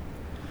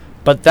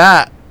 But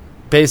that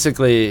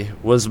basically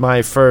was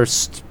my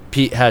first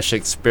Pete Hesch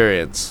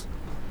experience.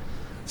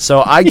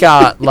 So I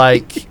got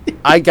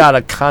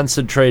a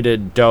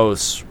concentrated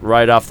dose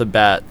right off the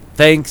bat,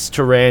 thanks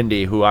to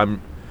Randy, who I'm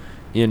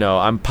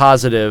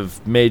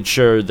positive made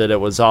sure that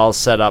it was all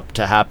set up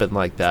to happen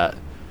like that.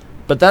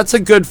 But that's a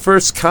good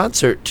first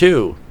concert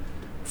too.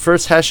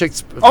 First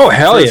Hesch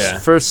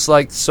first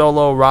like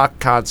solo rock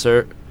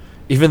concert,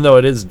 even though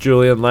it is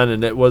Julian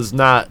Lennon. It was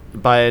not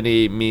by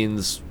any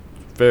means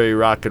very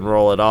rock and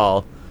roll at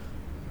all.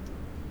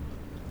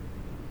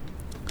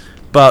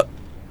 But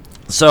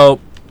so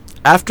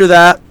after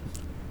that,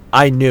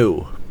 I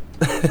knew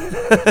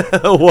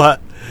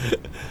what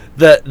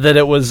that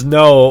it was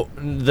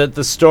that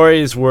the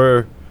stories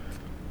were,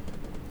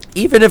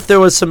 even if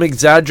there was some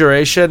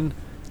exaggeration,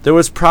 there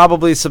was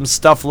probably some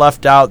stuff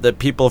left out that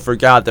people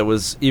forgot that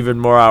was even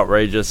more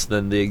outrageous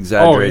than the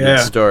exaggerated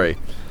story.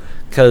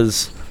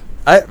 Because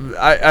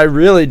I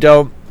really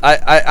don't.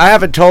 I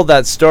haven't told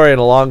that story in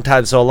a long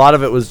time, so a lot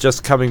of it was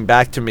just coming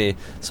back to me.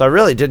 So I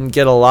really didn't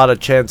get a lot of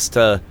chance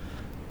to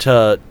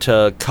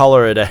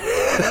color it.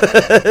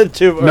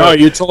 No,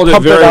 you told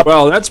it very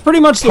well. That's pretty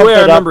much the way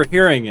I remember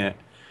hearing it.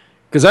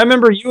 Because I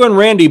remember you and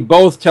Randy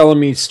both telling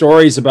me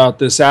stories about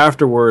this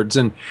afterwards,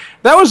 and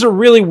that was a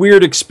really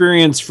weird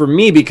experience for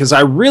me because I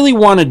really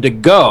wanted to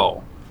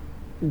go.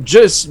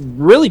 just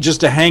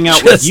to hang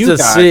out with you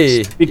guys.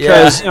 See.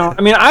 Because,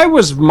 I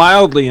was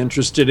mildly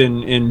interested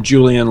in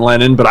Julian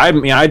Lennon, but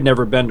I'd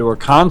never been to a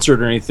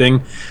concert or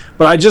anything.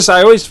 But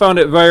I always found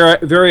it very,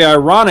 very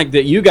ironic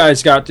that you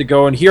guys got to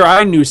go, and here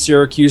I knew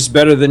Syracuse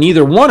better than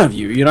either one of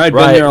you. I'd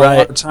been there a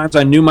lot of times.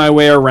 I knew my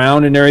way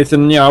around and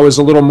everything. I was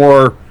a little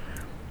more,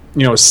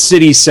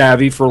 city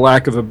savvy, for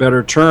lack of a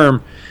better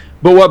term.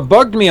 But what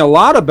bugged me a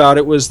lot about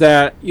it was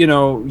that,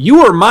 you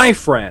were my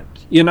friend.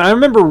 I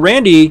remember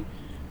Randy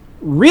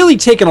really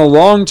taking a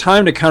long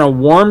time to kind of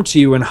warm to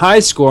you in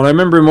high school, and I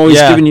remember him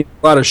always giving you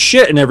a lot of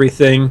shit and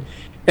everything.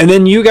 And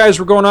then you guys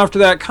were going off to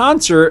that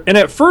concert, and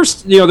at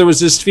first, there was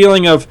this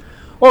feeling of,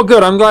 oh,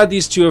 good, I'm glad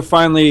these two are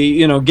finally,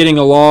 getting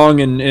along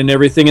and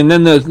everything. And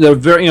then the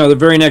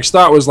very next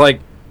thought was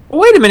like,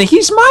 well, wait a minute,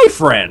 he's my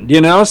friend,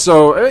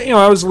 So,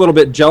 I was a little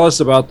bit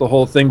jealous about the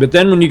whole thing. But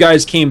then when you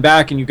guys came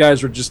back and you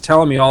guys were just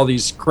telling me all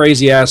these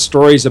crazy-ass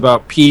stories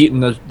about Pete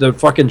and the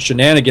fucking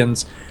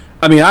shenanigans,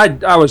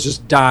 I was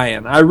just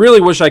dying. I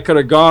really wish I could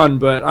have gone,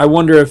 but I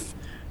wonder if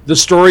the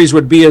stories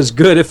would be as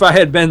good if I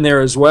had been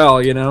there as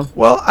well,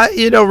 Well,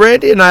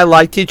 Randy and I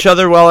liked each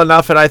other well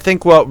enough, and I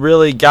think what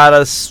really got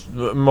us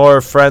more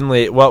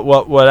friendly,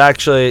 what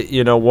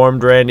actually,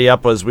 warmed Randy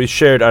up was we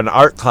shared an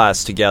art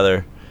class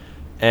together,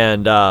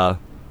 and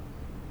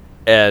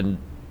Randy,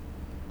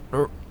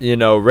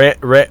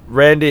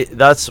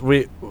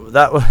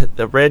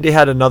 Randy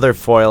had another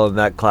foil in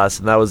that class,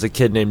 and that was a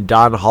kid named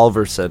Don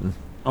Halverson.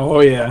 Oh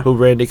yeah, who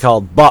Randy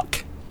called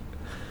Buck.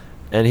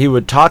 And he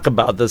would talk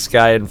about this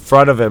guy in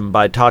front of him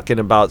by talking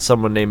about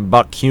someone named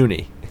Buck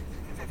Huney.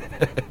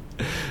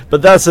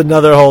 But that's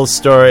another whole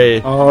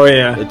story. Oh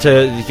yeah.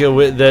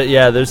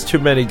 There's too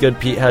many good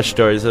Pete Hesch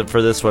stories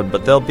for this one,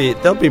 but there'll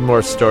be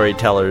more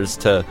storytellers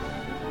to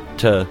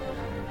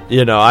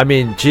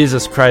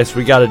Jesus Christ,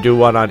 we got to do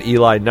one on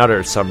Eli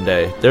Nutter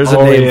someday. There's a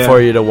name for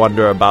you to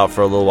wonder about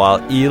for a little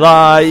while.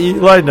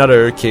 Eli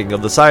Nutter, king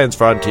of the science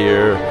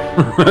frontier.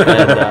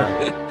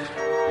 And,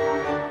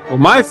 well,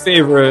 my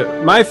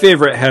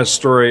favorite Hesch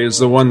story is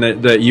the one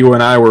that you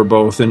and I were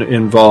both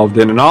involved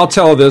in, and I'll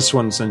tell this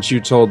one since you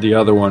told the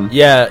other one.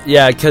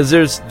 Yeah, because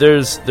there's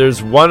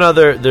one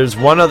other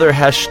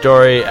Hesch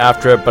story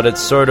after it, but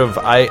it's sort of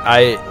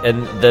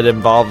and that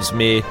involves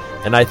me,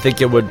 and I think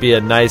it would be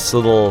a nice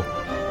little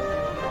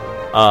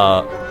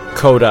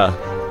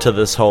coda to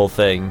this whole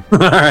thing. All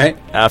right.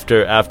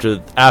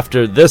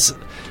 After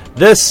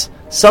this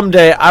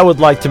someday I would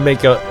like to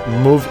make a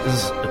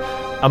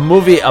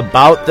movie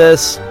about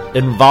this,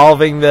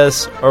 involving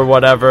this or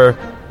whatever.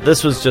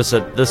 This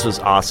was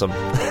awesome.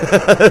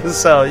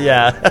 So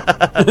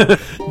yeah.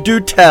 Do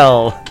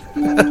tell.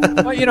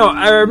 Well,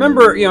 I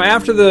remember,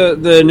 after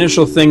the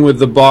initial thing with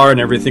the bar and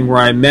everything where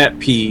I met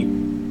Pete,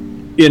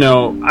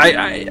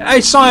 I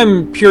saw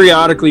him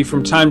periodically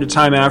from time to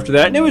time after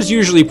that, and it was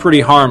usually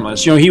pretty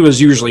harmless. He was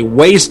usually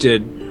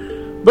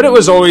wasted, but it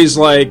was always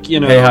like,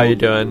 hey, how you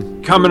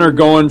doing? Coming or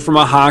going from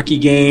a hockey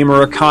game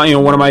or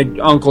one of my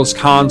uncle's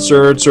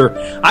concerts, or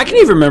I can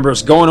even remember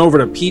us going over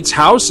to Pete's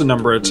house a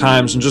number of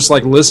times and just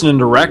like listening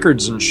to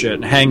records and shit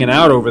and hanging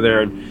out over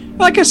there. And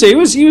like I say, he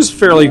was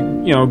fairly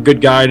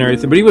good guy and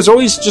everything, but he was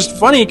always just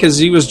funny because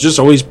he was just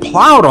always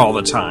plowed all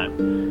the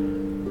time.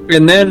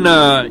 And then,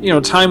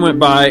 time went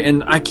by,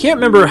 and I can't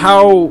remember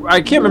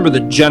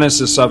the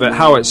genesis of it,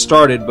 how it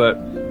started, but,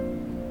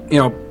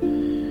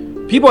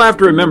 people have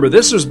to remember,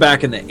 this was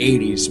back in the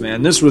 80s,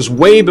 man. This was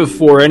way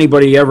before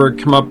anybody ever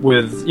come up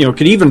with,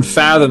 could even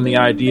fathom the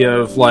idea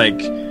of, like,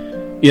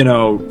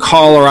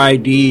 caller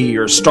ID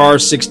or Star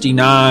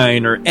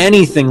 69 or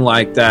anything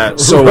like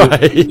that. So,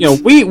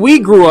 right. We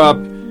grew up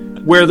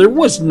where there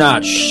was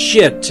not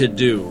shit to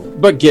do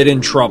but get in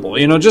trouble,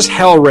 just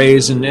hell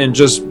raise and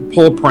just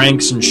pull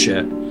pranks and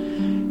shit.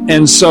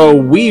 And so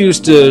we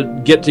used to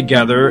get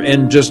together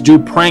and just do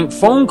prank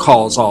phone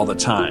calls all the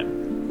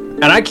time.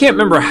 And I can't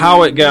remember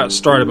how it got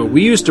started, but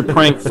we used to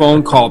prank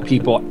phone call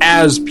people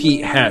as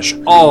Pete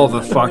Hesch all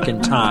the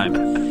fucking time.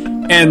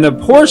 And the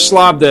poor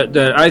slob that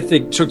I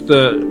think took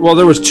there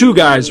was two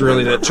guys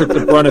really that took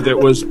the brunt of it,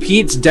 was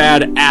Pete's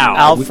dad, Al.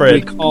 Alfred.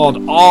 We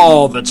called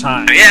all the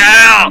time.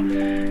 Yeah, Al.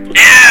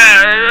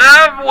 Yeah,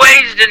 I'm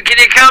wasted. Can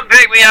you come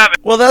pick me up?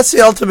 Well, that's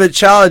the ultimate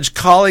challenge,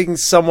 calling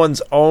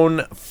someone's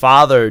own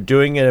father,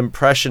 doing an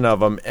impression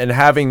of him, and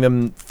having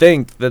them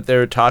think that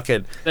they're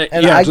talking.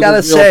 And I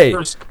gotta say,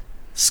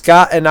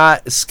 Scott and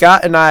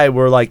I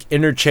were like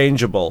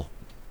interchangeable.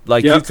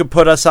 Like, you could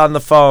put us on the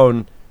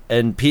phone,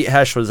 and Pete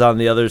Hesch was on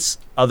the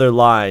other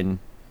line.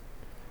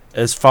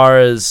 As far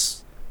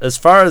as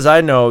I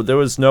know, there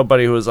was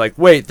nobody who was like,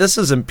 "Wait, this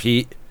isn't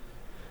Pete,"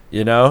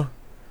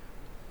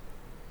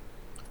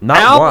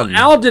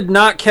 Al did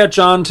not catch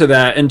on to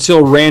that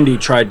until Randy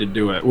tried to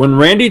do it. When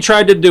Randy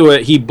tried to do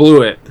it, he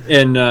blew it.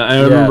 And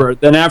I remember,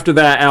 then after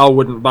that, Al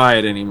wouldn't buy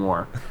it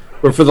anymore.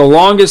 But for the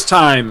longest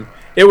time,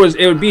 it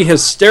would be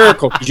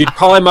hysterical because you'd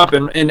call him up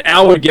and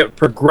Al would get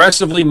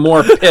progressively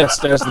more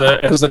pissed as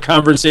the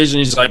conversation.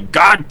 He's like,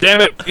 "God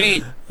damn it,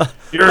 Pete!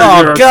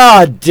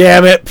 God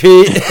damn it,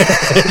 Pete!"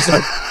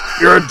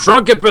 You're a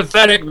drunken,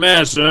 pathetic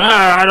mess.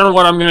 I don't know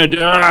what I'm going to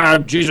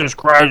do. Jesus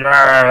Christ.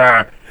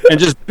 And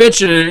just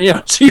bitching. You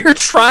know, so you're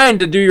trying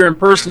to do your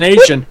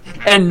impersonation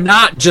and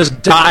not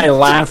just die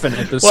laughing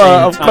at the same time.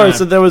 Well, of course,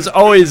 so there was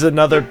always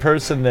another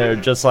person there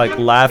just, like,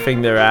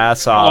 laughing their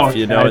ass off,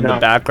 in the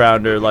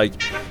background. Or, like,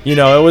 it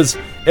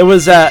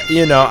was that,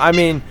 I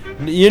mean,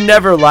 you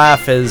never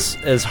laugh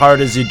as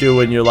hard as you do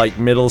when you're, like,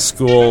 middle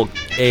school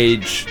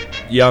age,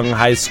 young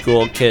high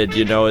school kid.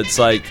 It's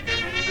like,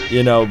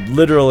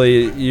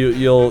 literally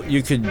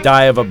you could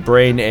die of a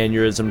brain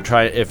aneurysm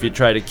if you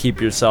try to keep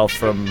yourself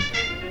from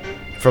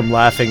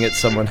laughing at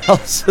someone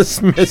else's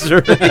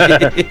misery.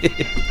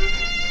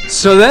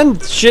 So then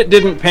shit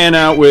didn't pan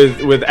out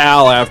with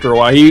Al after a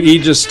while. He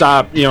just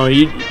stopped,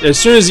 as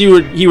soon as he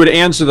would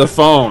answer the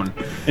phone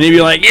and he'd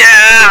be like,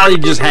 yeah,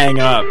 he'd just hang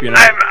up, I'm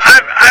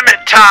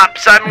at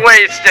Tops, I'm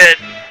wasted.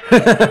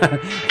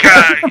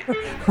 God.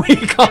 We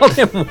called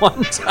him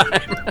one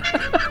time.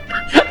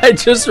 I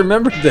just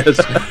remembered this.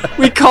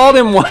 We called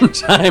him one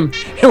time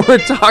and we're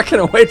talking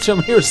away to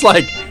him. He was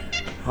like,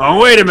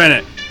 oh, wait a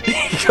minute.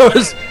 He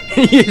goes,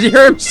 you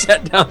hear him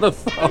set down the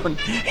phone.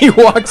 He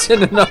walks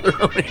in another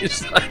room and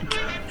he's like,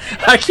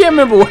 I can't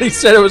remember what he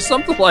said. It was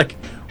something like,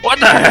 what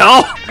the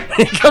hell?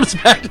 And he comes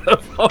back to the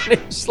phone and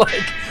he's like,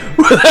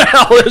 who the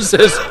hell is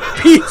this?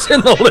 Pete's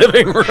in the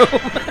living room.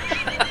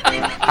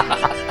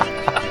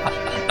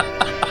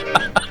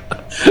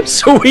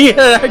 So we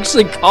had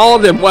actually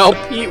called him while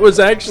Pete was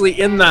actually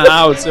in the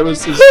house. It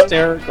was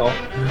hysterical.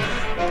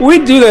 We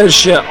do that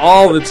shit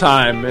all the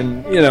time,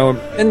 and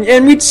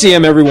and we'd see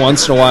him every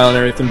once in a while and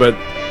everything. But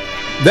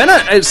then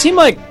it seemed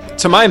like,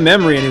 to my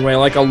memory anyway,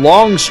 like a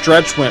long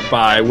stretch went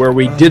by where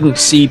we didn't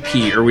see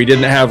Pete or we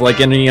didn't have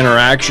like any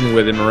interaction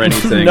with him or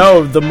anything.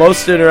 No, the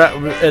most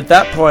at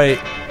that point,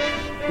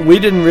 we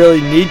didn't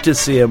really need to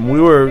see him.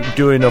 We were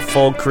doing a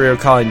full career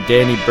calling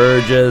Danny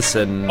Burgess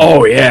and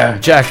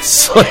Jack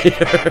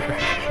Slater,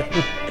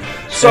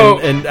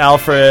 and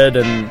Alfred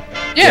and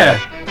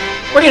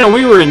Well,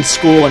 we were in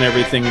school and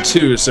everything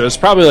too, so it's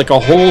probably like a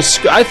whole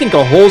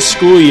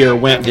school year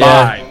went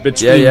by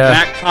between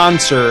that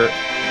concert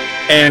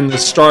and the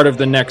start of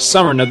the next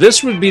summer. Now,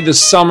 this would be the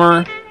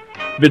summer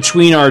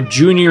between our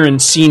junior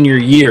and senior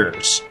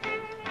years.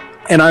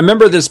 And I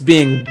remember this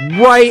being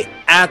right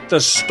at the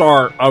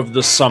start of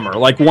the summer,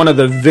 like one of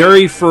the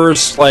very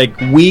first like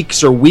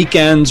weeks or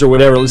weekends or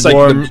whatever. It was like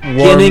the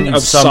beginning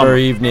of summer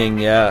evening,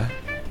 yeah.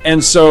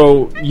 And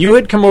so you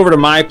had come over to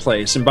my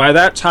place, and by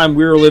that time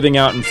we were living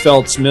out in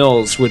Feltz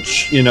Mills,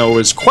 which,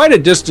 was quite a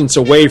distance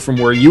away from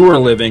where you were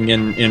living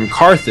in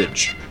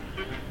Carthage.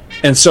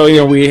 And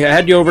so, we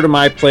had you over to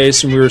my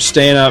place, and we were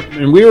staying up,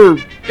 and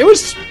it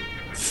was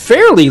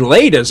fairly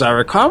late, as I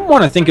recall.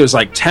 I think it was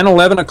like 10,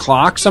 11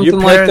 o'clock, something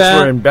like that. Your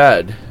parents were in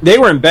bed. They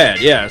were in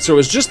bed, yeah. So it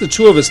was just the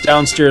two of us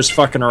downstairs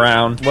fucking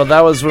around. Well,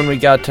 that was when we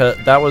got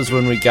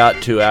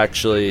to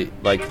actually,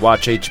 like,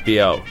 watch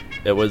HBO.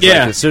 It was like,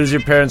 as soon as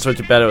your parents went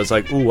to bed, it was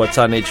like, ooh, what's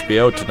on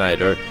HBO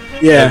tonight?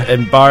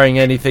 And barring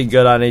anything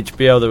good on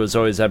HBO, there was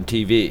always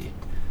MTV.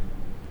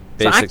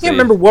 So I can't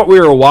remember what we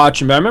were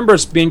watching, but I remember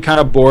us being kind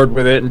of bored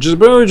with it, and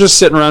we were just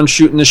sitting around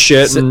shooting the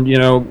shit and,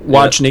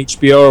 watching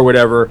HBO or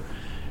whatever.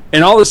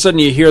 And all of a sudden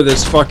you hear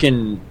this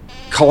fucking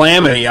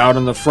calamity out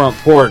on the front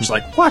porch.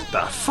 Like, what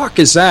the fuck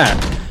is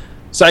that?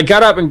 So I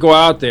got up and go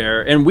out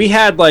there, and we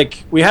had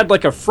like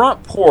a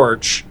front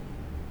porch,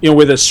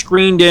 with a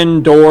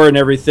screened-in door and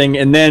everything,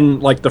 and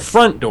then, like, the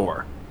front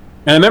door.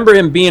 And I remember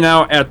him being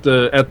out at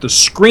the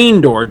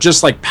screen door,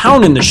 just, like,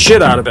 pounding the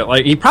shit out of it.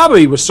 Like, he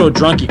probably was so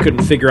drunk he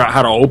couldn't figure out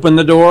how to open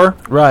the door.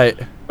 Right.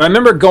 But I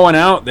remember going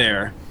out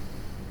there,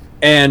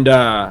 and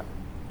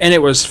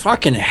it was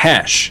fucking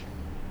Hesch.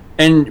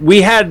 And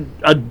we had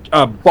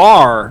a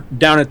bar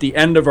down at the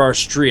end of our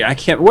street.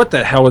 What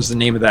the hell was the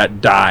name of that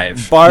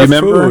dive? Bar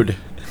Food.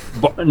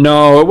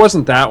 No, it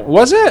wasn't that.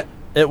 Was it?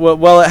 It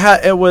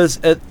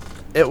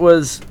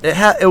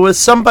was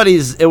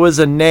somebody's. It was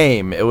a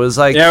name. It was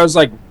like it was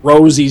like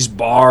Rosie's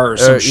Bar or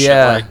some shit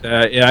like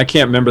that. Yeah, I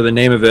can't remember the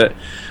name of it,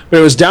 but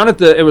it was down at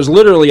the. It was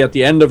literally at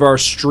the end of our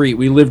street.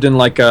 We lived in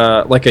like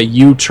a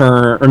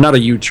U-turn, or not a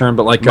U-turn,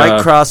 but like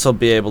Mike Cross will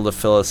be able to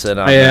fill us in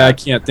on. Yeah, I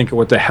can't think of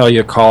what the hell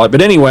you call it,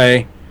 but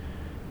anyway,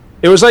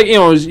 it was like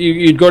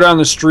you'd go down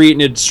the street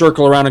and it'd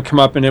circle around and come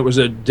up, and it was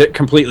a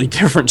completely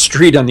different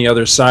street on the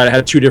other side. It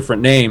had two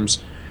different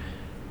names,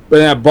 but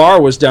that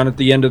bar was down at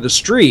the end of the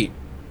street.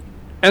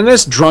 And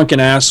this drunken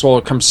asshole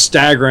comes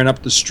staggering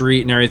up the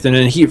street and everything,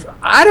 and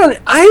I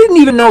didn't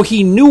even know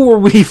he knew where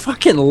we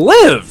fucking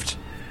lived.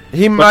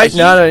 He might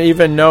not have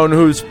even known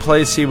whose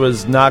place he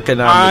was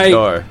knocking on the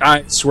door.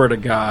 I swear to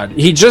God,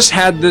 he just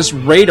had this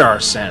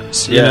radar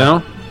sense, you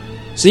know.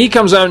 So he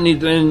comes out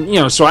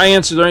and so I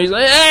answered and he's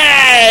like,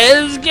 "Hey,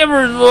 this is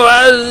Gibber's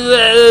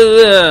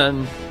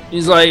voice."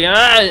 He's like,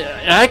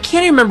 I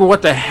can't even remember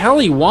what the hell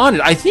he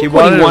wanted. I think he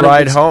wanted a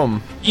ride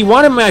home. He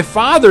wanted my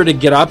father to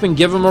get up and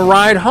give him a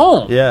ride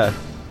home. Yeah.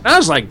 And I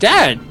was like,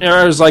 Dad. And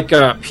I was like,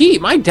 Pete,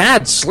 my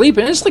dad's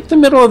sleeping. It's like the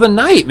middle of the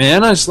night,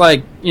 man. I was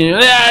like, you know,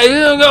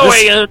 yeah, go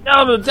away.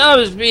 Tell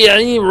him to be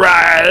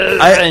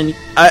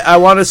I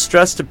want to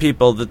stress to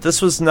people that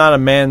this was not a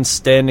man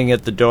standing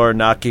at the door,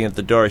 knocking at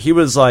the door. He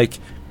was like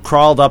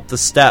crawled up the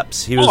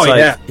steps. He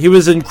was he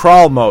was in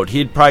crawl mode.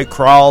 He'd probably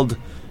crawled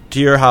to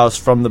your house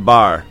from the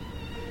bar.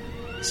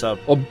 So,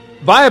 well,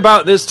 by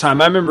about this time,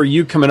 I remember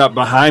you coming up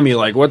behind me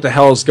like, what the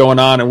hell is going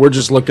on? And we're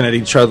just looking at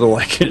each other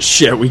like,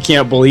 shit, we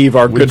can't believe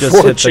our good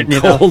fortune.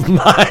 Hit the gold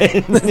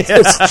mine.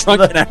 This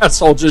drunken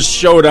asshole just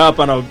showed up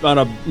on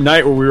a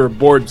night where we were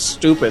bored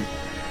stupid.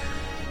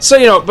 So,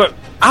 you know, but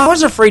I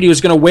was afraid he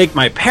was going to wake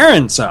my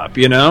parents up,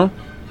 you know?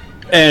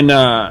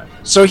 And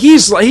so he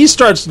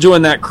starts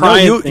doing that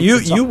crying thing.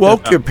 You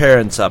woke your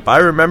parents up. I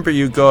remember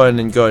you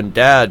going,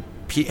 Dad,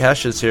 Pete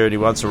Hesch is here and he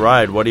wants a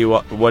ride. What do you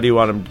want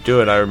him to do?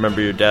 And I remember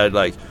your dad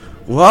like,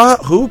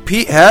 what? Who?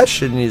 Pete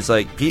Hesch? And he's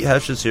like, Pete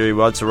Hesch is here. He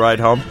wants a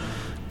ride home.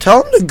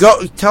 Tell him to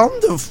go. Tell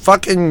him to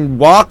fucking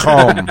walk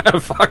home.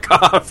 Fuck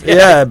off.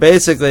 Yeah,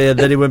 basically. And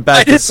then he went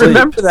back to sleep. I didn't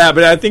remember that,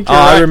 but I think you're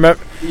right. I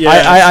remember.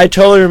 Yeah. I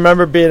totally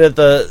remember being at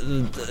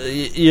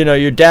the you know,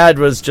 your dad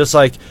was just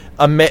like,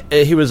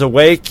 he was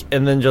awake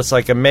and then just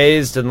like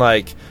amazed and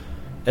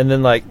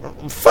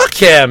then fuck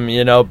him,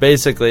 you know,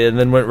 basically, and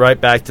then went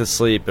right back to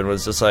sleep and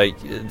was just like,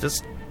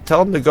 just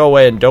tell him to go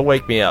away and don't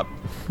wake me up.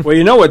 Well,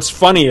 you know what's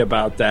funny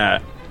about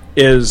that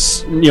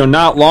is, you know,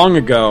 not long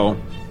ago,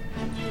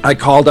 I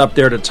called up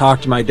there to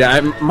talk to my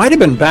dad. It might have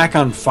been back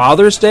on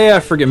Father's Day.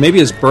 I forget, maybe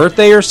his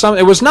birthday or something.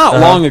 It was not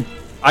long ago.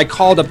 I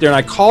called up there and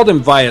I called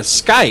him via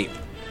Skype.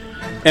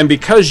 And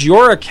because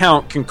your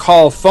account can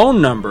call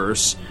phone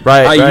numbers,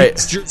 I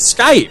used your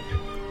Skype.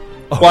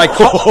 Well, I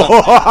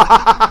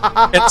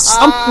called him. And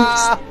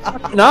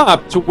something was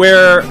up to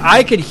where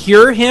I could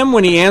hear him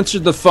when he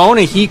answered the phone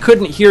and he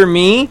couldn't hear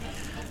me.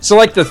 So,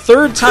 like, the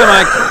third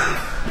time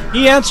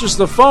he answers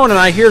the phone and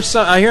I hear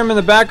him in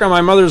the background.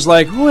 My mother's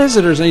like, "Who is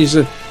it?" Or he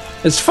said,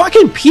 "It's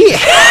fucking Pete."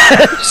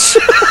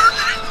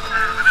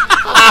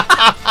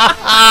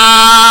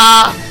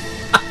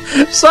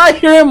 So I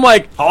hear him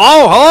like,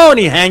 hello, and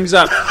he hangs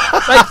up.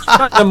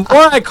 Like, the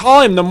more I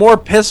call him, the more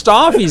pissed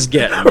off he's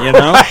getting, you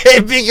know?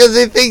 Right, because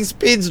he thinks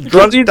Pete's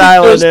drunk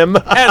dialing him.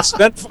 Yes,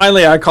 then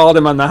finally I called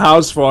him on the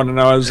house phone, and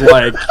I was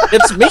like,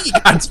 it's me,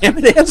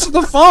 goddammit, answer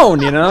the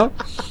phone, you know?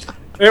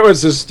 It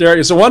was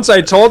hysterical. So once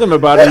I told him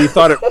about it, he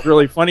thought it was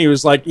really funny. He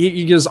was like,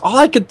 he goes, all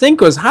I could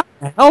think was, how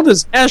the hell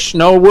does Hesch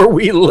know where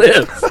we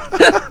live?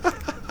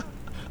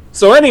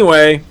 So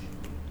anyway,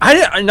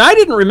 I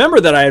didn't remember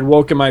that I had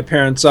woken my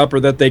parents up or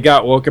that they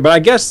got woken, but I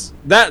guess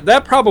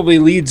that probably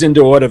leads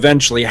into what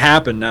eventually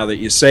happened now that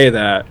you say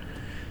that.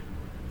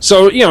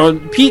 So, you know,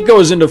 Pete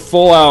goes into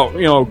full out,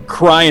 you know,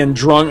 crying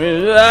drunk.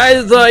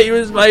 I thought he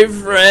was my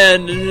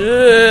friend.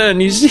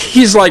 And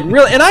he's like,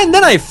 really? And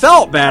then I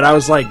felt bad. I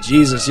was like,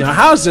 Jesus, you know,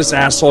 how is this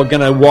asshole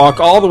going to walk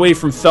all the way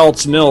from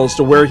Feltz Mills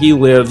to where he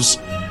lives,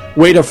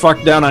 way to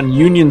fuck down on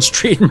Union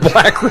Street in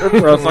Black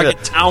River, a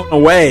fucking town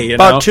away, you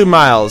know? About 2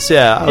 miles,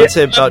 yeah. I would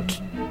say about...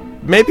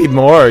 Maybe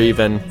more,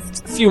 even.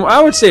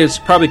 I would say it's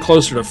probably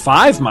closer to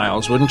 5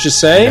 miles, wouldn't you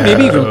say? No.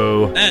 Maybe even.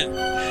 No,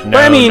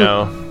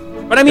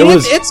 but I mean,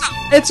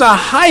 it's a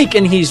hike,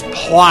 and he's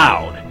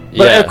plowed.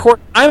 But of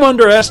course, I'm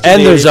underestimating.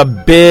 And there's a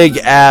big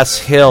ass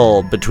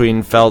hill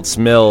between Feltz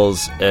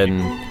Mills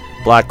and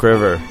Black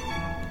River.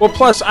 Well,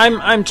 plus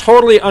I'm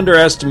totally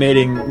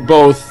underestimating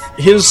both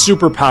his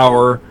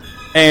superpower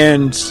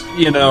and,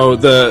 you know,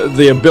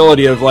 the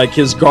ability of, like,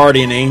 his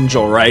guardian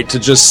angel, right, to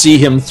just see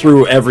him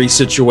through every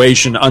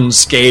situation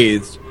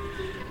unscathed.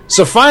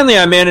 So finally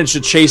I managed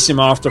to chase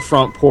him off the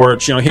front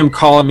porch, you know, him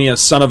calling me a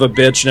son of a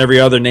bitch and every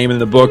other name in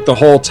the book the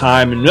whole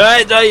time, and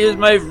I thought he was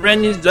my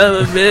friend, you son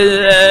of a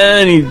bitch,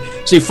 and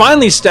he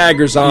finally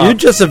staggers off. You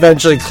just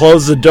eventually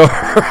closed the door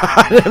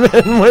on him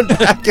and went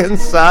back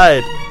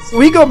inside.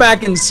 We go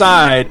back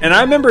inside, and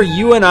I remember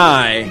you and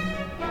I,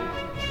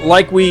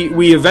 like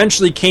we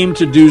eventually came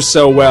to do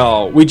so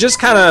well, we just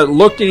kind of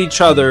looked at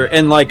each other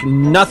and like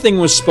nothing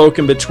was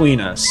spoken between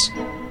us.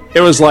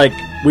 It was like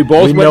we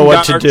both went and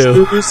got our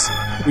shoes,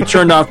 we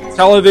turned off the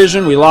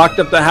television, we locked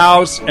up the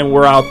house, and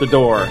we're out the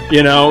door.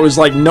 You know, it was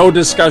like no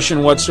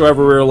discussion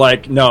whatsoever. We were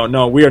like,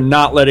 no, we are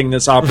not letting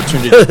this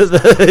opportunity.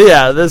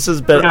 Yeah, this has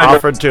been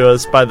offered to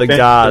us by the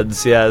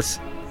gods.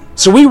 Yes.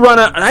 So we run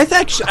out, and I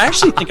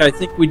actually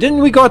think we didn't.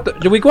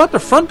 Did we go out the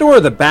front door or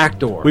the back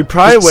door? We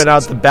probably went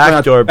out the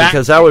back door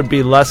because that would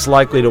be less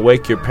likely to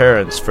wake your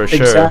parents for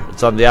sure. Exactly.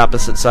 It's on the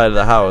opposite side of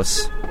the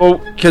house. Well,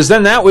 because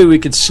then that way we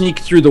could sneak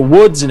through the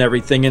woods and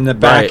everything in the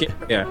back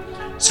area.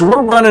 So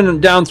we're running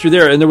down through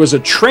there, and there was a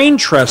train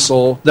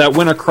trestle that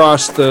went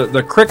across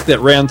the creek that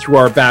ran through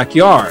our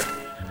backyard.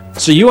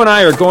 So you and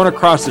I are going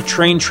across the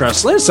train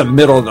trestle. It's the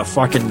middle of the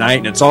fucking night,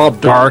 and it's all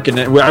dark. And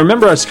I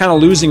remember us kind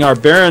of losing our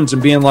bearings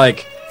and being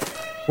like,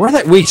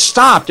 we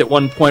stopped at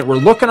one point. We're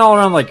looking all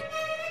around like,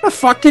 where the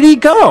fuck did he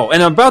go?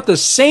 And about the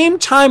same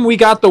time we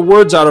got the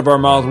words out of our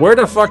mouth, where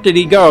the fuck did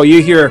he go?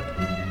 You hear,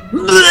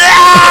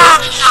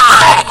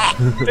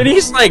 and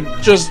he's like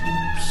just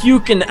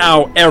puking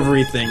out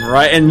everything,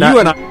 right? And you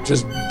and I were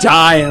just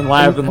dying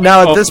laughing.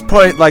 Now, at this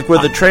point, like where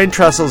the train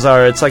trestles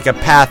are, it's like a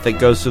path that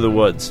goes through the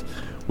woods.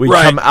 We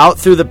come out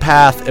through the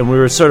path, and we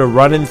were sort of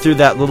running through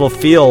that little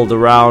field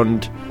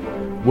around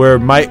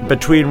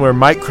between where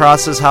Mike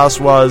Cross's house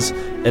was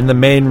and the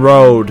main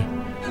road.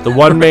 The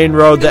one main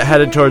road that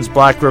headed towards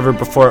Black River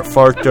before it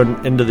forked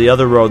into the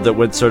other road that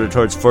went sort of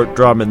towards Fort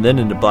Drum and then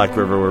into Black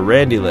River where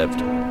Randy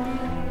lived.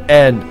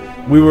 And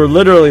we were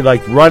literally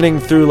like running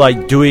through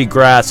like dewy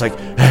grass, like,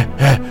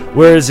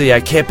 where is he? I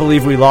can't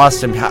believe we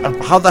lost him.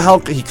 How the hell?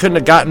 He couldn't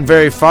have gotten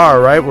very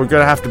far, right? We're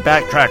going to have to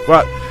backtrack.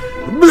 What?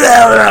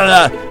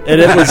 And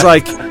it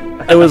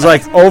was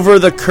like over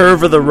the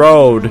curve of the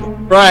road.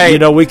 Right. You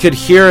know, we could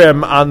hear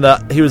him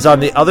he was on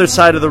the other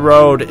side of the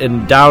road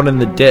and down in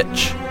the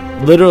ditch.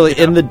 Literally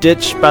in the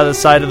ditch by the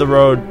side of the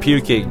road,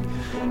 puking.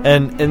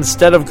 And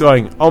instead of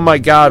going, oh my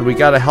God, we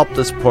got to help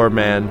this poor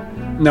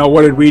man. No,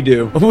 what did we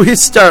do? We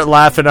start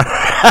laughing our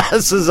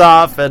asses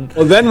off. And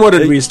well, then what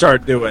did we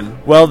start doing?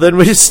 Well, then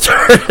we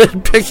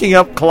started picking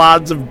up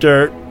clods of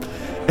dirt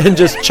and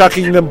just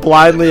chucking them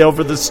blindly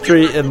over the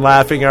street and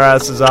laughing our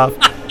asses off.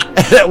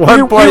 And at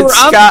one point, we were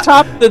Scott... on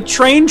top of the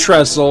train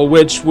trestle,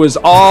 which was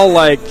all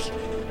like...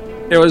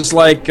 It was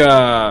like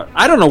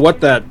I don't know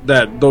what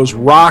those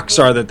rocks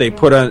are that they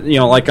put on, you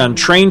know, like on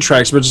train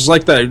tracks, but it's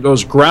like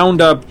those ground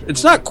up.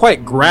 It's not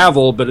quite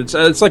gravel, but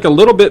it's like a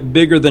little bit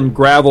bigger than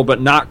gravel, but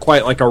not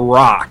quite like a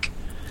rock.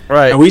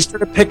 Right. And we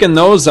started picking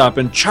those up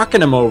and chucking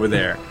them over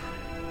there.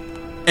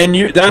 And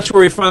that's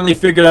where we finally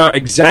figured out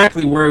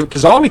exactly where,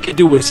 because all we could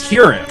do was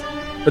hear him.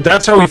 But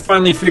that's how we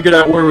finally figured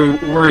out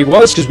where he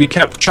was, because we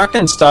kept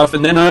chucking stuff,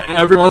 and then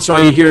every once in a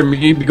while you hear him,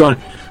 he'd be going.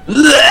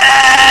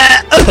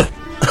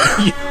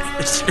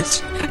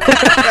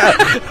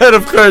 And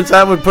of course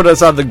that would put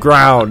us on the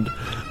ground.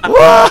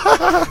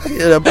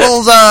 In a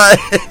bullseye.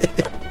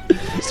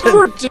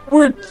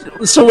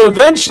 So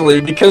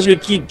eventually, because we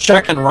keep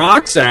chucking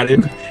rocks at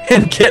him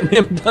and getting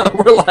him done,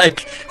 we're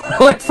like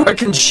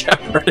fucking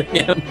shepherding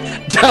him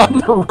down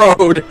the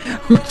road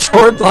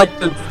toward like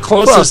the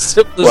closest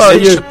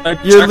civilization. Well,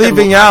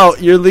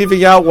 you're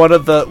leaving out one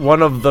of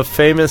the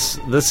famous.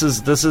 This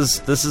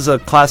is a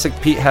classic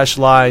Pete Hesch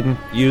line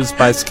used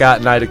by Scott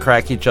and I to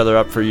crack each other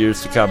up for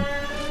years to come.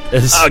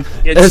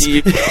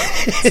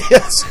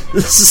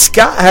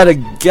 Scott had a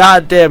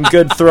goddamn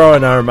good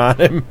throwing arm on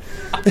him.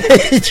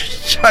 He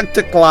chucked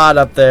a clod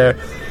up there.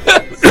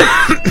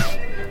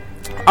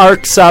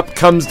 Arcs up,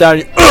 comes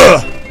down.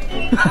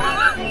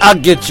 I'll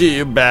get you,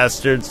 you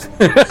bastards.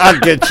 I'll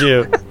get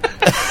you.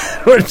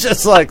 We're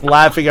just like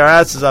laughing our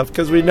asses off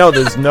because we know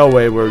there's no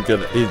way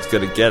he's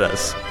gonna get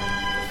us.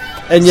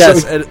 And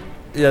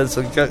yes,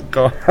 so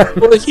go on.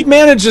 Well, he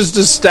manages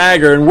to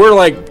stagger, and we're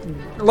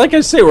like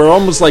I say, we're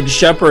almost like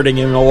shepherding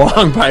him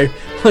along by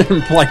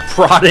like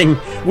prodding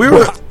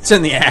rocks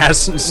in the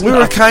ass and stuff. We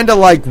were kind of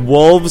like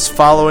wolves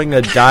following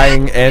a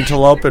dying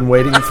antelope and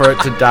waiting for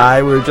it to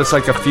die. We were just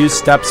like a few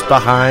steps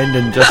behind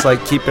and just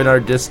like keeping our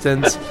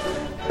distance.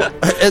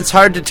 It's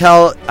hard to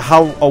tell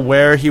how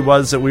aware he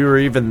was that we were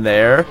even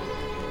there.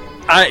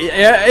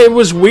 It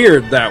was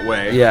weird that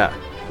way. Yeah.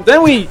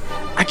 Then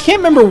I can't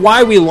remember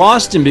why we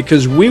lost him,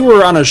 because we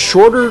were on a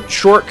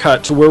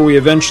shortcut to where we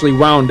eventually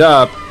wound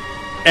up.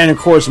 And, of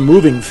course,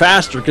 moving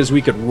faster because we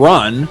could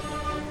run.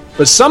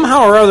 But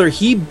somehow or other,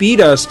 he beat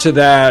us to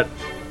that,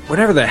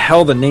 whatever the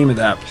hell the name of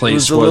that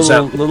place was.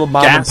 That little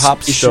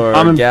mom-and-pop store,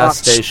 gas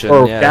station.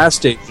 Gas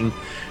station.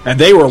 And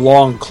they were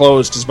long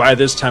closed, because by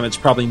this time it's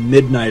probably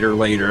midnight or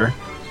later.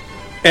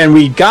 And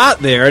we got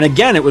there, and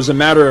again, it was a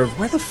matter of,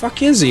 where the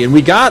fuck is he? And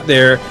we got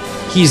there,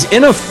 he's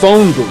in a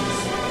phone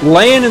booth,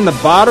 laying in the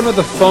bottom of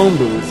the phone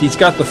booth. He's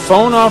got the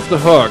phone off the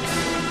hook,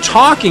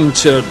 talking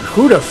to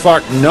who the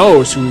fuck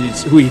knows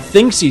who he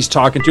thinks he's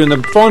talking to, and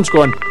the phone's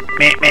going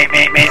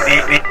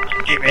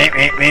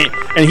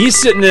and he's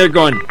sitting there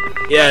going,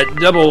 yeah,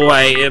 double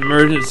white,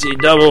 emergency,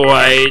 double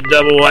white,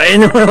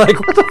 and we're like,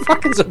 what the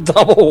fuck is a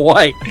double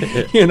white?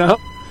 You know?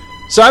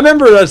 So I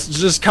remember us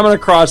just coming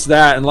across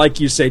that, and like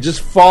you say, just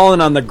falling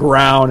on the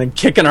ground and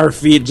kicking our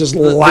feet, just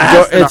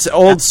laughing. It's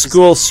old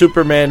school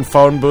Superman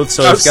phone booth,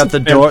 so it's got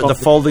the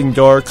folding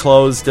door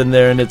closed in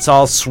there, and it's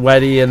all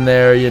sweaty in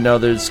there. You know,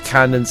 there's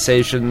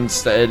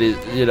condensations.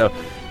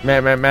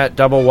 Matt,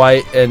 double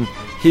white, and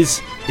he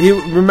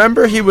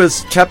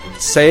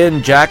kept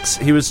saying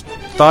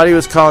thought he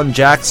was calling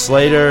Jack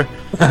Slater,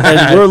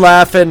 and we're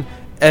laughing.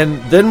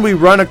 And then we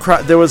run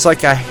across, there was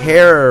like a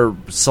hair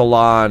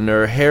salon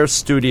or hair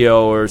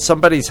studio or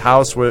somebody's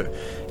house where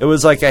it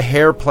was like a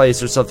hair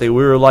place or something.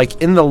 We were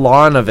like in the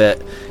lawn of it,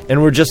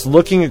 and we're just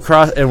looking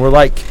across, and we're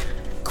like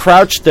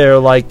crouched there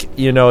like,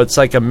 you know, it's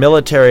like a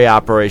military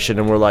operation,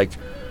 and we're like,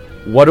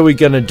 what are we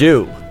going to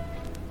do?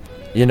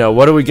 You know,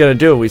 what are we going to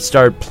do? We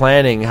started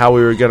planning how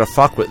we were going to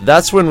fuck with.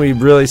 That's when we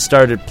really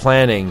started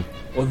planning.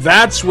 Well,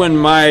 that's when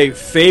my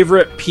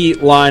favorite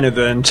Pete line of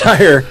the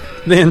entire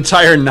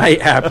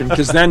night happened,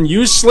 because then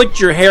you slicked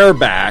your hair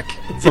back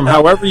from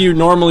however you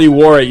normally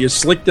wore it. You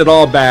slicked it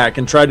all back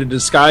and tried to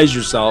disguise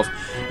yourself,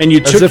 and you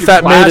took as if your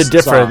that made a glasses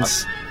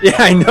difference. off. Yeah,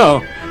 I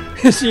know.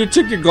 So you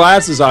took your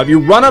glasses off. You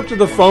run up to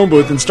the phone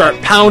booth and start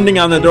pounding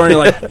on the door. And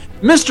you're like,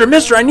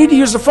 Mister, I need to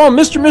use the phone.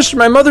 Mister,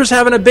 my mother's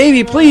having a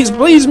baby. Please,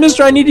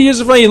 Mister, I need to use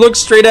the phone. He looks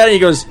straight at it. And he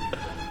goes,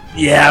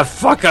 yeah,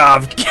 fuck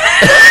off.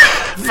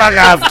 Fuck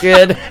off,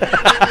 kid.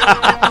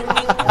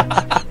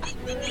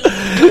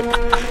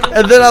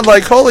 And then I'm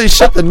like, holy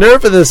shit, the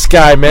nerve of this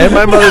guy, man.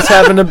 My mother's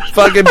having a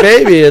fucking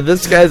baby, and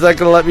this guy's not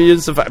going to let me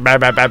use the phone.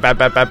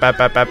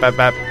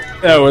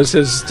 That was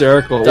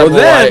hysterical. Double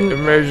well, then, white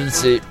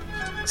emergency.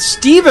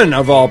 Stephen,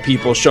 of all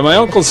people, my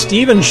Uncle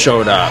Stephen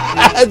showed up.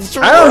 That's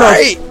right. I don't know.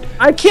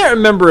 I can't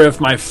remember if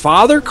my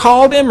father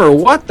called him or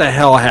what the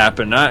hell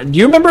happened. Do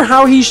you remember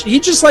how he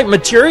just like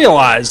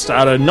materialized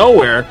out of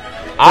nowhere?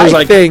 I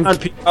like, think I'll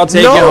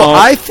take it home.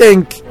 I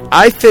think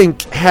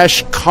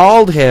Hesch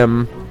called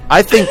him.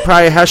 I think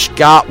probably Hesch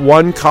got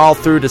one call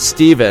through to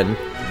Steven.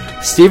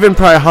 Steven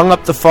probably hung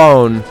up the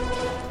phone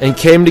and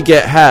came to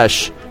get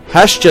Hesch.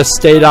 Hesch just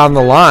stayed on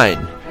the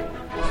line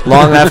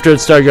long after it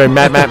started going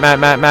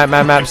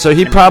Matt. So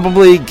he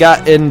probably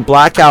got in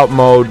blackout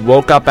mode,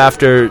 woke up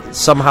after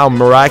somehow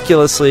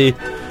miraculously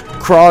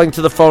crawling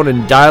to the phone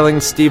and dialing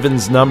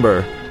Steven's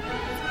number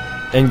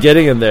and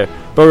getting him there.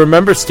 But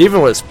remember,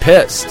 Steven was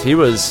pissed. He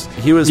was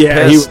pissed. He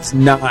was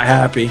not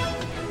happy.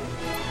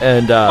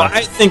 And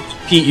I think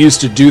Pete used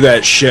to do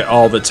that shit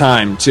all the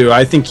time too.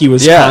 I think he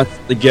was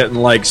constantly getting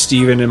like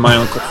Steven and my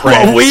Uncle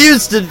Frank. Well, we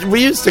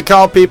used to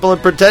call people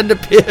and pretend to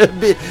be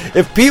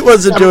if Pete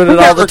wasn't doing it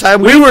all the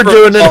time, we were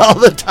doing it all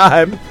the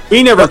time.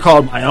 We never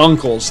called my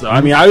uncles though.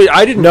 I mean,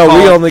 I didn't. No,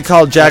 we only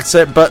called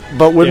Jackson. But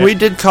when we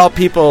did call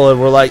people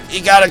and we're like,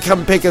 you gotta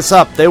come pick us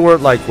up, they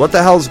weren't like, what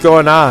the hell's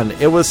going on?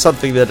 It was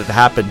something that had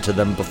happened to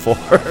them before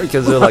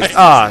because they're like,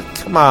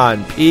 come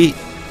on, Pete.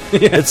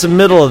 Yeah. It's the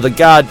middle of the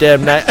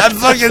goddamn night. I'm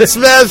fucking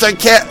smashed. I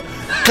can't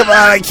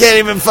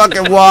even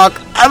fucking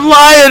walk. I'm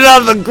lying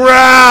on the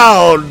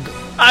ground.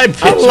 I'm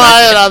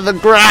lying on the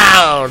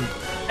ground.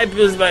 I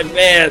pissed my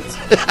pants.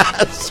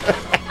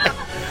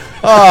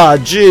 Oh,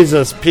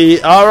 Jesus,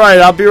 Pete. All right,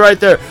 I'll be right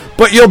there.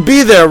 But you'll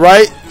be there,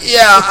 right?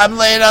 Yeah, I'm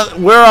laying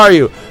on... Where are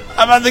you?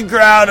 I'm on the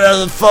ground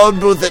at the phone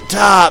booth at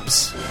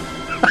Tops.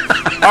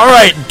 All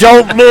right,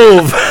 don't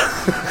move.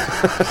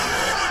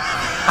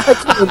 I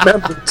can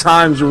remember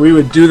times where we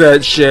would do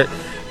that shit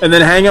and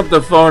then hang up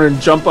the phone and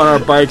jump on our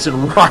bikes and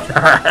ride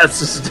our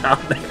asses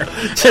down there.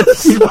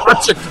 Just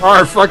watch a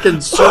car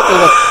fucking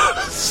circle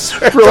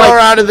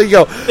around and then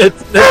go,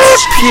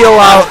 peel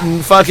out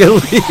and fucking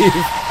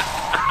leave.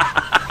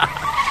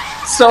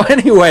 So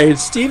anyway,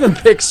 Steven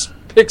picks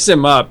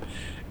him up.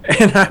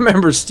 And I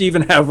remember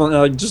Steven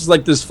having just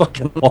like this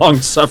fucking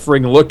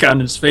long-suffering look on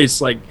his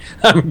face like,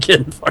 I'm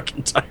getting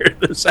fucking tired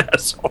of this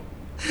asshole.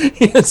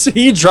 So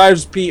he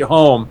drives Pete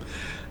home.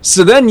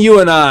 So then you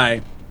and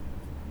I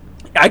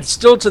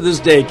still to this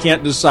day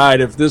can't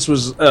decide if this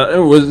was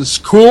it was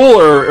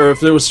cool or if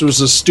this was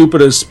the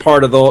stupidest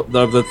part of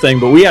the thing.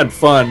 But we had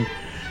fun.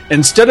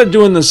 Instead of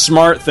doing the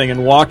smart thing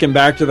and walking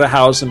back to the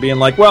house and being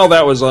like, "Well,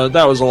 that was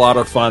a lot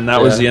of fun.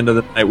 That was the end of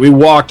the night." We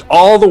walked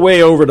all the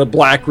way over to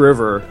Black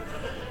River.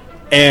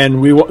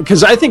 And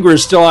because I think we were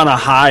still on a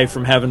high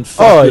from having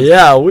fun. Oh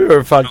yeah, we were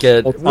you're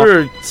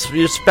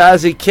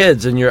spazzy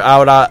kids, and you're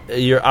out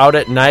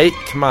at night.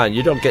 Come on,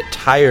 you don't get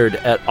tired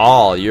at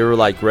all. You're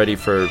like ready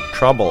for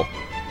trouble.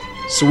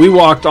 So we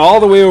walked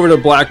all the way over to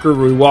Black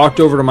River. We walked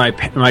over to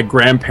my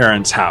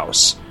grandparents'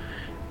 house,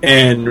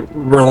 and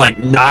we're like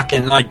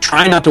knocking, like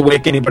trying not to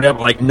wake anybody up,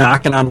 like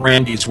knocking on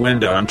Randy's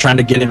window. I'm trying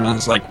to get him, and I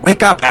was like,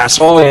 "Wake up,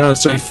 asshole!"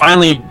 So he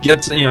finally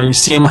gets, you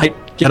see him like.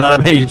 Get out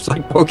of me! He's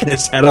like poking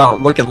his head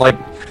out, looking like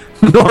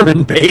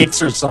Norman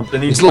Bates or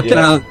something. He's looking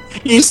out.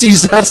 He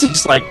sees us.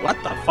 He's like, "What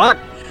the fuck?"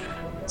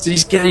 So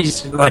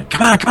he's like,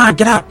 "Come on,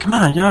 get out! Come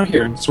on, get out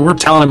here!" So we're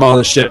telling him all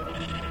this shit.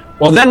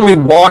 Well, then we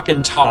walk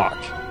and talk.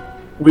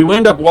 We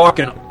end up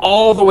walking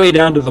all the way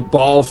down to the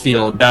ball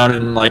field down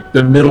in like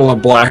the middle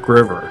of Black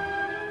River,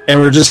 and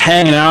we're just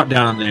hanging out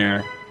down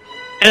there.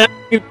 And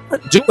we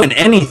weren't doing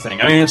anything.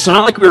 I mean, it's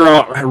not like we were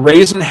out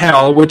raising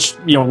hell, which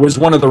was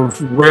one of the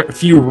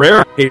few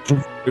rare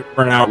occasions we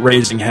weren't out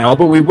raising hell.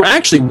 But we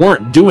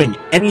weren't doing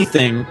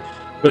anything,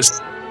 but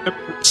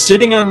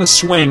sitting on the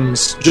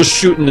swings, just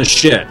shooting the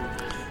shit,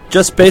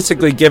 just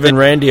basically giving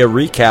Randy a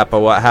recap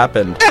of what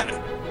happened. Yeah.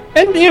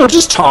 And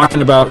just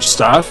talking about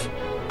stuff.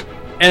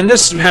 And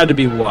this had to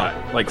be what,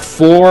 like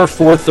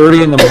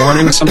 4:30 in the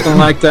morning, something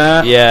like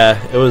that. Yeah,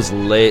 it was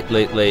late,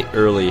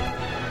 early.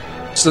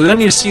 So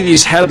then you see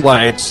these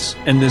headlights,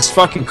 and this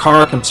fucking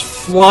car comes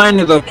flying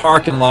to the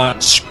parking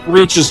lot,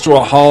 screeches to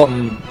a halt,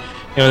 and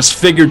this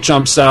figure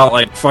jumps out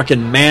like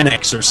fucking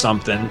Mannix or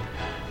something.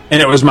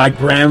 And it was my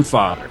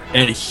grandfather,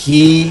 and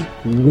he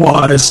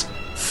was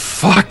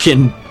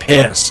fucking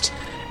pissed.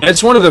 And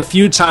it's one of the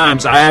few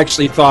times I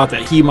actually thought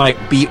that he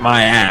might beat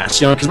my ass,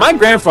 because my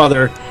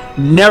grandfather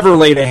never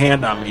laid a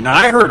hand on me. Now,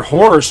 I heard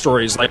horror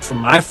stories like from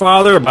my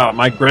father about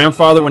my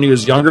grandfather when he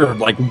was younger,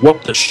 like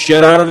whooped the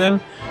shit out of him.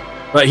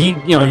 But he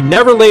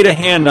never laid a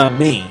hand on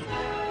me.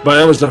 But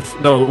it was the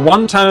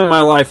one time in my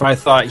life I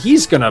thought,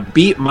 he's going to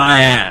beat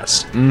my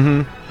ass.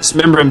 Mm-hmm. Just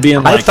remember him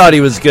being like... I thought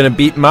he was going to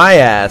beat my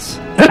ass.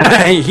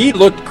 He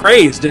looked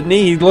crazed, didn't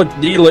he?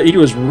 He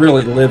was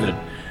really livid.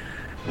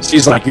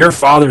 She's like, your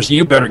father's...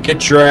 You better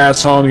get your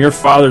ass home. Your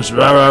father's...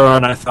 Blah, blah, blah.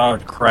 And I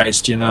thought,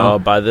 Christ, you know. Oh,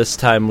 by this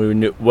time we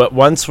knew...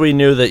 Once we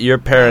knew that your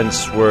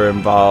parents were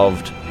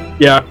involved...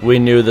 Yeah. We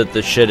knew that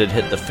the shit had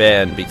hit the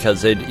fan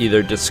because they'd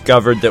either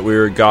discovered that we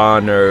were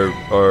gone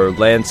or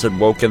Lance had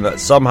woken that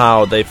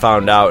somehow they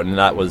found out, and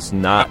that was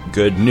not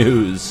good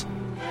news.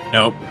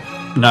 Nope,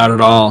 not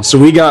at all. So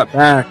we got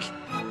back.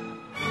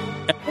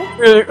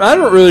 I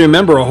don't really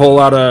remember a whole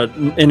lot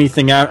of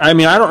anything. I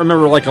mean, I don't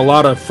remember like a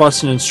lot of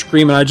fussing and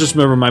screaming. I just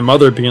remember my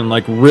mother being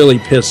like really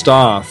pissed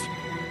off.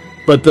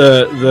 But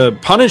the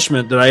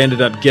punishment that I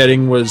ended up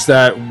getting was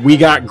that we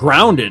got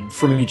grounded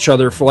from each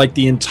other for like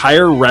the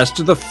entire rest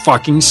of the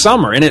fucking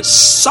summer, and it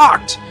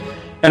sucked.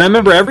 And I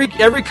remember every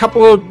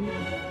couple of,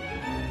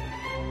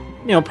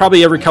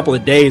 probably every couple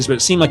of days, but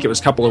it seemed like it was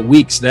a couple of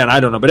weeks then. I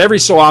don't know, but every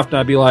so often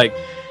I'd be like,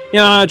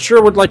 I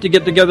sure would like to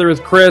get together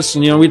with Chris,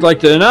 and we'd like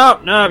to.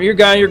 No,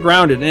 you're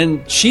grounded,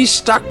 and she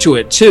stuck to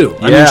it too.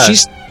 I mean, she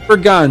stuck to her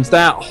guns.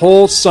 That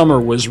whole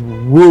summer was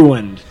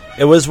ruined.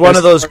 It was one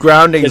of those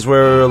groundings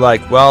where we were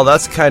like, well,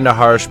 that's kind of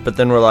harsh, but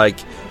then we're like,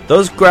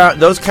 those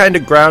kind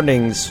of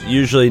groundings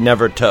usually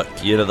never took.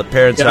 The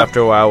parents after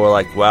a while were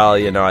like, well,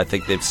 I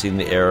think they've seen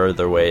the error of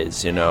their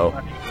ways,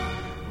 No,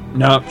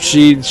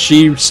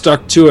 she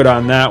stuck to it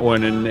on that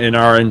one, and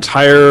our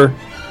entire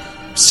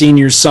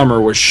senior summer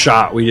was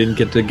shot. We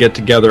didn't get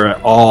together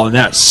at all, and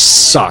that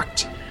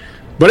sucked.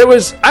 But it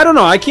was, I don't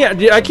know, I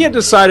can't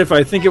decide if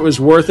I think it was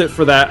worth it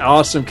for that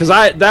awesome, because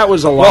that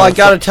was a lot. Well, I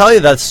got to tell you,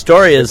 that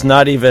story is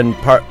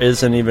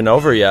isn't even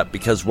over yet,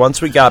 because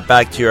once we got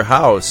back to your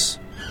house,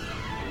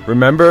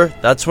 remember,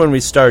 that's when we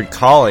started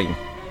calling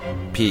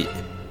Pete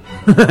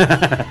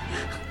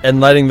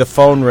and letting the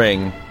phone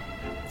ring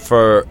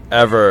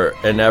forever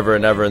and ever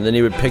and ever, and then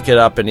he would pick it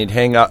up and he'd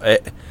hang up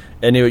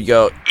and he would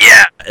go,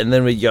 yeah, and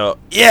then we'd go,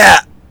 yeah,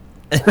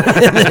 and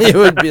then he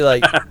would be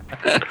like, who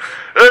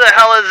the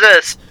hell is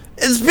this?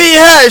 It's Pete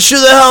Hesch, who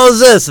the hell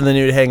is this? And then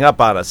he would hang up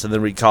on us, and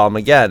then we'd call him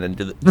again and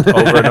do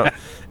over and over.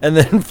 And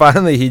then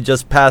finally he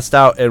just passed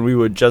out, and we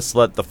would just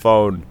let the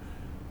phone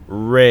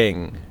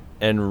ring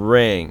and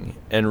ring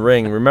and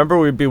ring. Remember,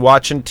 we'd be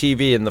watching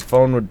TV, and the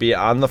phone would be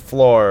on the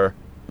floor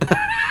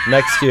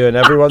next to you, and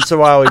every once in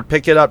a while we'd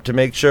pick it up to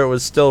make sure it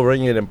was still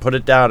ringing and put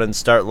it down and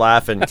start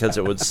laughing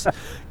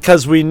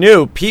because we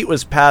knew Pete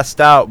was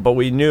passed out, but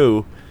we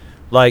knew,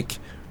 like...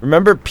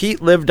 Remember,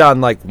 Pete lived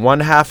on like one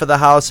half of the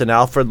house, and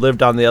Alfred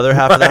lived on the other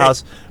half of the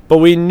house. But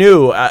we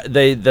knew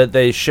that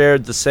they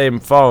shared the same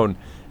phone,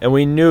 and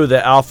we knew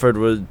that Alfred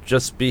would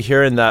just be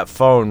hearing that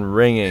phone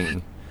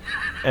ringing,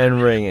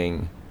 and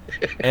ringing,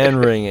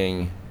 and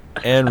ringing,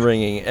 and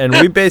ringing, and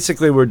we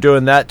basically were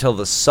doing that till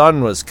the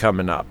sun was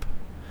coming up.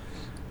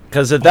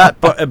 Because at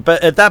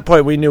that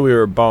point we knew we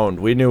were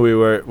boned. We knew we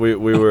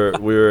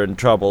were in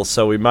trouble,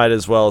 so we might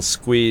as well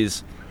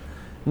squeeze.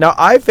 Now,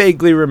 I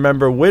vaguely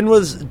remember,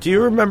 do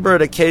you remember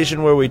an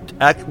occasion where we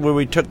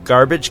took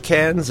garbage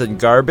cans and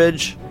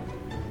garbage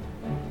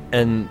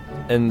and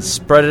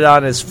spread it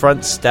on his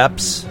front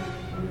steps?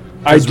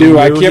 I do.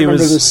 I can't remember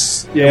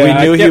this. Yeah,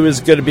 we knew he was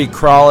going to be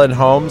crawling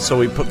home, so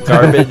we put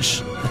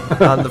garbage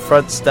on the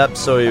front steps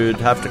so he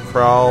would have to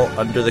crawl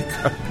under the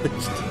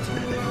garbage.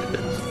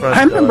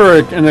 I remember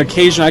an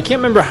occasion, I can't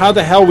remember how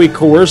the hell we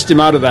coerced him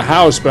out of the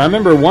house, but I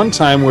remember one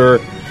time where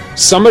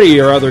somebody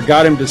or other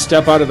got him to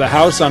step out of the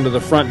house onto the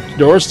front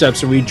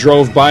doorsteps, and we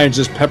drove by and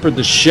just peppered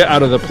the shit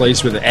out of the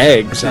place with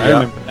eggs. I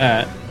remember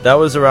that. That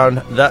was around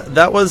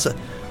that was,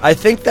 I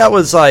think that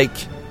was like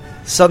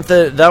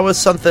something. That was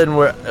something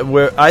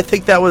where I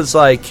think that was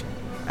like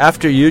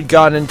after you'd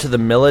gone into the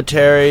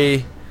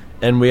military,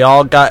 and we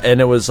all got,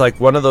 and it was like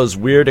one of those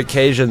weird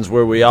occasions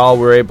where we all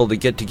were able to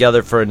get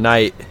together for a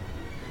night.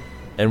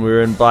 And we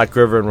were in Black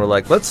River, and we're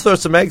like, let's throw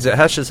some eggs at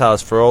Hesch's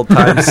house for old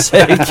time's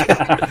sake.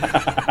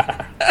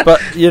 But,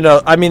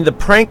 I mean,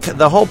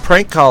 the whole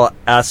prank call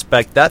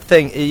aspect, that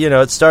thing,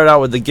 it started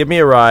out with the give me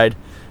a ride.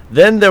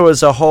 Then there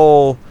was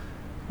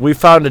we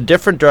found a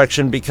different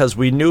direction because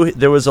we knew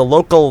there was a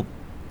local,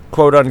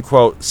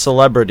 quote-unquote,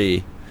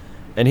 celebrity.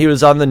 And he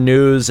was on the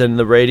news and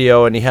the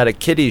radio, and he had a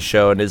kiddie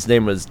show, and his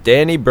name was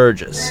Danny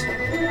Burgess.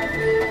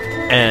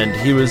 And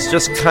he was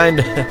just kind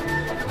of...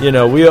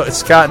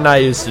 Scott and I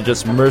used to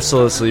just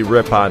mercilessly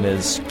rip on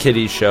his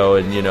kiddie show,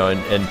 and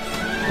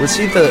was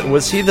he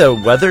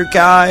the weather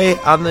guy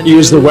on the news? He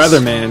was the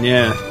weatherman,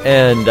 yeah.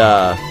 And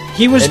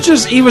he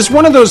was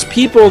one of those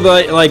people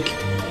that like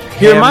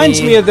he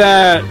reminds me of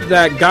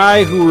that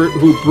guy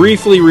who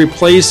briefly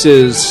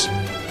replaces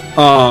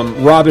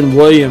Robin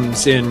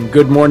Williams in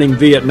Good Morning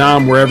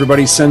Vietnam, where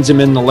everybody sends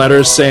him in the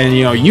letters saying,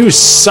 you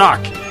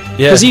suck.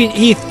 Because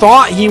he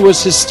thought he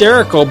was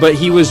hysterical, but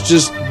he was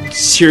just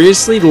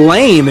seriously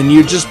lame, and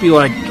you'd just be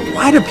like,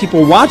 why do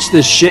people watch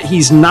this shit?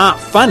 He's not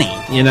funny,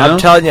 you know? I'm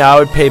telling you, I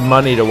would pay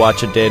money to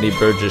watch a Danny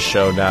Burgess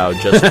show now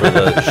just for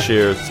the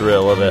sheer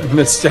thrill of it.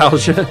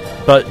 Nostalgia.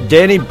 But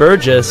Danny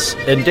Burgess,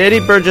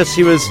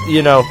 he was,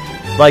 you know,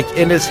 like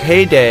in his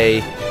heyday,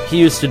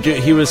 he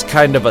was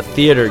kind of a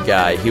theater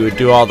guy. He would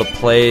do all the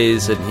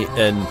plays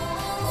and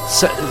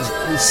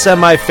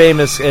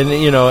semi-famous, and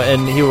you know,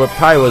 and he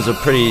probably was a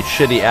pretty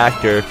shitty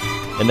actor,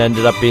 and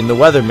ended up being the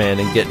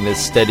weatherman and getting his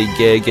steady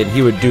gig, and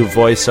he would do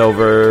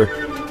voiceover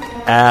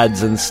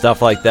ads and stuff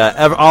like that,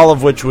 all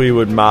of which we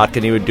would mock,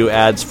 and he would do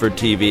ads for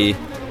TV.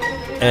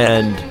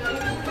 And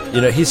you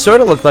know, he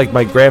sort of looked like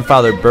my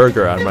grandfather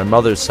Berger on my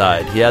mother's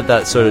side. He had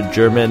that sort of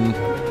German,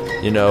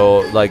 you know,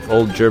 like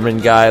old German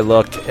guy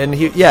look, and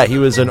he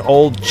was an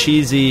old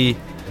cheesy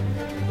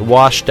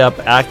washed up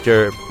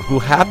actor who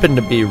happened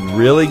to be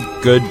really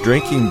good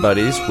drinking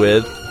buddies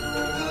with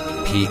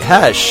Pete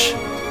Hesch.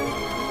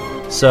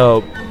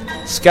 So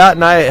Scott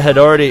and I had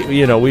already,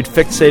 you know, we'd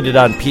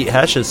fixated on Pete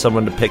Hesch as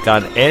someone to pick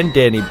on, and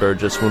Danny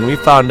Burgess. When we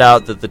found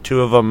out that the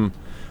two of them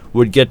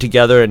would get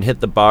together and hit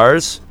the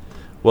bars,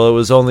 well, it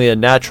was only a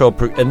natural...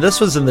 and this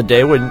was in the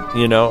day when,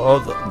 you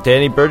know,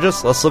 Danny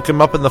Burgess, let's look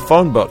him up in the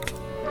phone book.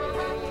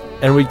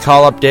 And we'd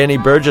call up Danny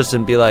Burgess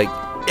and be like,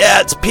 yeah,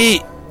 it's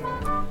Pete.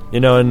 You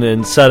know,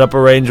 and set up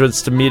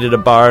arrangements to meet at a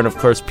bar, and of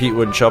course Pete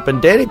wouldn't show up.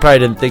 And Danny probably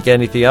didn't think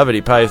anything of it.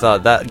 He probably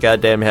thought, that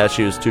goddamn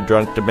Hesch was too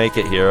drunk to make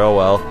it here. Oh,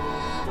 well.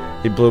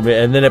 He blew me.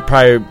 And then it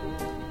probably,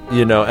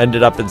 you know,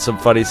 ended up in some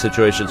funny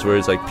situations where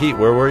he's like, Pete,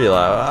 where were you?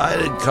 Like, I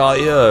didn't call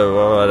you.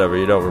 Or whatever.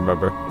 You don't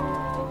remember.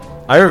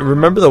 I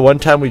remember the one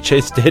time we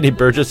chased Danny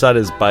Burgess on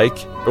his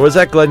bike. Or was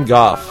that Glenn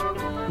Goff?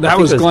 That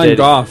was Glenn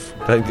Goff.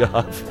 Glenn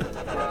Goff.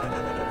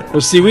 Well,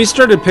 see, we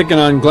started picking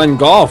on Glenn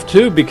Goff,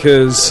 too,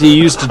 because he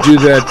used to do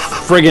that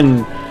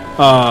friggin'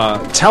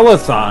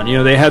 telethon. You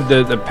know, they had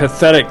the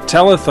pathetic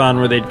telethon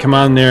where they'd come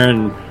on there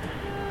and...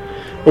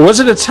 Or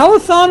was it a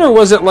telethon, or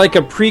was it like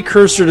a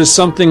precursor to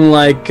something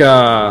like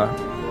what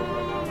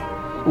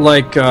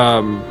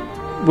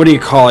do you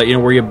call it? You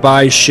know, where you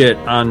buy shit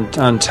on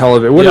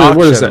television. What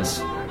is that?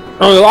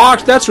 Oh,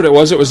 that's what it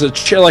was. It was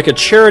like a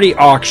charity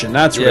auction.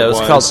 That's what it was.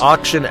 Yeah, it was called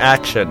Auction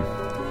Action.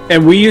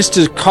 And we used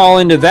to call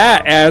into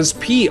that as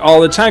Pete all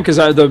the time, because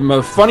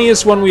the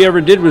funniest one we ever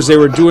did was they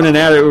were doing an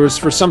ad. It was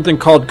for something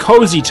called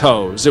Cozy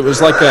Toes. It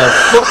was like a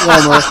foot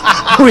warmer.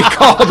 We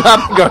called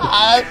up and go,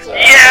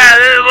 yeah,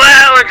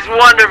 that looks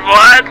wonderful.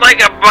 I'd like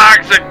a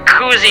box of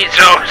Cozy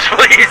Toes,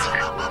 please.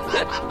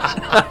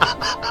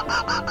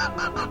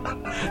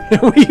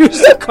 We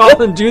used to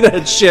call and do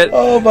that shit.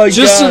 Oh my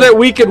just God. So that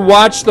we could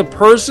watch the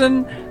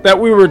person that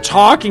we were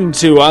talking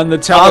to on the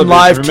television. On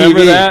live Remember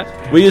TV.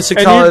 that? We used to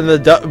call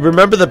it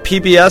remember the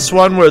PBS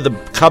one where the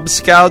Cub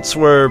Scouts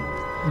were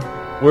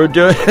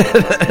doing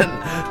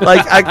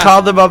like, I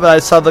called them up and I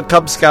saw the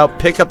Cub Scout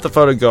pick up the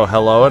phone and go,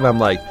 hello, and I'm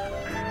like,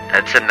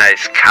 that's a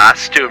nice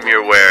costume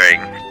you're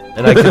wearing.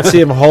 and I could see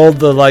him hold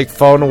the like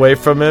phone away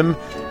from him,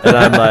 and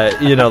I'm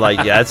like, you know, like,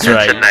 yeah, that's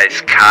right. That's a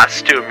nice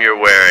costume you're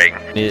wearing.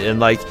 And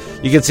like,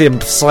 you can see him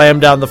slam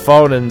down the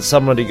phone, and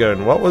somebody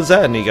going, what was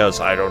that? And he goes,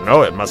 I don't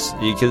know.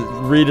 You can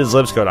read his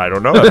lips going, I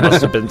don't know. It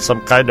must have been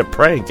some kind of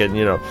prank. And,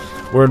 you know,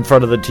 we're in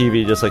front of the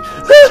TV just like,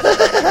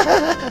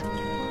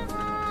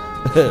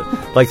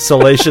 like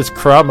Salacious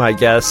Crumb, I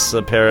guess,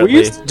 apparently. We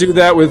used to do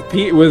that with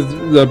Pete, with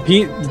the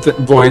Pete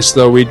voice,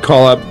 though. We'd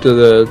call up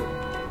to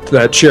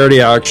that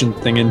charity auction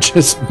thing and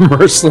just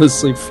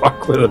mercilessly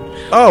fuck with it.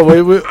 Oh,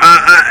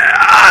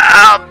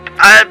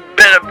 I'd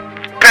bet a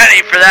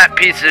penny for that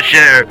piece of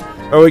shit.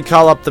 Or we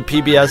call up the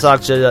PBS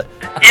auction. Yeah,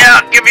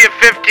 I'll give you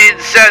 15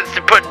 cents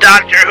to put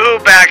Doctor Who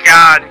back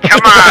on.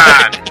 Come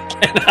on.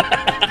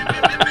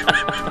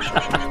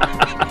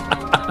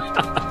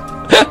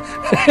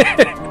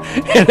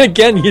 And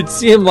again, you'd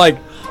see him like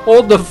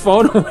hold the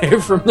phone away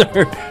from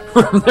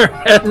their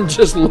head and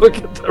just look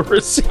at the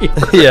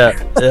receiver. Yeah.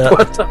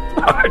 What the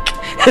fuck?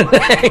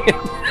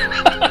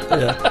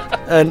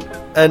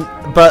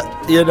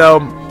 But you know,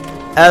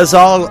 as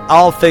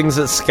all things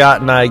that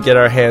Scott and I get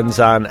our hands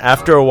on,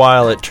 after a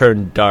while it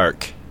turned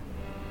dark.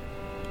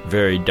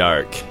 Very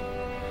dark.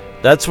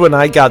 That's when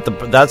I got the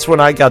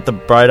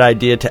bright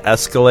idea to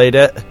escalate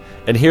it.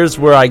 And here's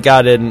where I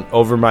got in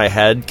over my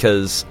head,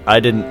 because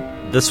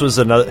this was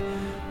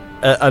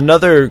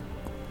another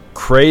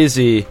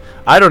crazy,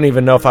 I don't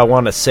even know if I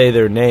want to say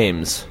their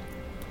names.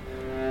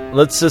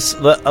 Let's just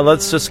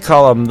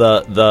call them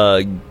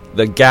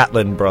the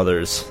Gatlin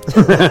brothers.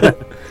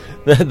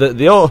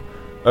 the old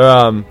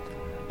I'm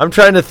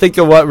trying to think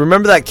of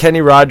remember that Kenny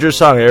Rogers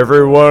song,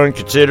 everyone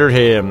considered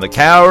him the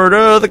coward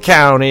of the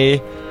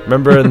county.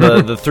 Remember, and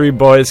the three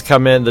boys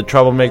come in, the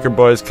troublemaker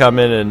boys come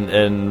in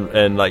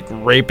and like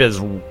rape his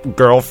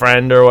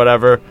girlfriend or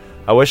whatever.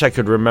 I wish I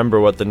could remember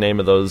what the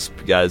name of those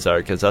guys are,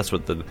 because that's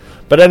what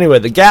but anyway,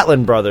 the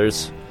Gatlin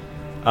brothers,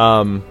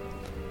 or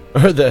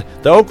the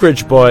Oak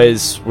Ridge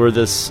boys were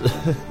this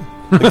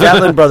the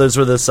Gatlin brothers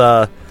were this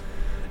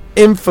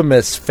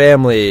infamous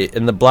family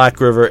in the Black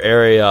River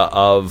area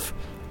of,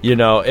 you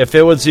know, if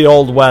it was the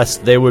Old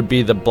West, they would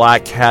be the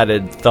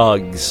black-hatted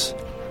thugs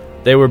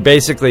They were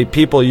basically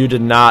people you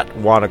did not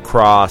want to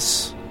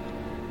cross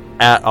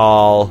at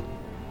all.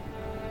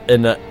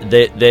 And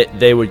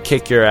they would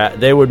kick your ass.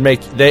 They would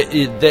make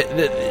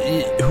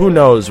who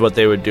knows what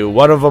they would do.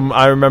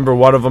 I remember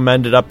one of them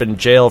ended up in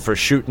jail for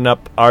shooting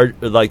up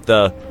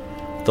the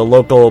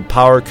local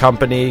power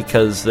company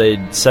because they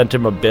sent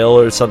him a bill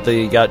or something.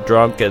 He got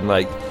drunk and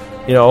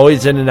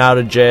always in and out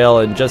of jail,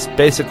 and just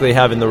basically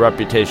having the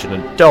reputation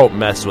and don't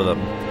mess with him,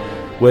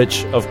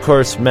 which of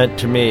course meant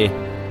to me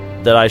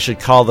that I should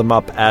call them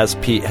up as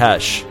Pete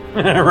Hesch.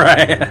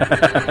 Right.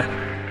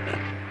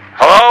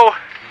 Hello?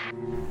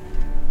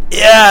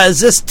 Yeah, is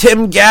this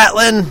Tim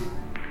Gatlin?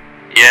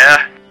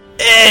 Yeah?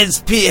 Hey, it's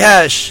Pete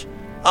Hesch.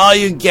 All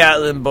you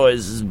Gatlin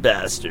boys is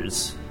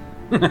bastards.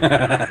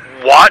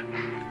 What?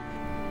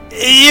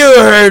 You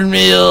heard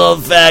me, you little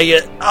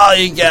faggot. All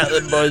you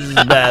Gatlin boys is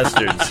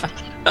bastards.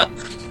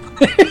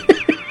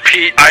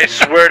 Pete, I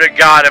swear to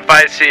God, if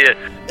I see it...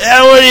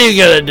 Yeah, what are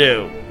you gonna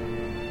do?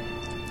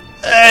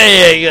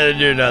 Hey, you ain't gonna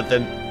do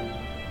nothing.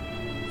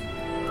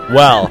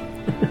 Well,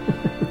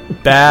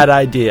 bad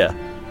idea.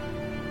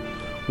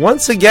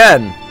 Once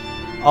again,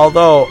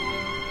 although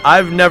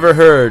I've never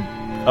heard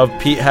of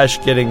Pete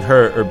Hesch getting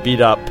hurt or beat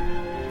up,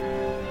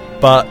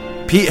 but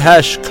Pete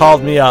Hesch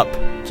called me up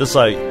just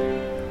like,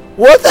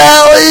 what the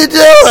hell are you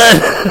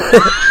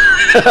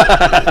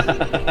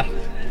doing?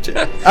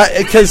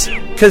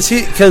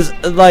 Because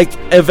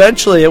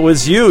eventually it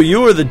was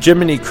you were the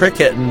Jiminy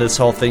Cricket in this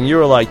whole thing. You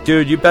were like,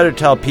 dude, you better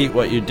tell Pete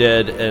what you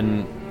did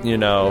and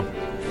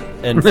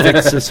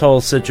fix this whole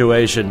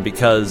situation,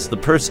 because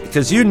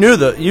you knew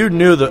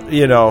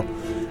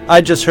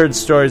I just heard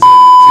stories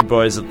of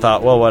boys that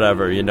thought, well,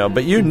 whatever,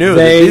 but you knew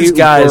that these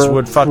guys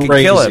would fucking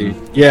kill him.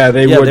 Yeah,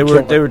 they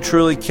would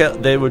truly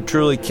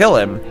kill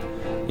him,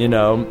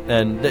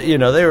 and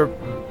they were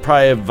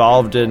probably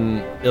involved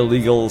in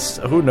illegals,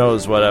 who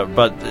knows, whatever,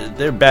 but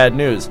they're bad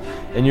news.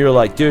 And you were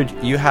like, dude,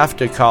 you have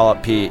to call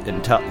up Pete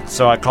and tell.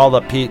 So I called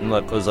up Pete and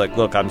was like,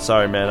 look, I'm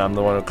sorry, man, I'm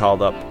the one who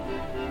called up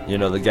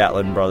the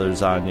Gatlin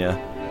brothers on you,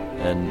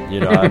 and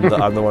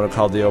I'm the one who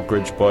called the Oak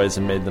Ridge Boys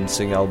and made them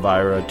sing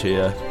Elvira to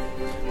you.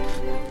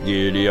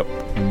 Giddy up,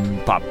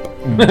 pop,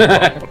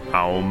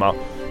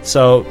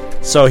 So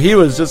he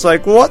was just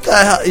like, what the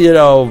hell,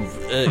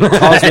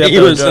 calls me up He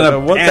was in a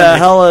what the panic.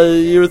 hell are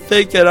you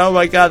thinking? Oh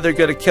my God, they're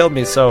gonna kill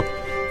me. So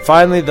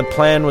finally the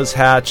plan was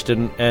hatched,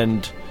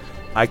 and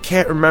I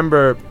can't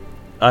remember.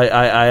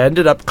 I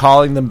ended up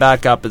calling them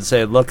back up and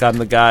saying, look, I'm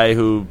the guy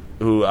who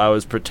I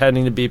was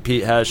pretending to be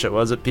Pete Hesch. It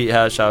wasn't Pete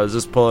Hesch. I was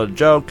just pulling a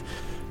joke.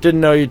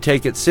 Didn't know you'd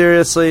take it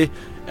seriously.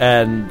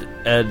 And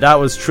that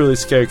was truly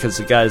scary, because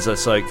the guy's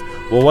just like,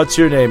 well, what's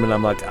your name? And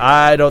I'm like,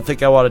 I don't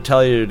think I want to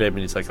tell you your name.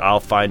 And he's like,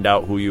 I'll find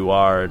out who you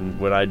are. And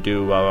when I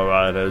do, blah, blah,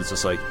 blah. And I was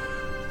just like,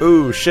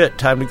 ooh, shit,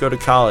 time to go to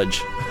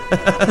college.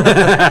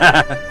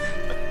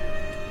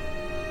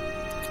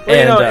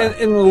 Well,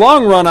 in the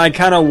long run, I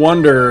kind of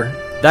wonder...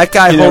 That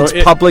guy holds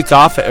public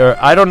office, or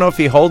I don't know if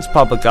he holds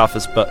public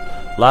office, but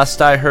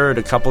last I heard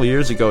a couple of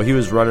years ago, he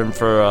was running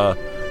for a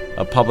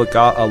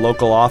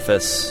local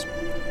office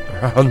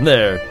around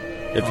there.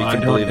 If you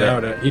can believe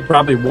it. He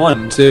probably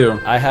won too.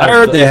 I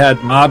heard they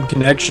had mob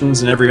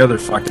connections and every other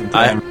fucking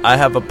thing. I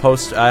have a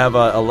post. I have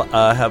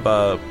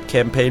a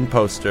campaign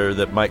poster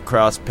that Mike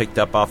Cross picked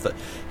up off the.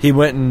 He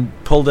went and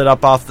pulled it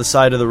up off the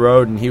side of the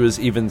road, and he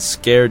was even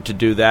scared to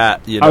do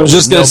that. I was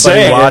just gonna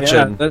say,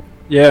 watching.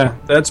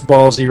 That's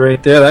ballsy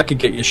right there. That could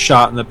get you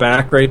shot in the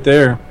back right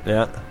there.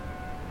 Yeah.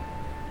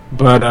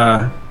 But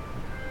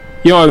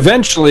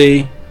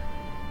eventually.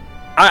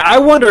 I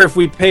wonder if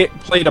we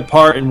played a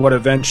part in what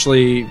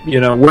eventually,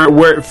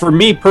 where for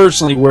me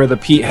personally, where the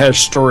Pete Hesch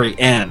story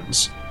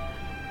ends.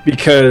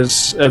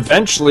 Because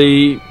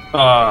eventually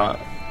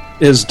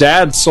his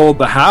dad sold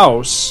the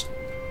house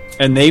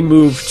and they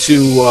moved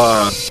to,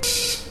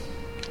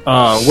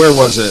 where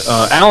was it?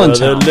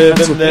 Allentown. They're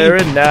living there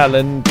in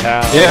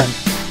Allentown. Yeah.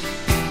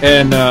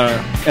 And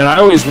I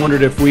always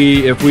wondered if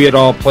we had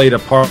all played a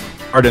part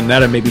in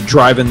that and maybe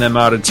driving them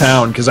out of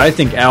town, because I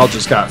think Al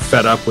just got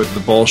fed up with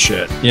the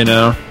bullshit,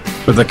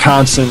 with the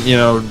constant,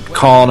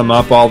 calling him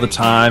up all the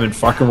time and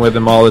fucking with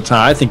him all the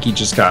time. I think he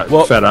just got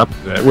fed up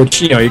with it,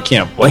 which, you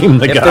can't blame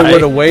the guy. If they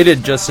would have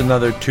waited just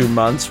another 2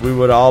 months, we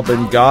would have all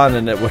been gone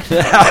and it would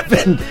have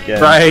happened again.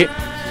 Right.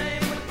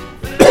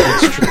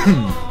 It's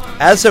true.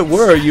 As it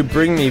were, you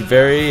bring me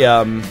very,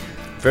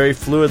 very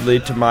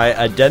fluidly to my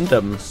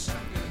addendum.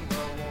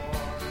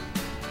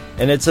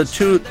 And it's a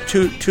two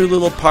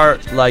little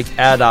part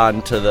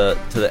add-on to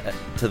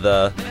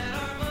the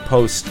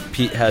post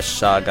Pete Hesch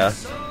saga.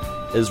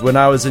 Is when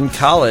I was in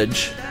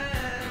college,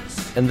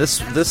 and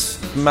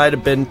this might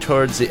have been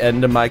towards the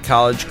end of my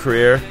college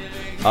career.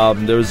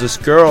 There was this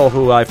girl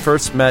who I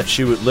first met.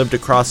 She lived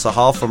across the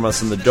hall from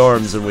us in the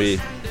dorms,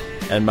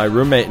 and my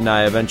roommate and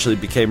I eventually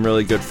became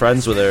really good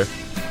friends with her.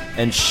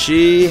 And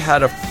she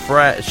had a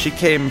friend. She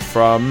came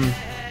from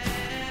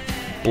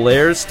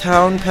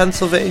Blairstown,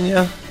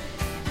 Pennsylvania.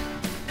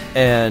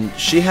 And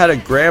she had a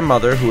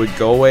grandmother who would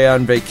go away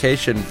on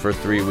vacation for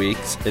 3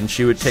 weeks, and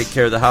she would take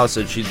care of the house,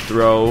 and she'd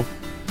throw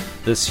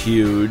this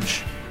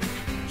huge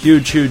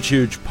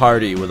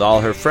party with all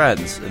her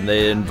friends, and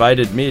they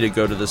invited me to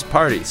go to this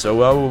party. So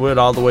we went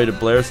all the way to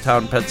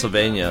Blairstown,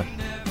 Pennsylvania,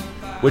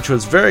 which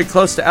was very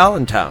close to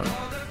Allentown.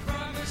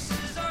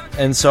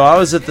 And so I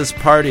was at this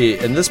party,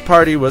 and this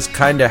party was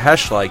kind of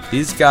Hesch-like.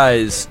 These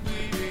guys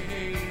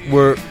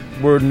were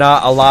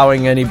not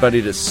allowing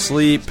anybody to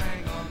sleep,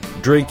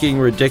 drinking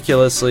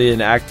ridiculously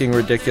and acting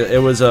ridiculous. It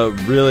was a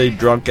really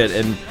drunken,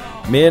 and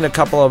me and a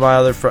couple of my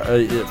other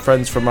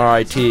friends from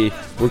RIT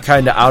were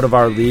kind of out of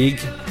our league.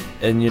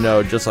 And,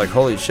 just like,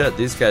 holy shit,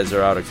 these guys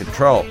are out of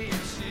control.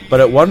 But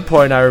at one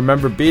point, I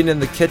remember being in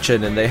the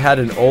kitchen, and they had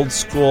an old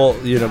school,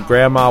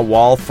 grandma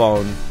wall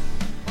phone.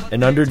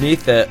 And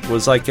underneath it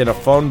was, like, in a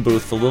phone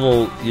booth, a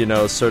little,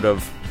 sort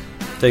of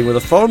thing with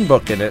a phone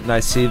book in it. And I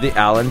see the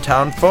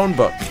Allentown phone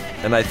book.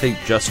 And I think,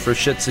 just for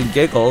shits and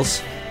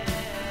giggles,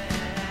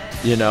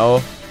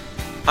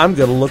 I'm going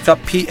to look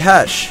up Pete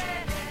Hesch.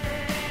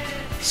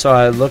 So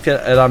I look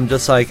at it, and I'm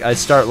just like, I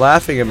start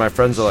laughing, and my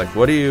friends are like,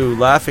 what are you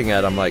laughing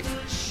at? I'm like,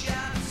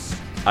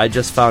 I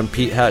just found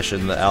Pete Hesch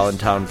in the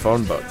Allentown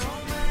phone book.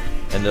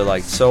 And they're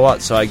like, so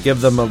what? So I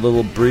give them a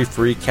little brief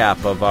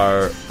recap of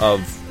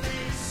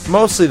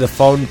mostly the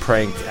phone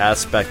prank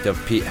aspect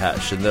of Pete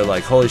Hesch. And they're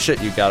like, holy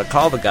shit, you gotta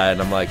call the guy.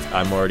 And I'm like,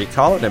 I'm already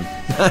calling him.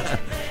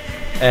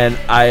 And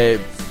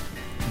I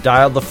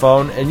dialed the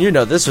phone, and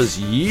this was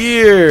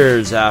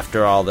years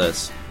after all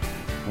this.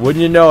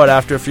 Wouldn't you know it,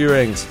 after a few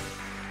rings?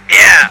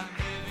 Yeah.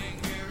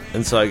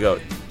 And so I go,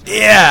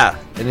 yeah.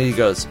 And he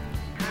goes,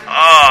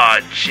 oh,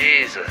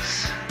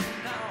 Jesus.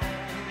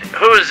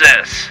 Who's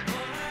this?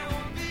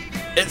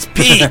 it's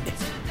Pete.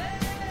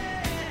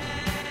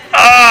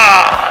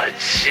 Oh,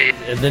 jeez.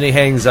 And then he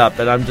hangs up,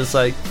 and I'm just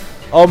like,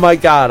 oh my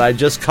god, I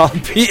just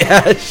called Pete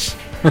Hesch.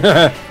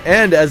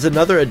 And as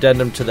another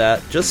addendum to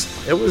that,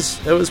 it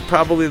was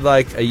probably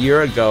like a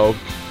year ago,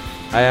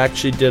 I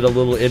actually did a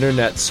little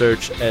internet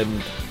search,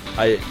 and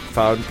I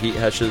found Pete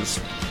Hesch's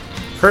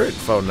current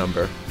phone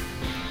number.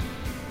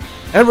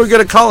 And we're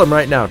gonna call him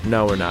right now.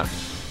 No, we're not.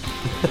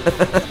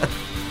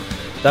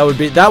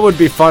 That would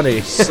be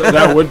funny. So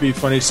that would be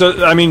funny.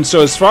 So I mean,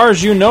 so as far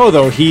as you know,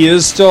 though, he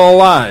is still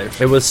alive.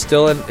 It's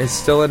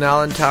still in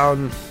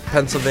Allentown,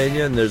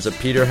 Pennsylvania, and there's a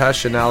Peter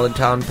Hesch in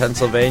Allentown,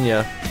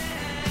 Pennsylvania.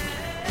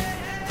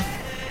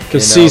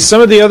 Because see,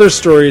 some of the other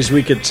stories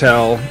we could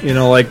tell,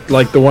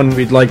 like the one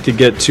we'd like to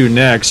get to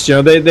next,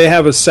 they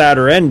have a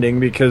sadder ending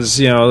because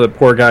the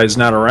poor guy's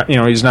not around.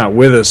 He's not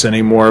with us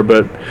anymore.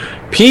 But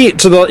Pete,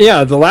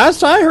 the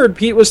last I heard,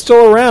 Pete was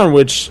still around,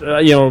 which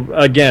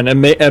again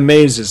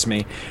amazes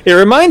me. It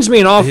reminds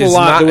me an awful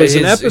lot. There was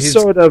an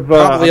episode of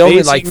probably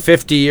only like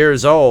 50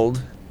 years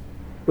old.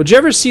 Would you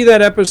ever see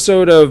that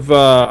episode of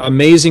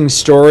Amazing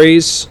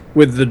Stories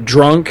with the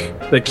drunk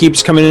that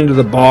keeps coming into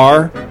the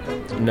bar?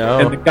 No.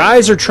 And the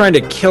guys are trying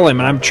to kill him,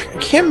 and I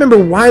can't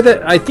remember why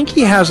that. I think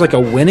he has like a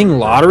winning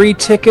lottery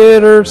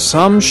ticket or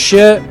some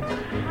shit.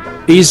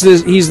 He's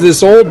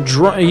this old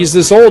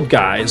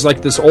guy. He's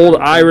like this old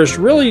Irish,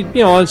 really,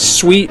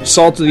 sweet,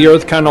 salt of the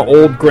earth kind of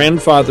old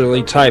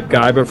grandfatherly type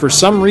guy. But for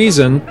some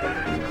reason,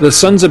 the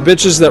sons of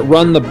bitches that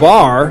run the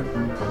bar,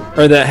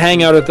 or that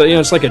hang out at the,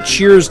 it's like a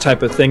Cheers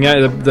type of thing.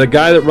 The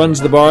guy that runs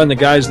the bar and the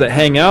guys that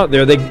hang out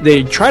there,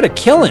 they try to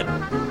kill him.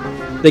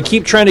 They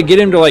keep trying to get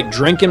him to like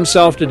drink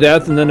himself to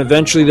death, and then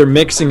eventually they're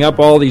mixing up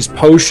all these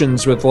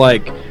potions with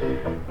like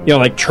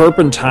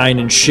turpentine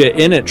and shit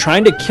in it,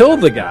 trying to kill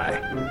the guy,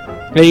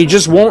 and he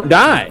just won't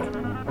die.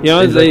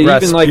 They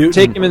even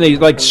take him and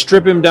they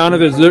strip him down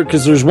of his,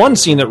 because there's one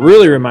scene that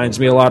really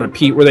reminds me a lot of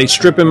Pete, where they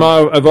strip him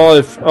of all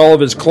of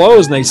his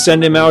clothes and they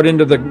send him out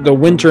into the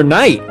winter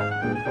night.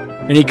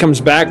 And he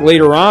comes back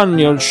later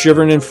on,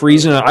 shivering and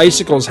freezing, and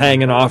icicles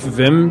hanging off of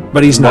him,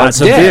 but he's not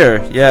dead.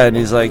 Beer, yeah, and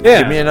he's like,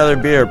 give me another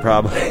beer,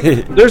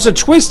 probably. There's a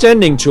twist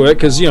ending to it,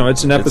 because,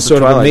 it's an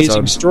episode of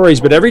Amazing Stories,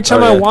 but every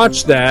time I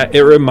watch that,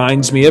 it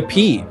reminds me of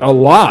Pete a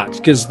lot,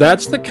 because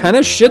that's the kind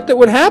of shit that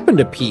would happen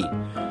to Pete.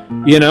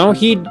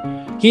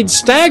 He'd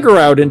stagger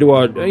out into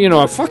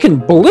a fucking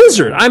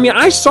blizzard. I mean,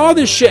 I saw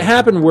this shit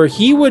happen where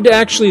he would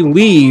actually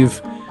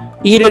leave,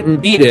 eat it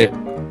and beat it,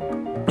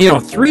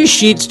 3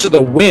 sheets to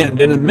the wind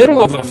in the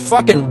middle of a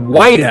fucking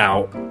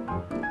whiteout,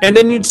 and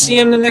then you'd see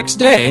him the next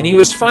day, and he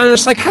was fine.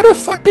 It's like, how the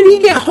fuck did he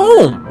get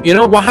home?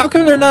 Well, how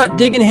come they're not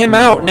digging him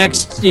out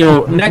next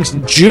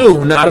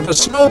June out of a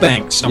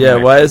snowbank somewhere?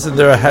 Yeah, why isn't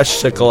there a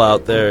Hesch-sickle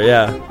out there?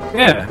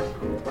 Yeah.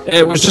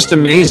 It was just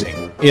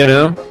amazing,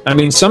 I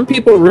mean, some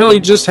people really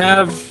just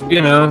have,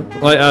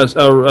 like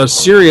a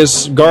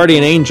serious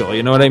guardian angel,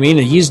 you know what I mean?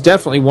 And he's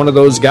definitely one of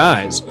those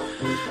guys.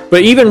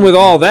 But even with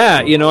all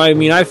that,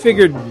 I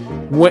figured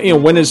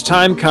when his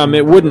time come,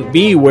 it wouldn't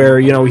be where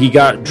he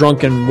got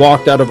drunk and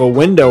walked out of a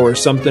window or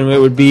something. It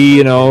would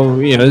be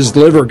his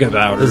liver give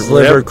out. His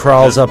liver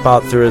crawls up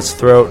out through his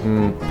throat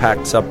and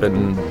packs up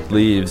and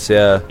leaves.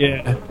 Yeah.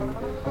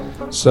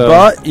 So,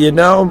 but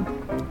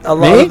a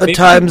lot of the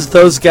times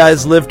those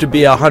guys live to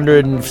be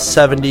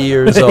 170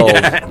 years old. You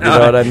know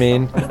what I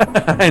mean?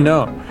 I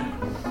know.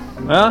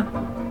 Well,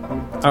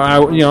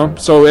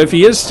 So if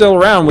he is still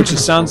around, which it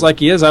sounds like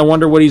he is, I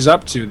wonder what he's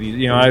up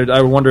to.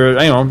 I wonder.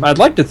 I'd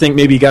like to think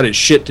maybe he got his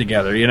shit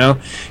together.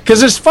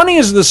 Because as funny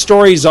as the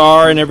stories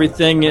are and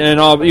everything and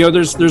all,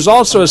 there's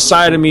also a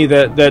side of me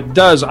that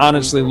does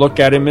honestly look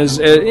at him as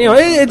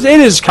it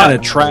is kind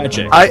of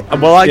tragic. I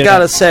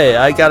gotta say,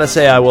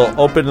 I will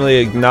openly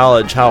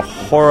acknowledge how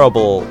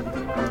horrible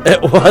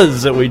it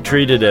was that we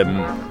treated him.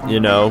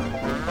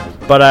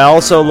 But I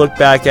also look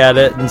back at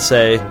it and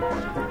say,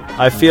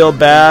 I feel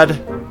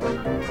bad.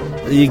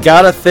 You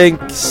gotta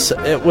think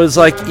it was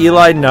like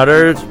Eli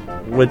Nutter,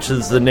 which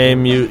is the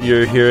name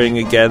you're hearing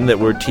again that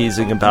we're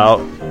teasing about,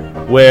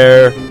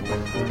 where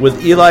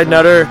with Eli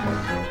Nutter,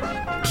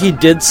 he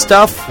did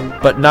stuff,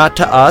 but not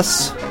to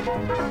us.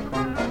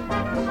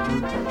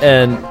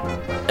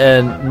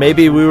 And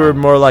maybe we were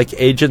more like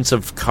agents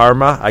of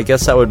karma. I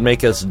guess that would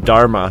make us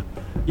Dharma.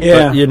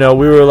 Yeah. But,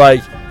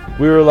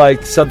 we were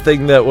like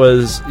something that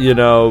was,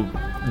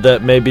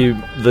 that maybe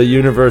the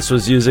universe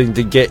was using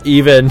to get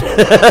even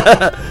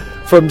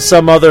from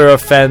some other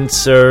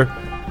offense or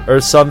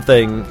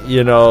something,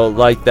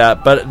 like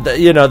that. But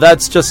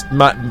that's just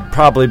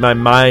probably my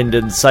mind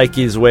and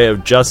psyche's way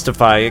of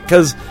justifying it,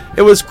 because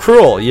it was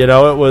cruel. It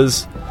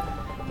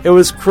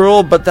was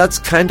cruel, but that's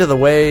kind of the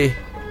way,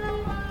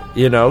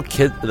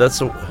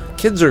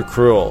 kids are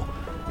cruel,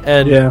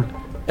 and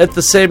at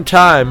the same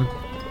time,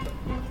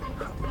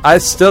 I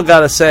still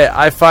gotta say,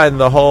 I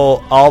find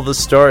all the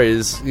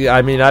stories,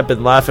 I mean, I've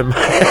been laughing my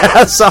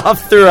ass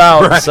off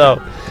throughout, right.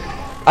 So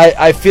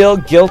I feel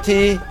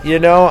guilty,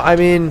 I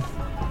mean,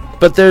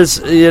 but there's,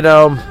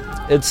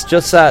 it's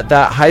just that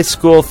high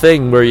school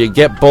thing where you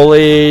get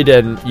bullied,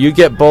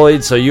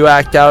 so you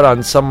act out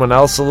on someone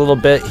else a little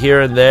bit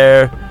here and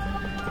there.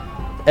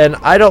 And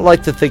I don't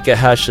like to think of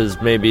Hesch as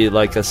maybe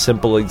like a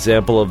simple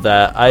example of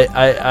that.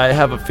 I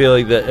have a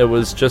feeling that it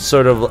was just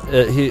sort of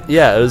he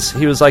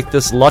was like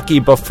this lucky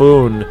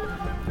buffoon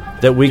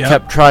that we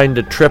kept trying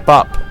to trip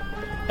up,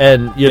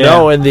 and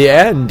in the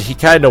end he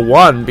kind of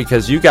won,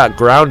 because you got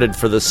grounded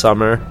for the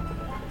summer.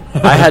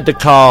 I had to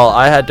call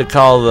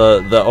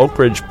the Oak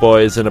Ridge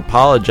boys and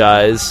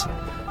apologize.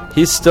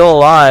 He's still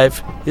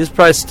alive. He's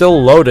probably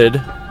still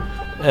loaded,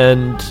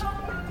 and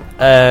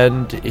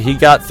he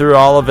got through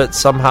all of it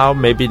somehow,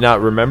 maybe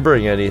not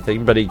remembering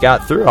anything, but he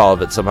got through all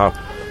of it somehow.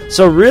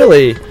 So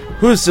really,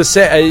 who's to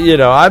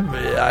say,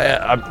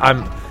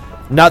 I'm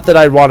not that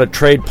I'd want to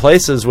trade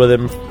places with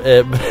him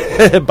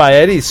by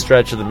any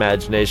stretch of the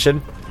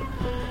imagination,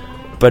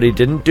 but he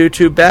didn't do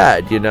too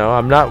bad,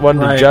 I'm not one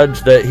to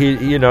judge that he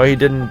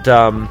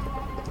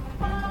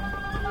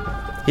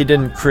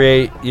didn't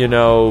create,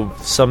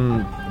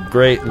 some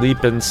great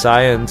leap in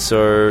science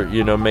or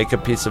make a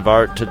piece of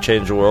art to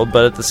change the world,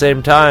 but at the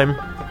same time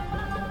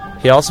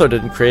he also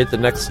didn't create the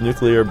next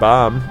nuclear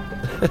bomb.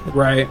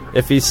 Right.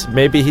 If he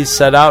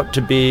set out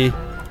to be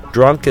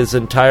drunk his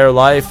entire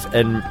life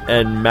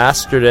and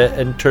mastered it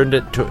and turned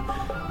it to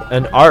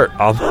an art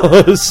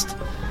almost.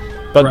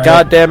 But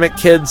goddamn it,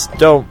 kids,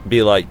 don't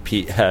be like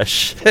Pete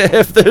Hesch.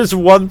 If there's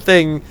one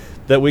thing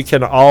that we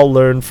can all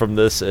learn from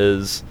this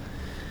is,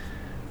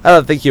 I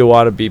don't think you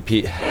want to be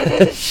Pete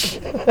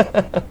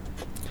Hesch.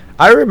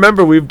 I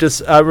remember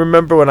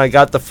when I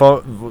got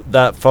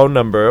that phone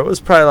number. It was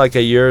probably like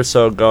a year or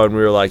so ago, and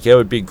we were like, it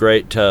would be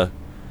great to.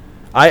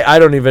 I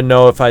don't even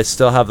know if I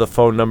still have the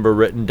phone number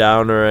written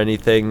down or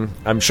anything.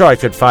 I'm sure I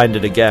could find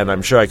it again.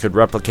 I'm sure I could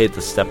replicate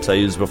the steps I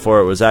used before.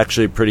 It was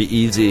actually pretty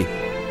easy,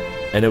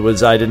 and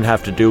I didn't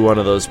have to do one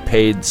of those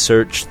paid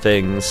search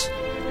things.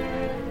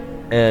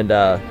 And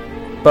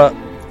but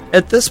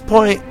at this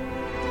point,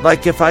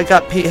 like, if I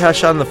got Pete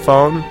Hesch on the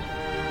phone,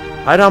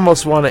 I'd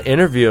almost want to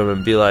interview him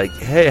and be like,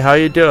 hey, how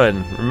you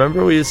doing?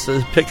 Remember we used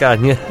to pick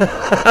on you?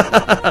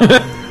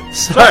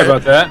 Sorry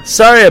about that.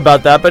 Sorry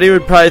about that, but he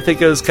would probably think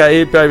it was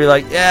he'd probably be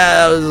like,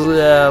 yeah, it was,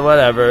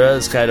 whatever, it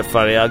was kind of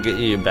funny, I'll get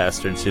you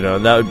bastards,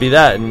 and that would be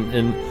that.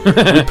 And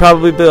we'd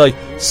probably be like,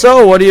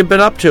 so, what have you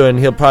been up to? And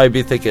he'll probably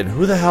be thinking,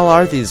 who the hell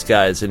are these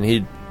guys? And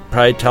he'd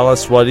probably tell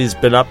us what he's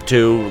been up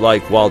to,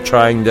 like, while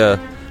trying to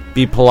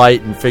be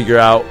polite and figure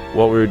out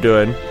what we were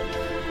doing.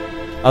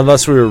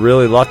 Unless we were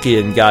really lucky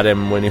and got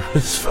him when he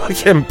was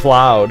fucking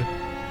plowed.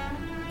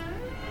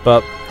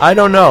 But I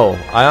don't know.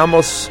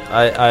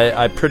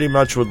 I pretty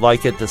much would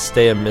like it to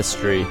stay a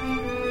mystery.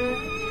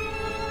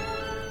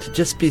 To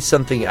just be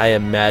something I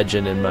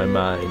imagine in my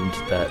mind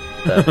that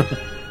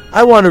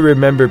I want to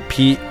remember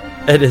Pete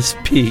at his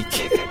peak,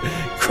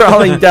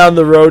 crawling down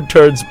the road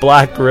towards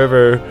Black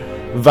River,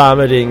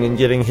 vomiting and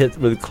getting hit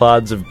with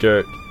clods of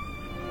dirt.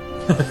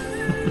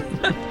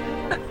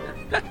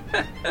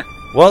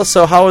 Well,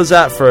 so how was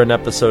that for an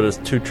episode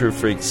of Two True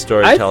Freaks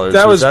Storytellers?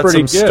 That was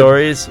pretty good.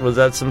 Stories? Was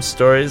that some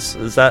stories?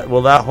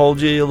 Will that hold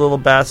you, you little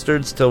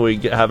bastards, till we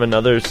have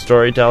another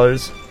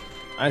Storytellers?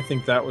 I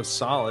think that was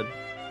solid.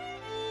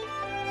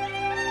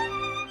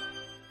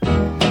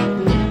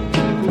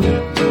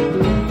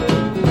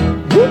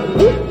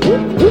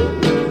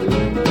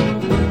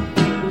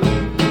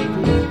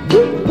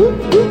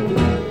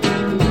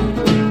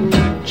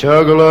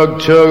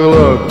 Chug-a-lug,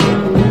 chug-a-lug.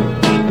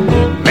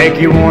 make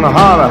you wanna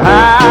holler,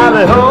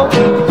 hally-ho.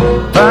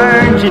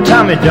 Burns your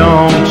tummy,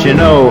 don't you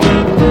know?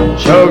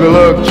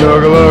 Chug-a-look,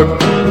 chug-a-look.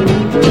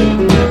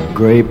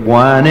 Grape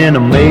wine in a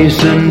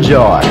mason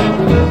jar,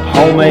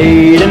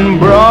 homemade and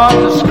brought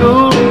to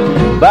school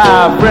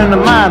by a friend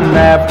of mine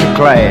after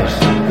class.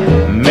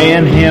 Me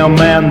and him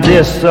and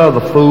this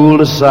other fool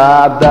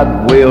decide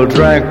that we'll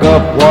drink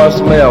up what's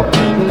left.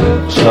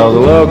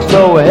 Chug-a-look,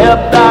 so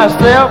help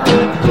thyself.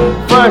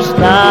 First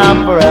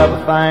time for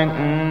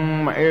everything.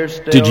 My ears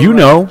still Did you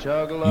know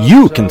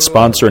you can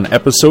sponsor an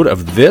episode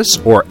of this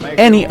or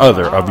any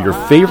other of your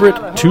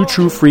favorite Two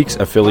True Freaks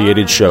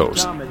affiliated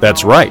shows?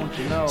 That's right.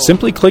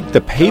 Simply click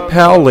the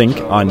PayPal link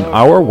on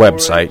our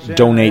website,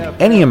 donate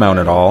any amount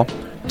at all,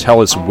 tell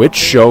us which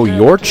show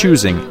you're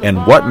choosing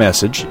and what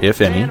message,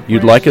 if any,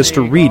 you'd like us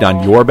to read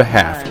on your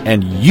behalf,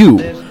 and you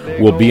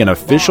will be an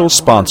official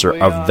sponsor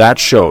of that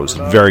show's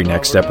very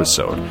next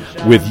episode,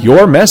 with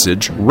your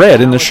message read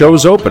in the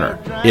show's opener.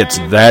 It's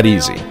that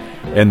easy,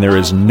 and there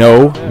is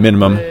no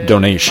minimum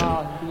donation.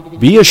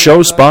 Be a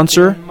show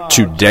sponsor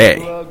today.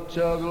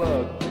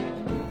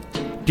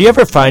 Do you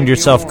ever find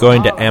yourself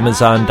going to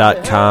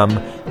Amazon.com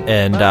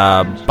and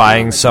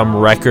buying some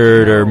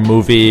record or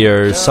movie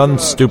or some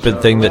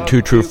stupid thing that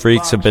Two True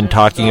Freaks have been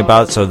talking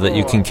about so that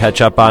you can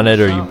catch up on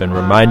it, or you've been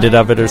reminded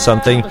of it or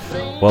something?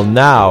 Well,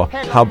 now,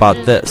 how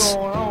about this?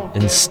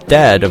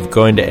 Instead of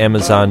going to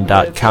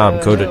Amazon.com,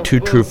 go to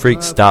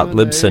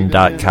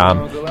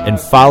twotruefreaks.libsyn.com and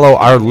follow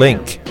our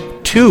link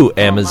to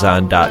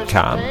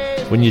Amazon.com.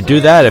 When you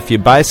do that, if you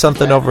buy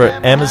something over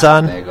at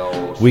Amazon,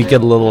 we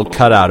get a little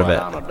cut out of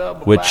it,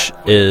 which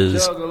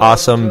is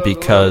awesome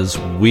because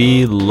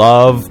we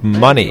love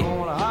money,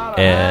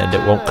 and it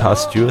won't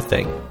cost you a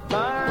thing.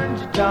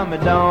 Tell me,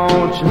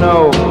 don't you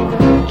know?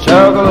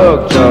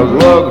 Chug-a-look,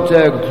 chug-a-look,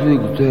 chug-a-look.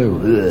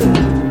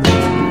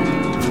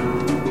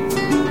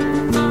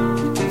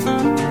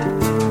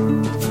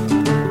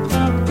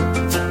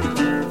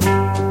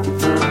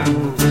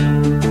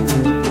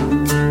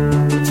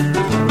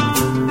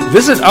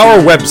 Visit our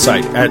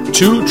website at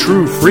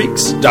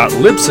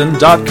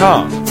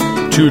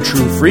twotruefreaks.libsyn.com. Two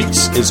True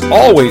Freaks is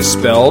always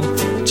spelled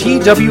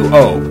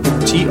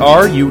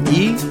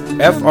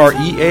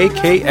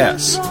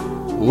TWOTRUEFREAKS.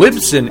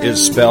 Libsyn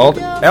is spelled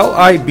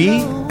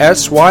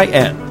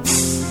LIBSYN.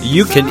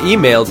 You can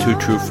email Two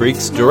True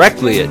Freaks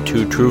directly at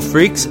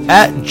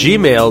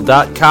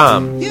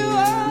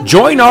twotruefreaks@gmail.com.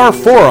 Join our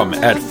forum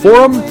at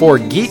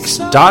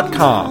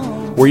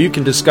forumforgeeks.com, where you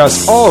can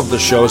discuss all of the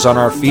shows on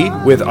our feed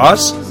with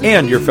us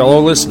and your fellow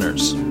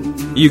listeners.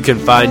 You can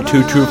find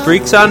Two True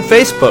Freaks on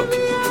Facebook.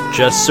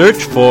 Just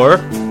search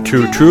for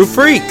Two True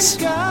Freaks.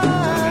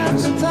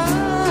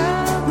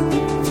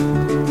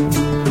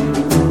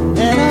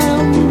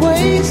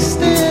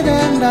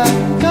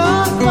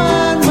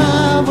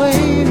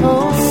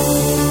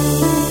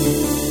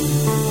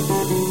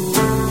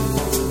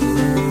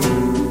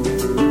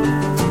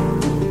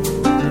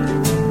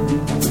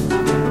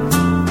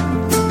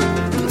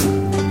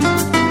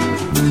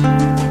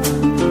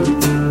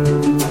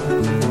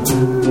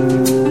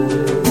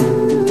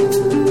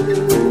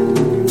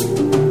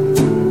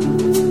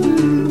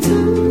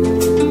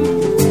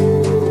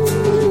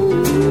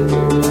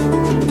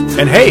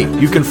 And hey,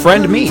 you can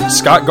friend me,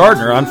 Scott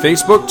Gardner, on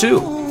Facebook too.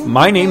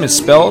 My name is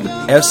spelled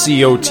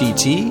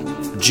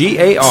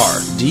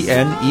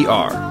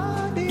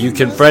SCOTTGARDNER. You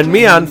can friend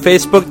me on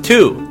Facebook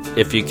too,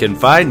 if you can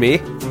find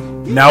me.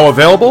 Now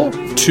available,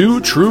 Two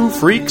True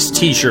Freaks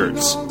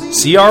t-shirts.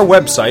 See our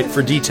website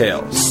for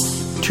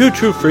details. Two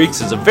True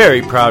Freaks is a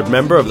very proud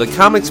member of the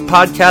Comics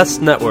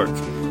Podcast Network.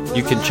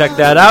 You can check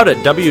that out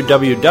at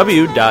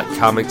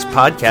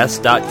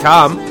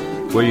www.comicspodcast.com,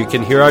 where you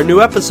can hear our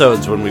new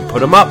episodes when we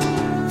put them up.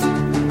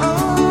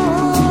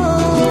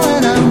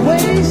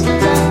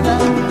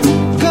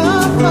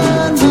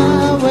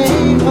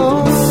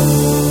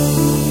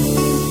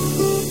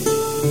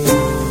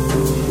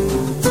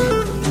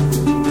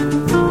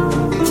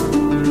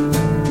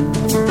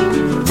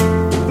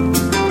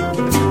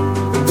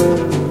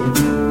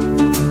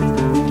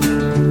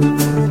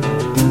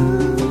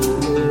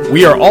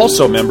 We are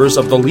also members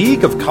of the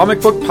League of Comic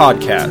Book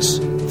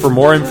Podcasts. For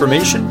more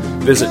information,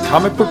 visit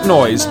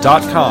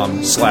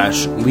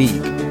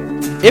comicbooknoise.com/league.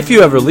 If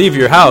you ever leave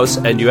your house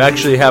and you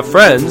actually have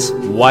friends,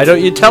 why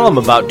don't you tell them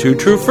about Two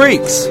True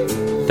Freaks?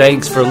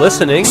 Thanks for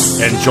listening,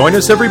 and join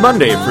us every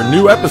Monday for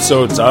new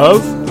episodes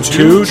of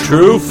Two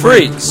True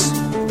Freaks.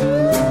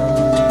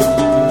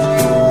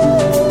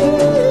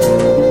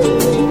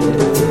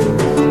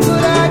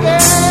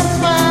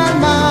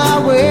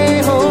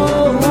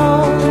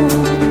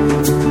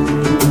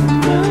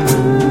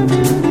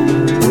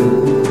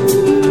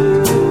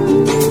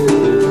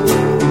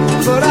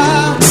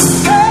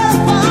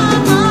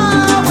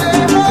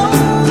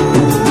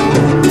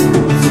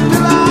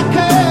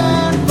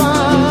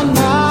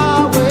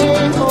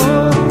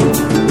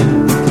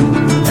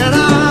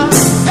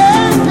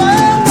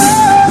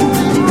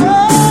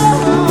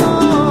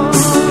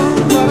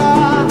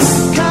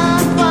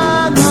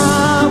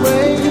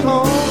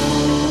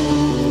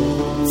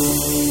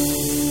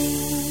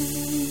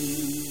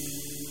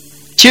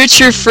 Two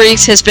True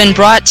Freaks has been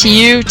brought to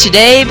you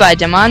today by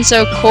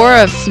Damanzo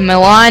Cora of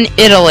Milan,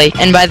 Italy,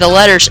 and by the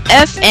letters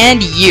F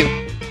and U.